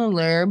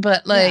similar,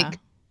 but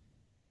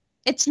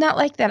it's not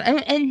like that.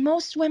 And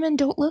most women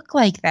don't look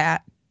like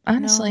that,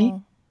 honestly.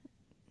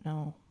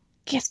 No.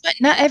 Guess what?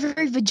 Not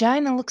every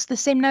vagina looks the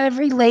same. Not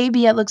every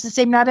labia looks the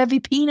same. Not every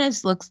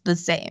penis looks the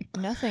same.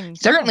 Nothing.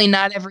 Certainly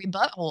not every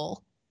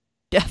butthole.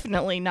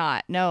 Definitely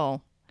not.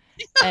 No.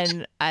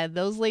 And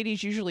those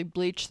ladies usually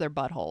bleach their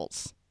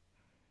buttholes.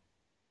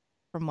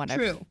 From what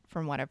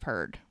I've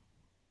heard.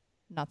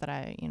 Not that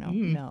I,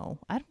 know.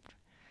 I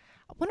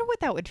wonder what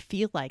that would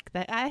feel like.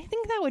 I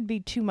think that would be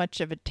too much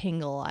of a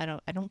tingle. I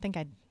don't think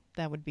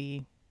that would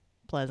be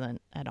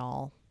pleasant at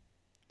all.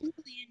 I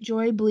really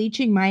enjoy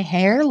bleaching my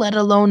hair, let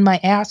alone my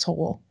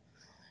asshole.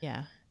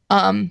 Yeah.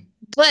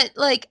 But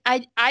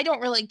I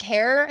don't really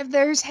care if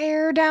there's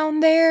hair down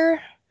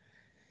there.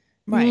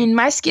 Right. I mean,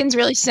 my skin's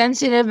really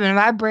sensitive, and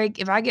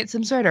if I get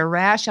some sort of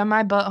rash on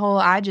my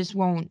butthole, I just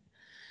won't.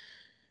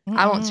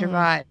 I won't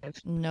survive.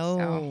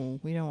 No,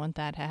 we don't want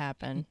that to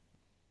happen.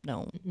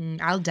 No.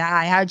 I'll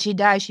die. How'd she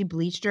die? She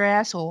bleached her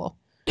asshole.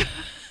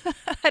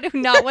 I do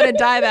not want to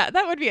die that.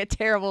 That would be a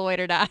terrible way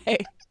to die.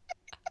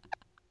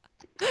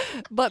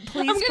 But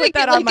please put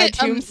that on my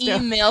tombstone.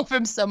 An email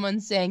from someone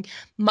saying,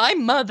 my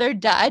mother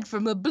died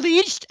from a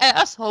bleached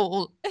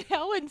asshole.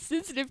 How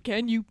insensitive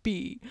can you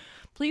be?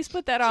 Please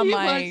put that on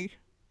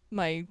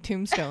my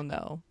tombstone,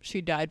 though. She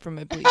died from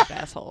a bleached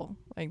asshole.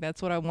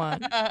 That's what I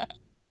want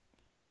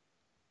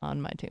on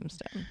my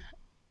tombstone.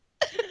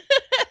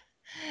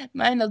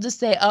 Mine will just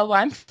say, oh,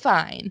 I'm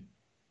fine.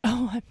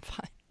 Oh, I'm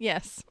fine.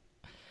 Yes.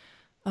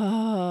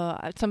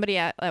 Somebody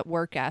at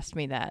work asked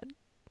me that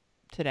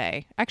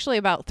today. Actually,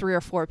 about 3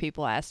 or 4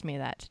 people asked me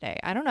that today.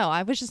 I don't know.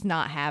 I was just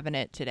not having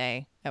it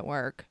today at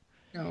work.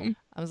 No.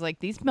 I was like,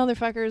 these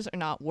motherfuckers are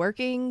not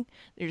working.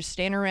 They're just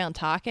standing around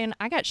talking.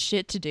 I got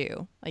shit to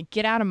do.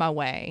 Get out of my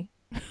way.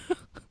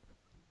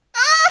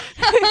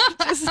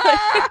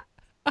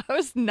 I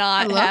was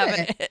not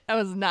having it. I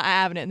was not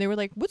having it. And they were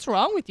like, what's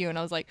wrong with you? And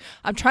I was like,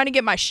 I'm trying to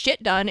get my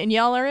shit done and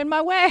y'all are in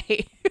my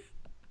way.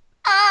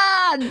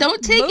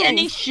 Don't take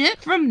any Move. shit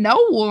from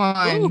no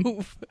one.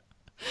 Move.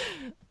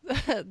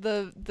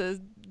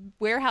 The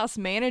warehouse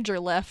manager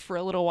left for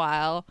a little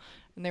while,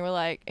 and they were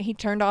like, he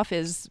turned off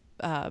his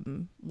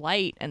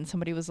light, and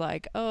somebody was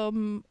like, oh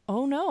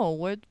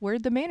no,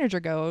 where'd the manager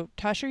go?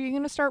 Tasha, are you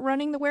gonna start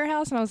running the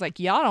warehouse? And I was like,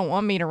 y'all don't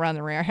want me to run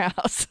the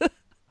warehouse.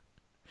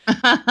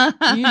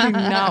 You do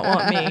not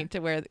want me to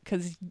wear,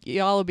 because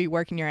y'all will be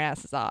working your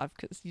asses off,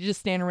 because you just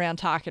stand around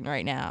talking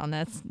right now, and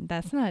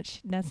that's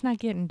not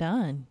getting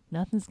done.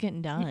 Nothing's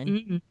getting done.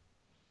 Mm-mm.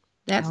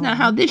 That's not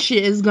how this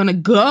shit is gonna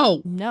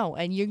go. No,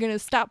 and you're gonna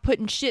stop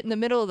putting shit in the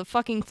middle of the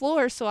fucking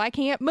floor so I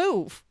can't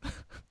move.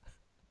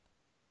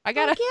 I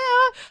got a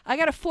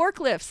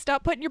forklift.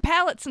 Stop putting your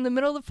pallets in the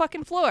middle of the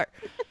fucking floor.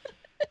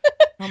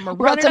 I'm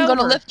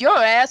gonna lift your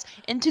ass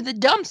into the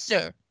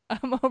dumpster.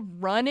 I'm gonna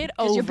run it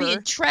over. You're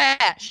being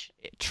trash.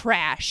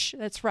 Trash.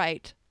 That's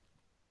right.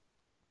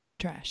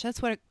 Trash.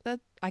 That's what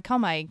I call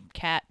my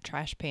cat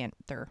Trash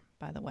Panther,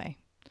 by the way.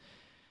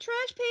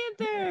 Trash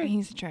Panther.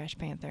 He's a Trash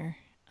Panther.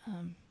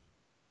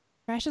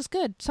 Trash is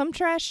good. Some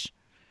trashy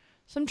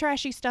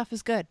stuff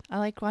is good. I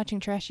like watching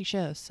trashy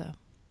shows, so.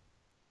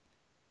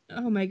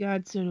 Oh my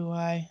god, so do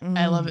I.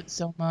 I love it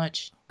so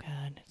much. Oh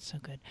god, it's so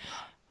good.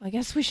 I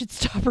guess we should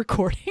stop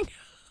recording.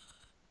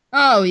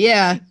 Oh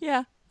yeah.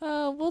 Yeah.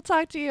 We'll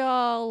talk to you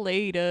all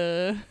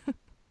later.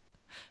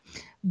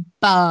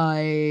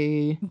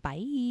 Bye.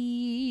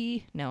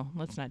 Bye. No,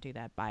 let's not do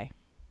that. Bye.